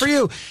 Exactly, Good for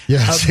you.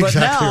 Yes, but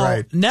exactly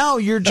right. Now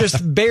you're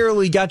just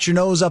barely got your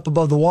nose up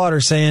above the water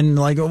saying,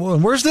 like,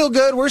 we're still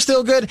good, we're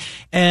still good.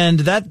 And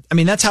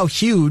that's how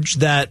huge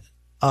that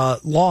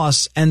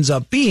loss ends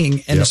up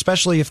being, and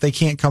especially if they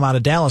can't come out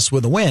of Dallas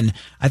with a win,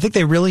 I think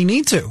they really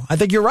need to. I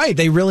think you're right.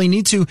 They really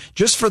need to,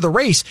 just for the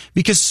race,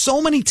 because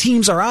so many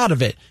teams are out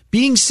of it.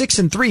 Being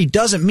 6-3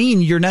 doesn't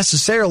mean you're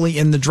necessarily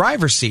in the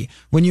driver's seat.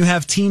 When you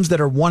have teams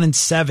that are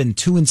 1-7,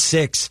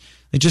 2-6,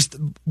 Like just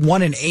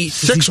 1-8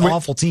 to these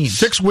awful teams.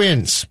 6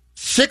 wins.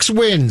 6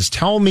 wins.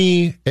 Tell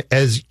me,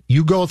 as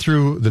you go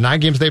through the 9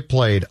 games they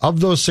played, of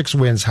those 6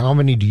 wins, how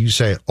many do you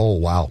say, oh,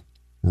 wow,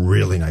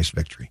 really nice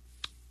victory?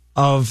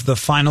 Of the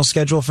final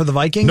schedule for the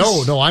Vikings?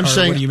 No, I'm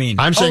saying. What do you mean?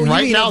 I'm saying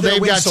right now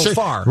they've got so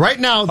far. Right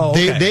now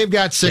they've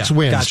got 6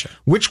 wins. Gotcha.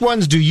 Which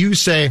ones do you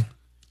say?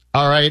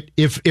 All right,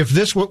 if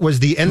this was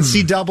the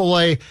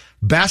NCAA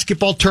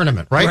basketball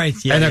tournament, right? Right.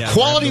 Yeah, and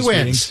quality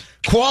wins.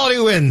 Quality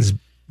wins.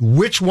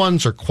 Which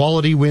ones are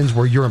quality wins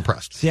where you're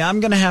impressed? See,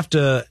 I'm going to have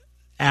to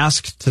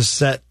ask to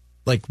set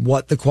like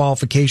what the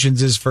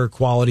qualifications is for a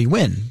quality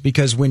win,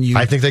 because when you,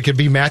 I think they could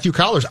be Matthew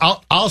Collars.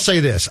 I'll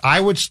say this.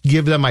 I would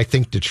give them, I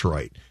think,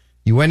 Detroit.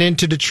 You went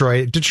into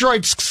Detroit.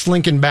 Detroit's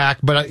slinking back,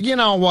 but you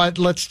know what?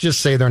 Let's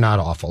just say they're not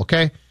awful,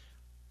 okay?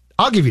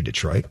 I'll give you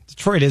Detroit.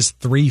 Detroit is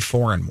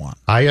 3-4-1.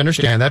 I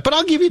understand that, but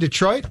I'll give you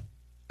Detroit.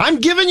 I'm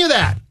giving you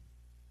that.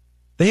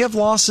 They have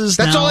losses.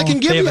 That's all I can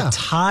give you. They have a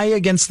tie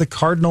against the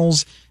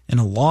Cardinals and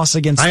a loss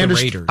against the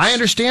Raiders. I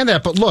understand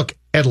that, but look,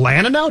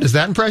 Atlanta now, does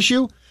that impress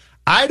you?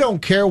 I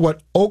don't care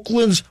what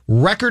Oakland's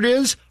record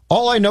is.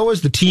 All I know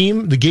is the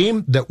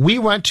game that we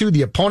went to,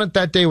 the opponent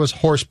that day was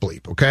horse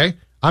bleep, okay?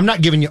 I'm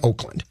not giving you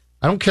Oakland.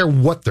 I don't care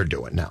what they're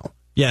doing now.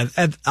 Yeah,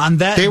 on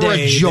that day,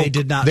 they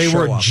did not show up. They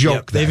were a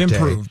joke. They've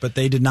improved, but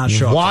they did not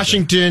show up.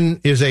 Washington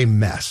is a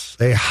mess,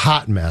 a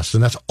hot mess,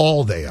 and that's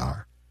all they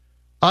are.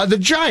 The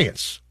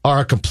Giants are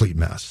a complete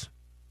mess.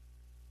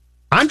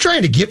 I'm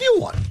trying to give you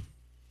one.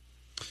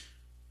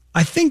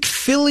 I think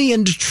Philly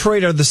and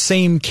Detroit are the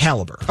same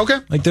caliber. Okay.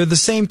 Like they're the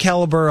same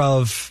caliber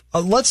of,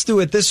 let's do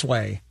it this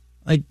way.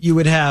 Like you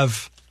would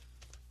have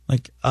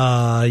like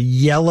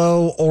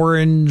yellow,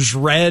 orange,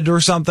 red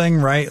or something,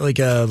 right? Like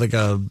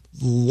a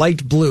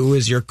light blue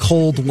is your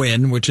cold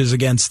win, which is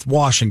against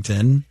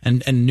Washington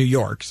and New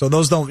York. So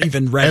those don't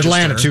even register.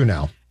 Atlanta too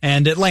now.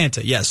 And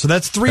Atlanta, yes. So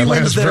that's 3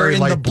 Atlanta's wins that are in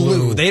the light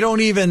blue. They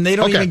don't even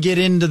get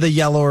into the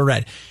yellow or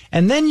red.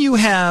 And then you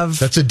have,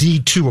 that's a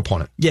D2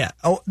 opponent. Yeah.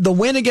 The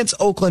win against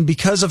Oakland,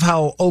 because of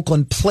how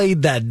Oakland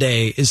played that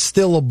day, is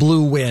still a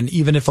blue win,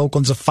 even if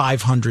Oakland's a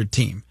 500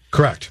 team.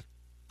 Correct.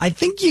 I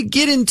think you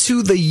get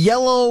into the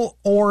yellow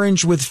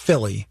orange with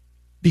Philly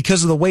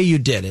because of the way you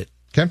did it.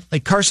 Okay.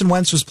 Like Carson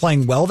Wentz was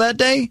playing well that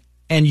day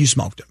and you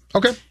smoked him.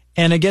 Okay.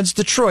 And against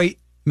Detroit,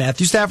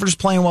 Matthew Stafford is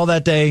playing well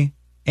that day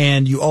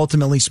and you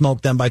ultimately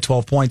smoked them by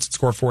 12 points and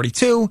score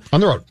 42 on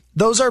the road.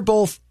 Those are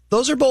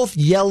both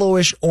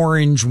yellowish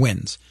orange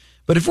wins.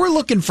 But if we're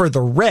looking for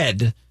the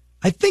red,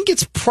 I think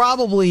it's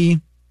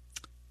probably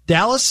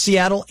Dallas,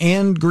 Seattle,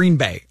 and Green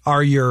Bay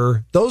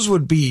those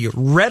would be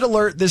red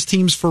alert, this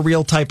team's for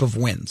real type of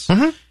wins.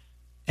 Mm-hmm.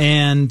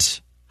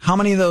 And how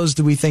many of those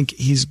do we think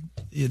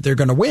they're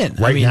going to win?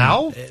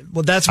 Now?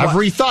 Well, that's I've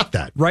rethought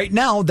that. Right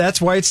now, that's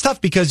why it's tough,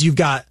 because you've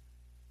got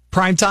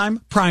primetime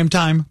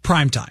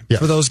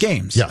for those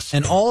games. Yes.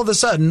 And all of a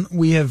sudden,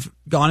 we have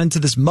gone into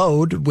this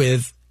mode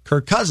with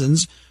Kirk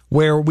Cousins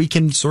where we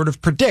can sort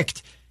of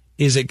predict,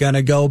 is it going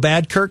to go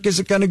bad Kirk?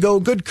 Is it going to go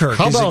good Kirk?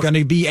 Is it going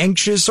to be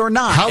anxious or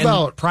not? How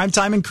about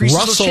primetime increases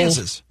those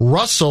chances?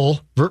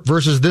 Russell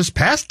versus this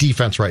pass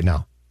defense right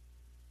now.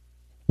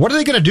 What are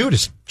they going to do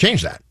to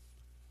change that?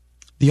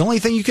 The only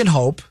thing you can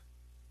hope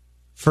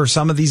for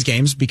some of these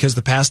games, because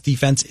the pass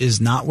defense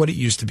is not what it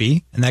used to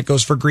be, and that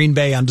goes for Green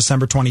Bay on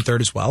December 23rd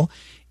as well,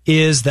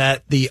 is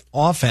that the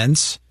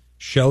offense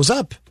shows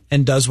up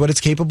and does what it's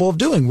capable of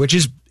doing, which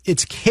is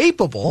it's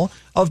capable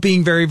of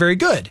being very, very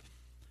good.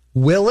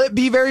 Will it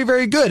be very,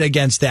 very good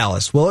against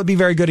Dallas? Will it be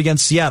very good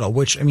against Seattle?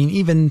 Which, I mean,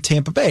 even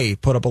Tampa Bay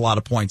put up a lot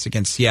of points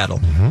against Seattle.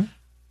 Mm-hmm.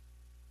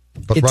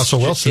 But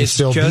Russell Wilson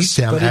still beats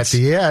them at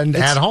the end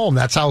at home.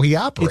 That's how he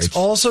operates. It's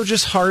also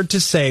just hard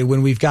to say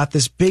when we've got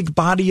this big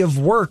body of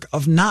work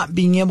of not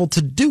being able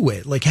to do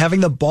it. Like having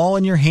the ball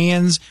in your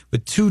hands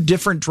with 2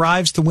 different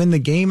drives to win the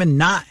game and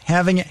not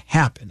having it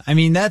happen. I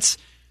mean, that's...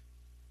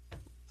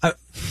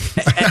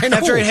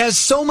 after it has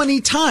so many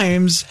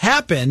times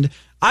happened,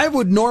 I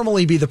would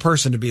normally be the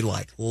person to be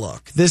like,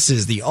 look, this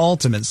is the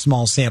ultimate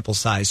small sample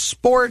size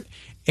sport,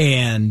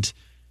 and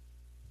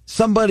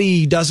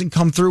somebody doesn't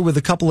come through with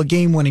a couple of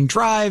game-winning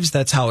drives.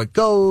 That's how it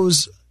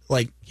goes.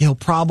 Like, he'll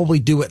probably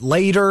do it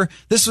later.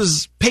 This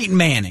was Peyton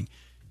Manning.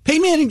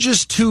 Peyton Manning's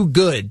just too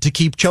good to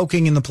keep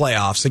choking in the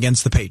playoffs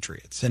against the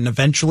Patriots. And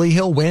eventually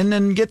he'll win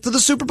and get to the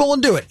Super Bowl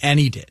and do it. And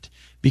he did.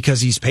 Because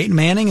he's Peyton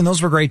Manning, and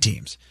those were great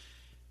teams.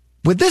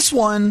 With this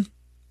one,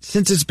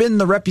 since it's been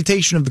the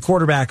reputation of the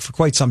quarterback for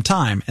quite some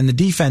time, and the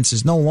defense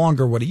is no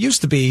longer what it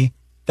used to be,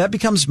 that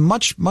becomes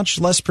much, much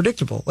less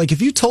predictable. Like,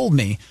 if you told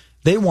me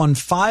they won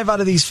 5 out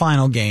of these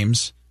final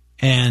games,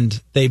 and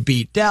they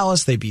beat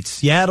Dallas, they beat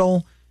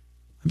Seattle,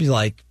 I'd be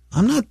like,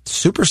 I'm not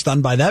super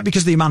stunned by that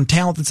because of the amount of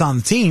talent that's on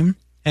the team,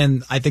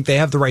 and I think they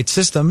have the right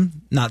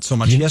system, not so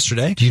much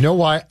yesterday. Do you know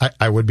why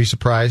I would be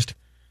surprised?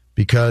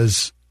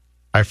 Because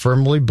I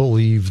firmly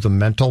believe the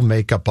mental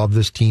makeup of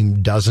this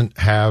team doesn't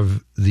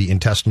have the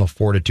intestinal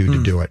fortitude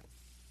to do it.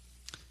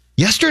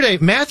 Yesterday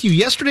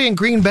in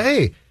Green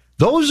Bay,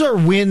 those are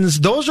wins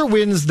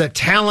that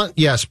talent,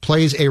 yes,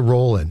 plays a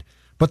role in.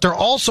 but they're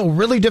also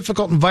really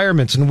difficult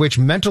environments in which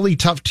mentally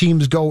tough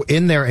teams go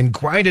in there and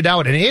grind it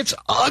out, and it's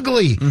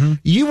ugly. Mm-hmm.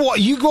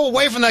 You go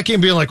away from that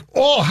game being like,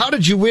 oh, how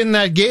did you win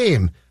that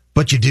game?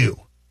 But you do.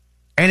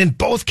 And in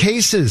both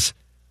cases,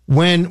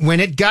 when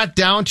it got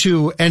down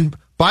to, and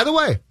by the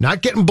way,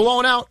 not getting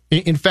blown out.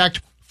 In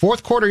fact,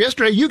 fourth quarter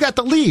yesterday, you got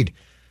the lead.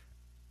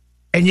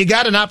 And you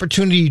got an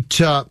opportunity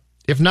to,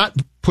 if not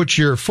put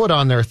your foot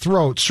on their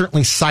throat,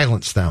 certainly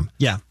silence them.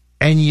 Yeah.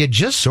 And you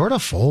just sort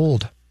of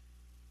fold.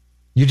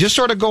 You just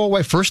sort of go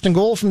away. First and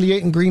goal from the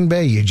 8 in Green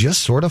Bay. You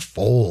just sort of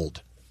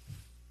fold.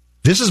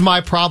 This is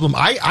my problem.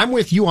 I'm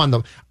with you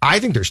on I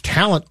think there's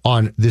talent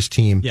on this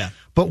team. Yeah.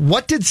 But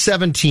what did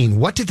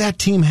that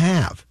team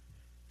have?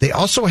 They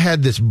also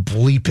had this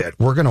bleep it.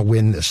 We're going to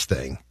win this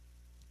thing.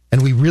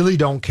 And we really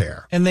don't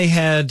care. And they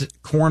had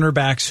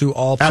cornerbacks who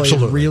all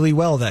played really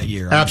well that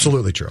year.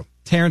 Absolutely true.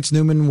 Terrence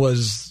Newman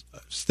was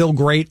still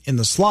great in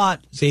the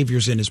slot.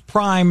 Xavier's in his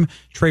prime.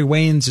 Trey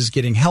Waynes is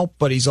getting help,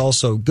 but he's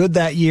also good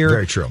that year.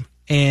 Very true.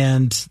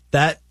 And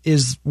that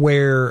is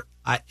where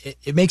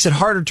it makes it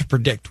harder to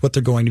predict what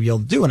they're going to be able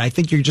to do. And I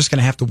think you're just going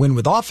to have to win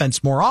with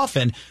offense more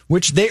often,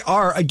 which they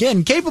are,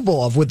 again,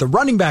 capable of with the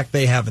running back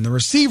they have and the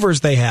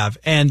receivers they have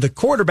and the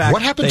quarterback.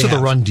 What happened to the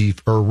run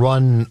deep or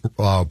run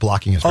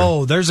blocking?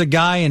 Oh, there's a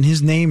guy, and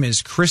his name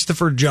is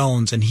Christopher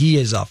Jones, and he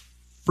is a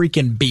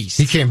freaking beast.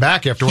 He came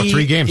back after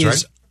 3 games, right? He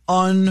is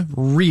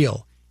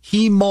unreal.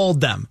 He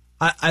mauled them.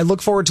 I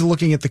look forward to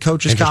looking at the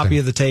coach's copy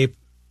of the tape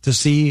to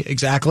see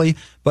exactly,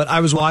 but I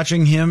was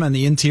watching him and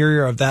the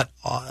interior of that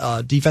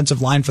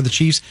defensive line for the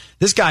Chiefs.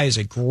 This guy is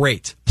a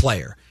great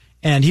player,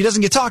 and he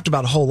doesn't get talked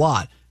about a whole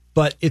lot,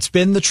 but it's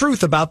been the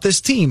truth about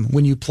this team.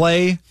 When you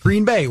play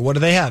Green Bay, what do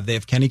they have? They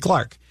have Kenny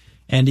Clark,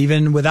 and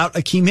even without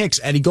Akeem Hicks,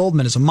 Eddie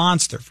Goldman is a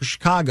monster for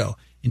Chicago.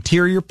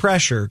 Interior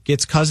pressure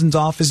gets Cousins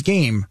off his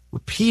game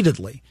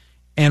repeatedly,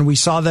 and we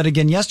saw that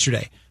again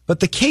yesterday. But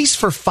the case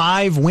for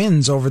 5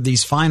 wins over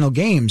these final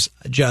games,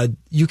 Judd,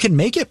 you can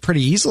make it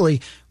pretty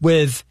easily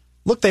with,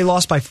 look, they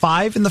lost by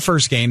 5 in the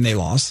first game they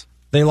lost.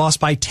 They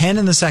lost by 10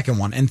 in the second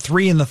one and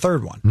 3 in the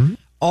third one. Mm-hmm.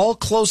 All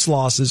close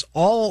losses,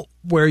 all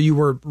where you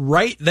were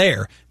right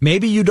there.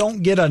 Maybe you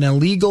don't get an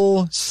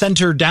illegal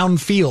center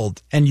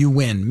downfield and you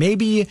win.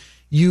 Maybe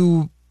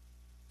you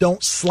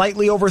don't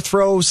slightly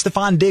overthrow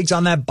Stephon Diggs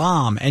on that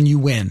bomb and you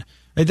win.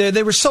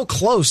 They were so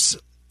close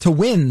to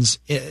wins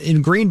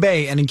in Green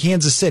Bay and in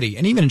Kansas City,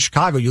 and even in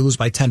Chicago, you lose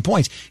by 10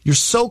 points. You're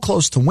so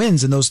close to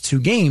wins in those 2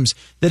 games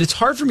that it's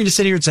hard for me to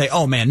sit here and say,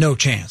 oh man, no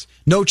chance.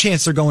 No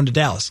chance they're going to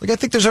Dallas. Like, I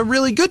think there's a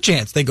really good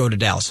chance they go to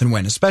Dallas and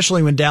win,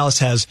 especially when Dallas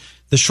has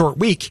the short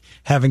week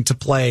having to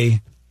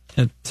play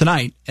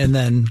tonight and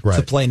then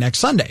to play next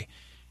Sunday.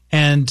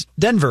 And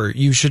Denver,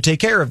 you should take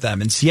care of them.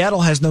 And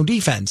Seattle has no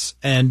defense.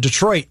 And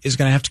Detroit is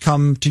going to have to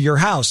come to your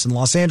house. And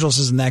Los Angeles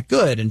isn't that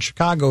good. And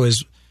Chicago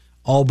is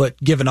all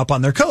but given up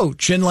on their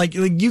coach. And like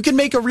you can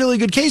make a really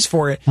good case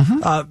for it,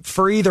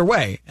 for either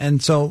way.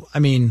 And so, I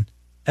mean,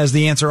 as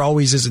the answer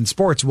always is in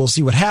sports, we'll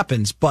see what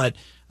happens. But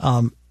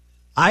I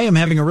am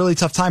having a really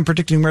tough time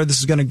predicting where this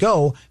is going to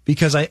go,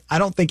 because I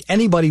don't think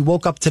anybody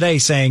woke up today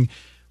saying,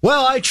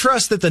 well, I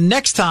trust that the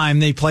next time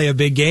they play a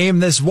big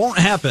game, this won't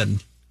happen.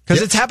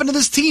 Because it's happened to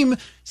this team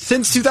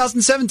since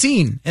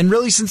 2017 and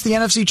really since the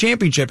NFC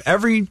Championship.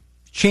 Every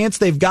chance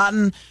they've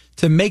gotten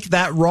to make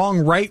that wrong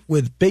right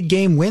with big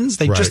game wins,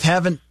 they just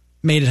haven't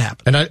made it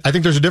happen. And I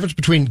think there's a difference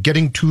between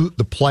getting to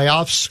the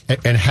playoffs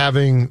and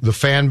having the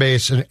fan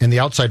base and the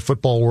outside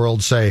football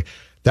world say,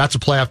 that's a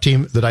playoff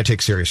team that I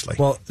take seriously.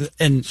 Well,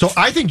 and so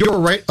I think you're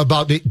right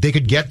about they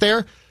could get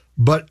there,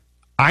 but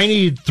I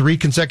need 3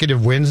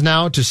 consecutive wins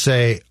now to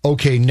say,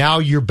 okay, now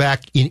you're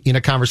back in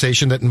a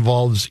conversation that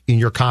involves, in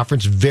your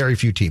conference, very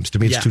few teams. To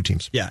me, it's 2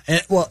 teams. Yeah.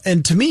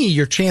 And to me,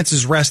 your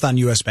chances rest on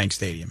US Bank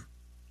Stadium.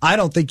 I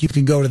don't think you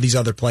can go to these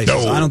other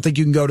places. No. I don't think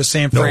you can go to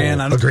San Fran.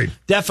 No, agreed.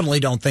 Definitely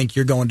don't think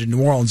you're going to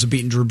New Orleans and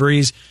beating Drew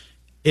Brees.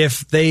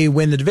 If they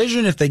win the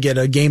division, if they get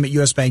a game at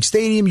US Bank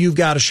Stadium, you've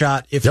got a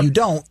shot. If you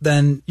don't,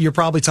 then you're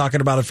probably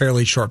talking about a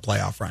fairly short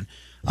playoff run.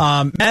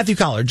 Matthew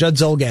Collar, Judd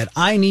Zolgad,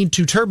 I need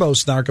to turbo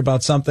snark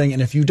about something,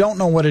 and if you don't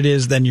know what it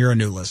is, then you're a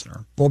new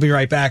listener. We'll be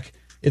right back.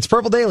 It's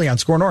Purple Daily on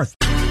Score North.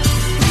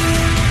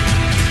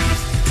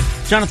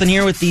 Jonathan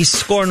here with the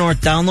Score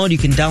North download. You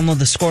can download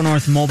the Score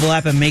North mobile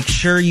app and make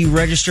sure you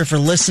register for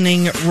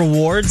listening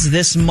rewards.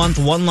 This month,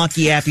 one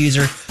lucky app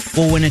user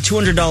will win a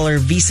 $200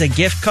 Visa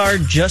gift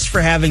card just for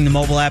having the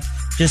mobile app.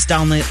 Just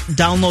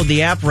download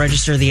the app,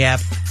 register the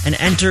app, and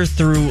enter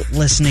through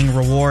listening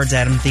rewards.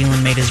 Adam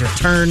Thielen made his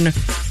return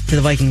to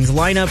the Vikings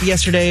lineup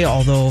yesterday,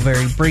 although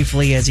very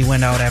briefly as he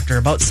went out after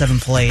about 7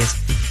 plays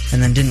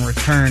and then didn't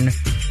return.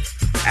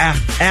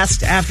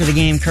 Asked after the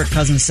game, Kirk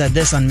Cousins said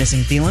this on missing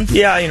Thielen.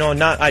 Yeah,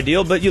 not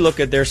ideal, but you look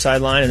at their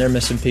sideline and they're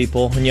missing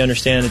people, and you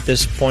understand at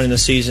this point in the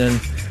season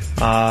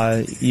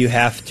you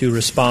have to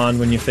respond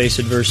when you face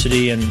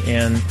adversity, and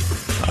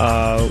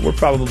we're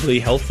probably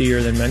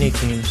healthier than many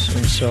teams,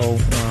 and so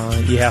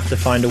you have to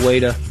find a way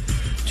to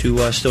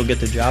still get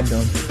the job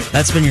done.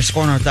 That's been your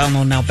Score North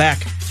download. Now back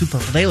to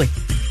Purple Daily.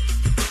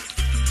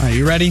 All right,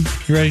 you ready?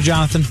 You ready,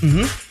 Jonathan?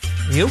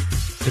 Mm-hmm. You?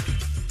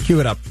 Cue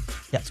it up.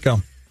 Yeah. Let's go.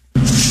 All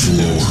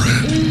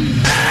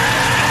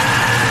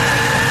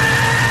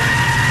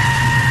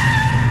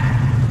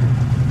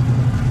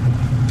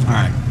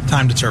right,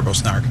 time to turbo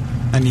snark.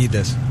 I need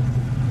this.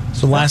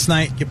 So last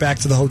night, get back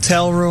to the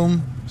hotel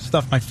room,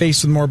 stuff my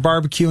face with more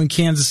barbecue in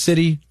Kansas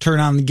City, turn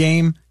on the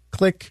game,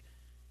 click.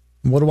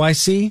 And what do I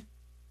see?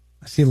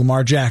 I see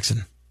Lamar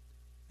Jackson.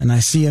 And I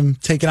see him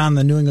taking on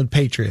the New England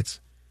Patriots.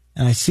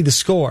 And I see the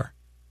score.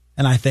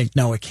 And I think,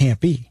 no, it can't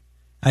be.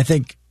 I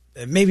think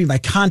maybe my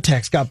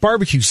contacts got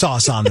barbecue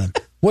sauce on them.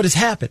 What has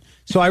happened?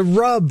 So I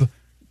rub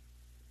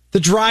the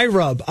dry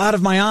rub out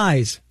of my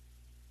eyes.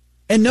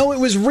 And no, it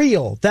was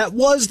real. That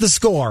was the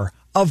score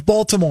of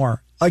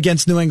Baltimore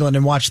against New England,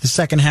 and watched the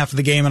second half of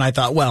the game. And I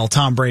thought, well,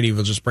 Tom Brady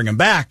will just bring him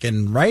back.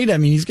 And right. I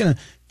mean, he's going to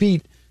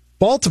beat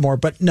Baltimore.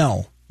 But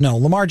no,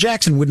 Lamar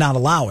Jackson would not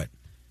allow it,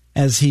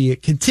 as he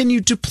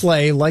continued to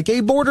play like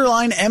a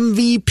borderline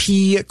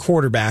MVP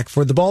quarterback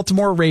for the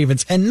Baltimore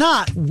Ravens, and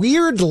not,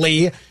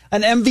 weirdly,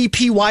 an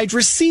MVP wide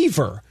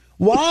receiver.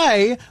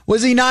 Why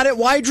was he not at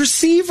wide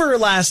receiver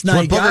last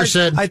night, guys?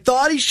 Said. I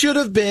thought he should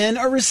have been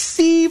a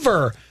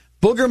receiver.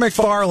 Booger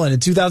McFarland in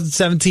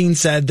 2017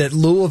 said that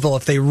Louisville,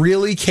 if they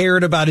really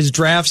cared about his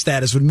draft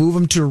status, would move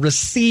him to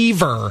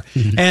receiver.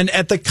 Mm-hmm. And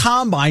at the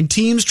Combine,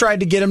 teams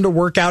tried to get him to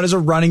work out as a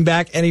running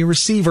back and a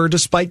receiver,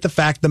 despite the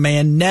fact the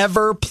man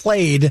never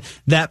played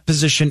that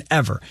position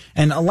ever.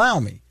 And allow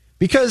me,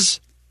 because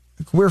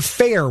we're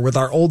fair with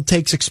our old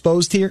takes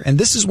exposed here, and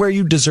this is where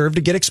you deserve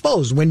to get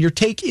exposed. When your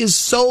take is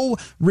so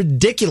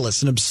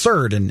ridiculous and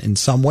absurd and in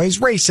some ways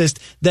racist,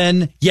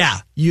 then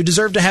yeah, you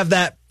deserve to have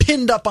that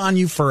pinned up on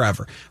you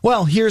forever.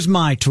 Well, here's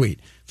my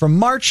tweet from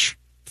March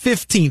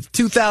 15th,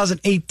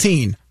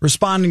 2018,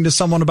 responding to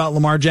someone about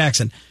Lamar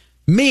Jackson.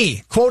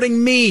 Me,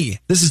 quoting me,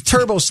 this is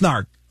Turbo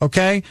Snark,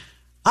 okay?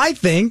 I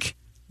think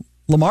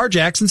Lamar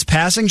Jackson's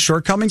passing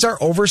shortcomings are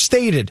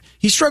overstated.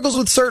 He struggles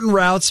with certain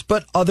routes,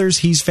 but others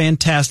he's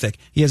fantastic.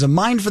 He has a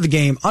mind for the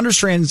game,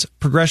 understands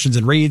progressions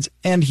and reads,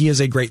 and he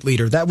is a great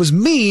leader. That was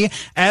me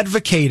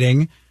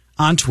advocating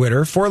on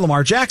Twitter for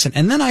Lamar Jackson.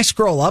 And then I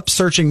scroll up,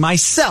 searching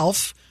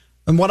myself,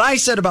 and what I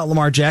said about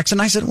Lamar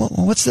Jackson, I said, well,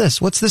 what's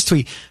this? What's this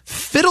tweet?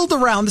 Fiddled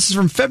around, this is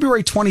from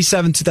February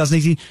 27,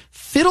 2018,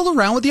 fiddled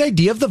around with the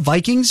idea of the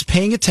Vikings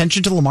paying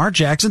attention to Lamar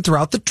Jackson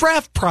throughout the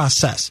draft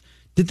process.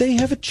 Did they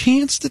have a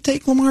chance to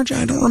take Lamar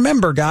Jackson? I don't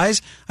remember,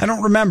 guys. I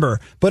don't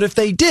remember. But if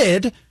they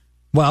did,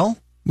 well,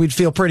 we'd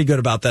feel pretty good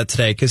about that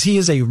today, because he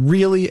is a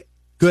really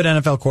good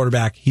NFL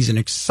quarterback. He's an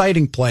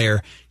exciting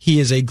player. He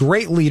is a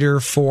great leader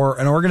for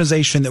an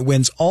organization that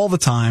wins all the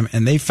time,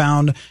 and they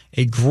found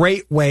a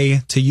great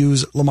way to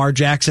use Lamar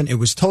Jackson. It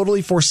was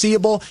totally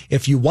foreseeable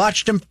if you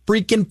watched him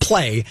freaking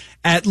play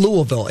at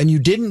Louisville and you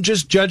didn't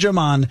just judge him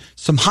on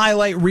some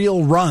highlight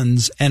reel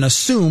runs and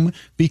assume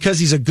because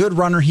he's a good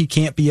runner he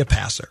can't be a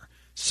passer.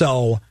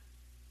 So,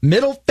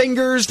 middle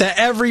fingers to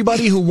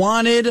everybody who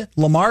wanted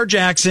Lamar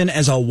Jackson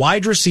as a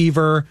wide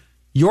receiver.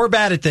 You're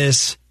bad at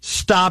this.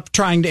 Stop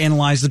trying to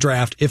analyze the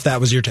draft if that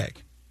was your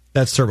take.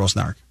 That's Turbo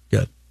Snark.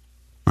 Good.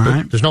 All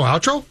right. There's no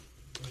outro?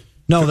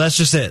 No, that's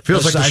just it.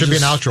 Feels like there should be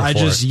an outro for I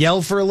just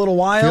yell for a little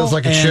while. Feels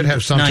like it should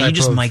have some type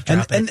of... mic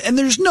drop it. And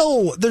there's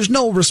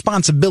no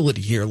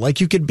responsibility here.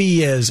 Like, you could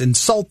be as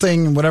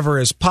insulting and whatever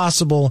as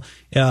possible.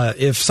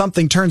 If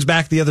something turns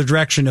back the other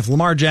direction, if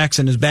Lamar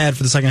Jackson is bad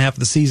for the second half of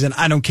the season,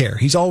 I don't care.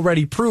 He's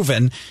already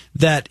proven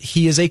that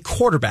he is a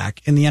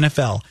quarterback in the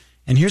NFL.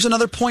 And here's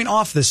another point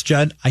off this,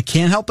 Judd. I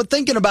can't help but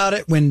thinking about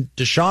it when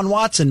Deshaun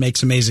Watson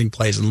makes amazing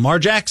plays, and Lamar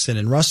Jackson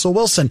and Russell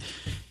Wilson.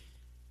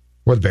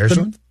 What the Bears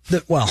doing?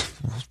 Well,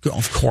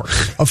 of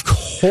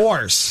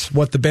course,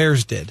 what the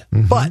Bears did.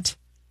 Mm-hmm. But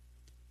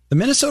the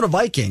Minnesota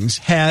Vikings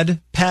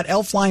had Pat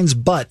Elflein's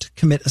butt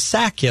commit a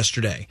sack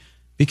yesterday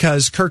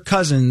because Kirk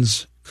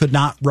Cousins could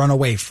not run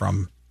away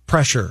from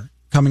pressure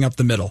coming up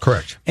the middle.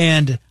 Correct.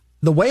 And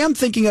the way I'm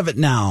thinking of it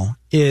now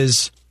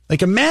is,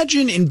 like,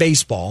 imagine in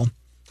baseball,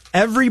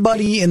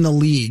 everybody in the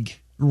league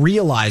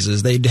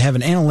realizes they have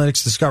an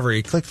analytics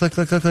discovery. Click, click,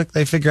 click, click, click.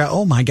 They figure out,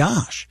 oh my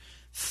gosh,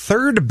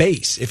 third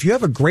base. If you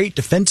have a great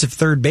defensive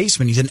third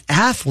baseman, he's an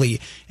athlete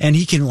and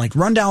he can like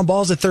run down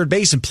balls at third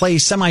base and play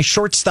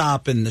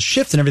semi-shortstop and the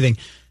shift and everything.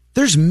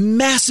 There's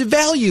massive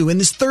value in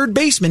this third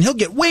baseman. He'll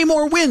get way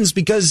more wins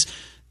because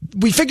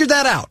we figured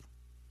that out.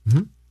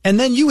 Mm-hmm. And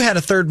then you had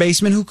a third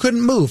baseman who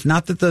couldn't move.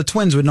 Not that the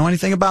Twins would know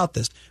anything about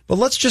this. But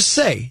let's just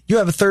say you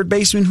have a third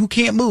baseman who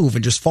can't move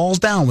and just falls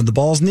down when the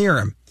ball's near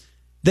him.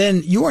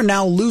 Then you are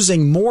now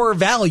losing more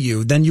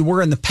value than you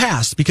were in the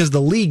past because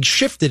the league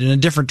shifted in a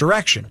different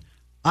direction.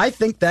 I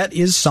think that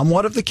is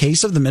somewhat of the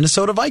case of the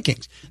Minnesota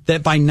Vikings.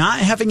 That by not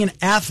having an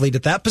athlete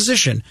at that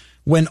position,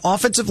 when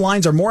offensive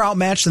lines are more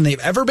outmatched than they've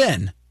ever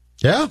been,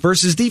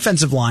 versus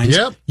defensive lines,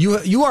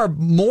 you are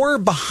more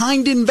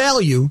behind in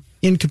value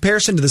in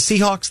comparison to the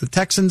Seahawks, the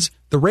Texans,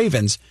 the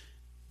Ravens,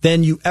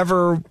 than you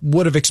ever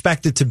would have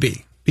expected to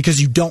be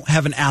because you don't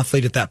have an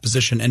athlete at that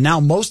position. And now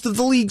most of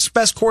the league's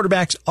best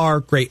quarterbacks are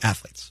great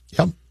athletes.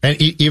 Yep.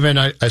 And even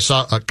I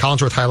saw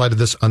Collinsworth highlighted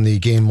this on the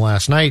game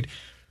last night.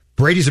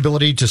 Brady's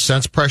ability to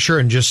sense pressure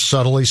and just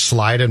subtly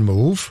slide and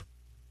move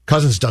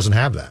Cousins doesn't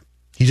have that.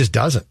 He just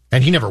doesn't,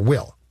 and he never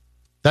will.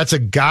 That's a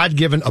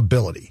God-given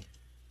ability.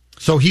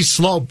 So he's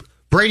slow.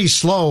 Brady's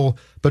slow,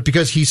 but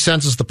because he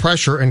senses the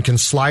pressure and can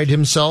slide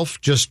himself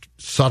just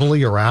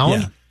subtly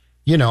around,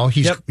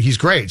 he's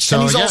great. So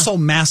and he's also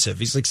massive.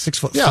 He's like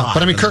 6'5". Yeah,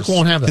 but I mean, Kirk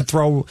won't have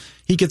that.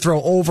 He could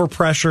throw over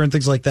pressure and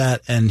things like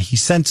that, and he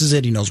senses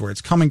it. He knows where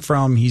it's coming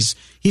from. He's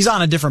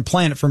on a different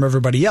planet from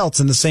everybody else,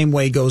 and the same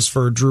way goes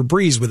for Drew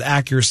Brees with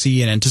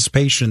accuracy and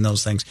anticipation and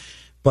those things.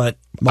 But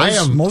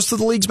most of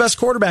the league's best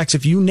quarterbacks,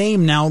 if you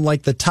name now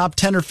like the top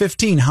 10 or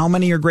 15, how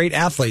many are great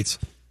athletes?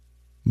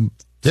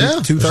 Yeah,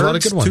 two-thirds, a lot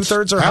of good ones.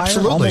 2/3 are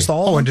Absolutely. higher, almost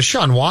all. Oh, and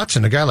Deshaun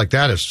Watson, a guy like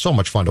that is so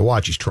much fun to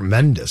watch. He's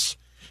tremendous.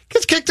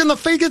 Gets kicked in the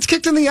face, gets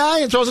kicked in the eye,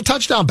 and throws a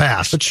touchdown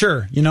pass. But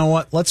sure, you know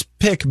what? Let's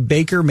pick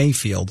Baker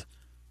Mayfield,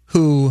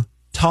 who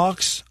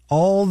talks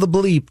all the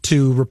bleep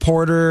to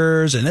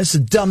reporters, and this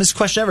is the dumbest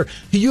question ever.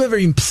 Have you ever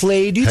even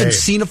played? You even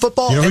seen a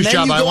football? You know and whose then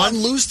job you I go want?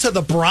 and lose to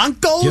the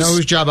Broncos? You know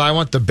whose job I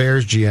want? The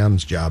Bears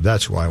GM's job.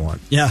 That's who I want.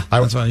 Yeah,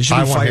 that's fine. You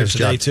should be fired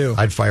today, too.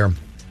 I'd fire him.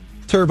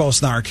 Turbo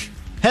Snark.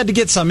 Had to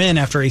get some in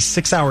after a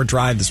 6-hour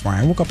drive this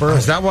morning. I woke up early.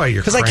 Is that why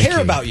you're cranky? Because I care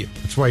about you.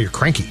 That's why you're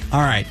cranky. All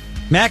right.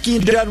 Mackie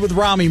and Judd with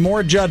Rami.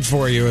 More Judd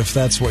for you if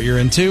that's what you're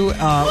into.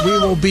 We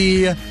will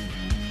be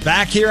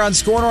back here on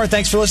Score North.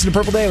 Thanks for listening to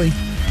Purple Daily.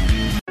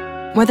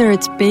 Whether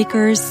it's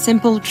Baker's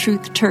Simple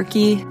Truth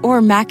Turkey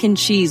or mac and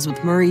cheese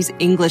with Murray's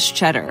English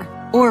Cheddar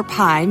or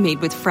pie made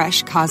with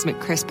fresh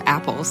Cosmic Crisp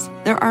apples,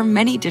 there are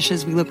many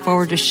dishes we look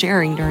forward to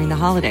sharing during the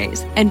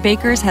holidays. And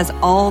Baker's has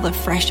all the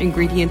fresh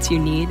ingredients you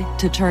need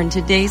to turn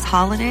today's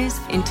holidays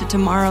into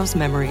tomorrow's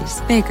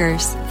memories.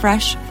 Baker's,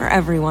 fresh for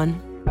everyone.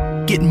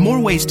 Get more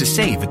ways to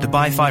save at the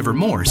Buy 5 or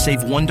More Save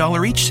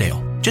 $1 each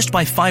sale. Just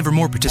buy 5 or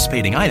more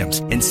participating items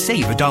and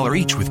save $1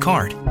 each with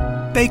card.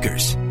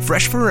 Baker's,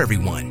 fresh for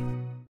everyone.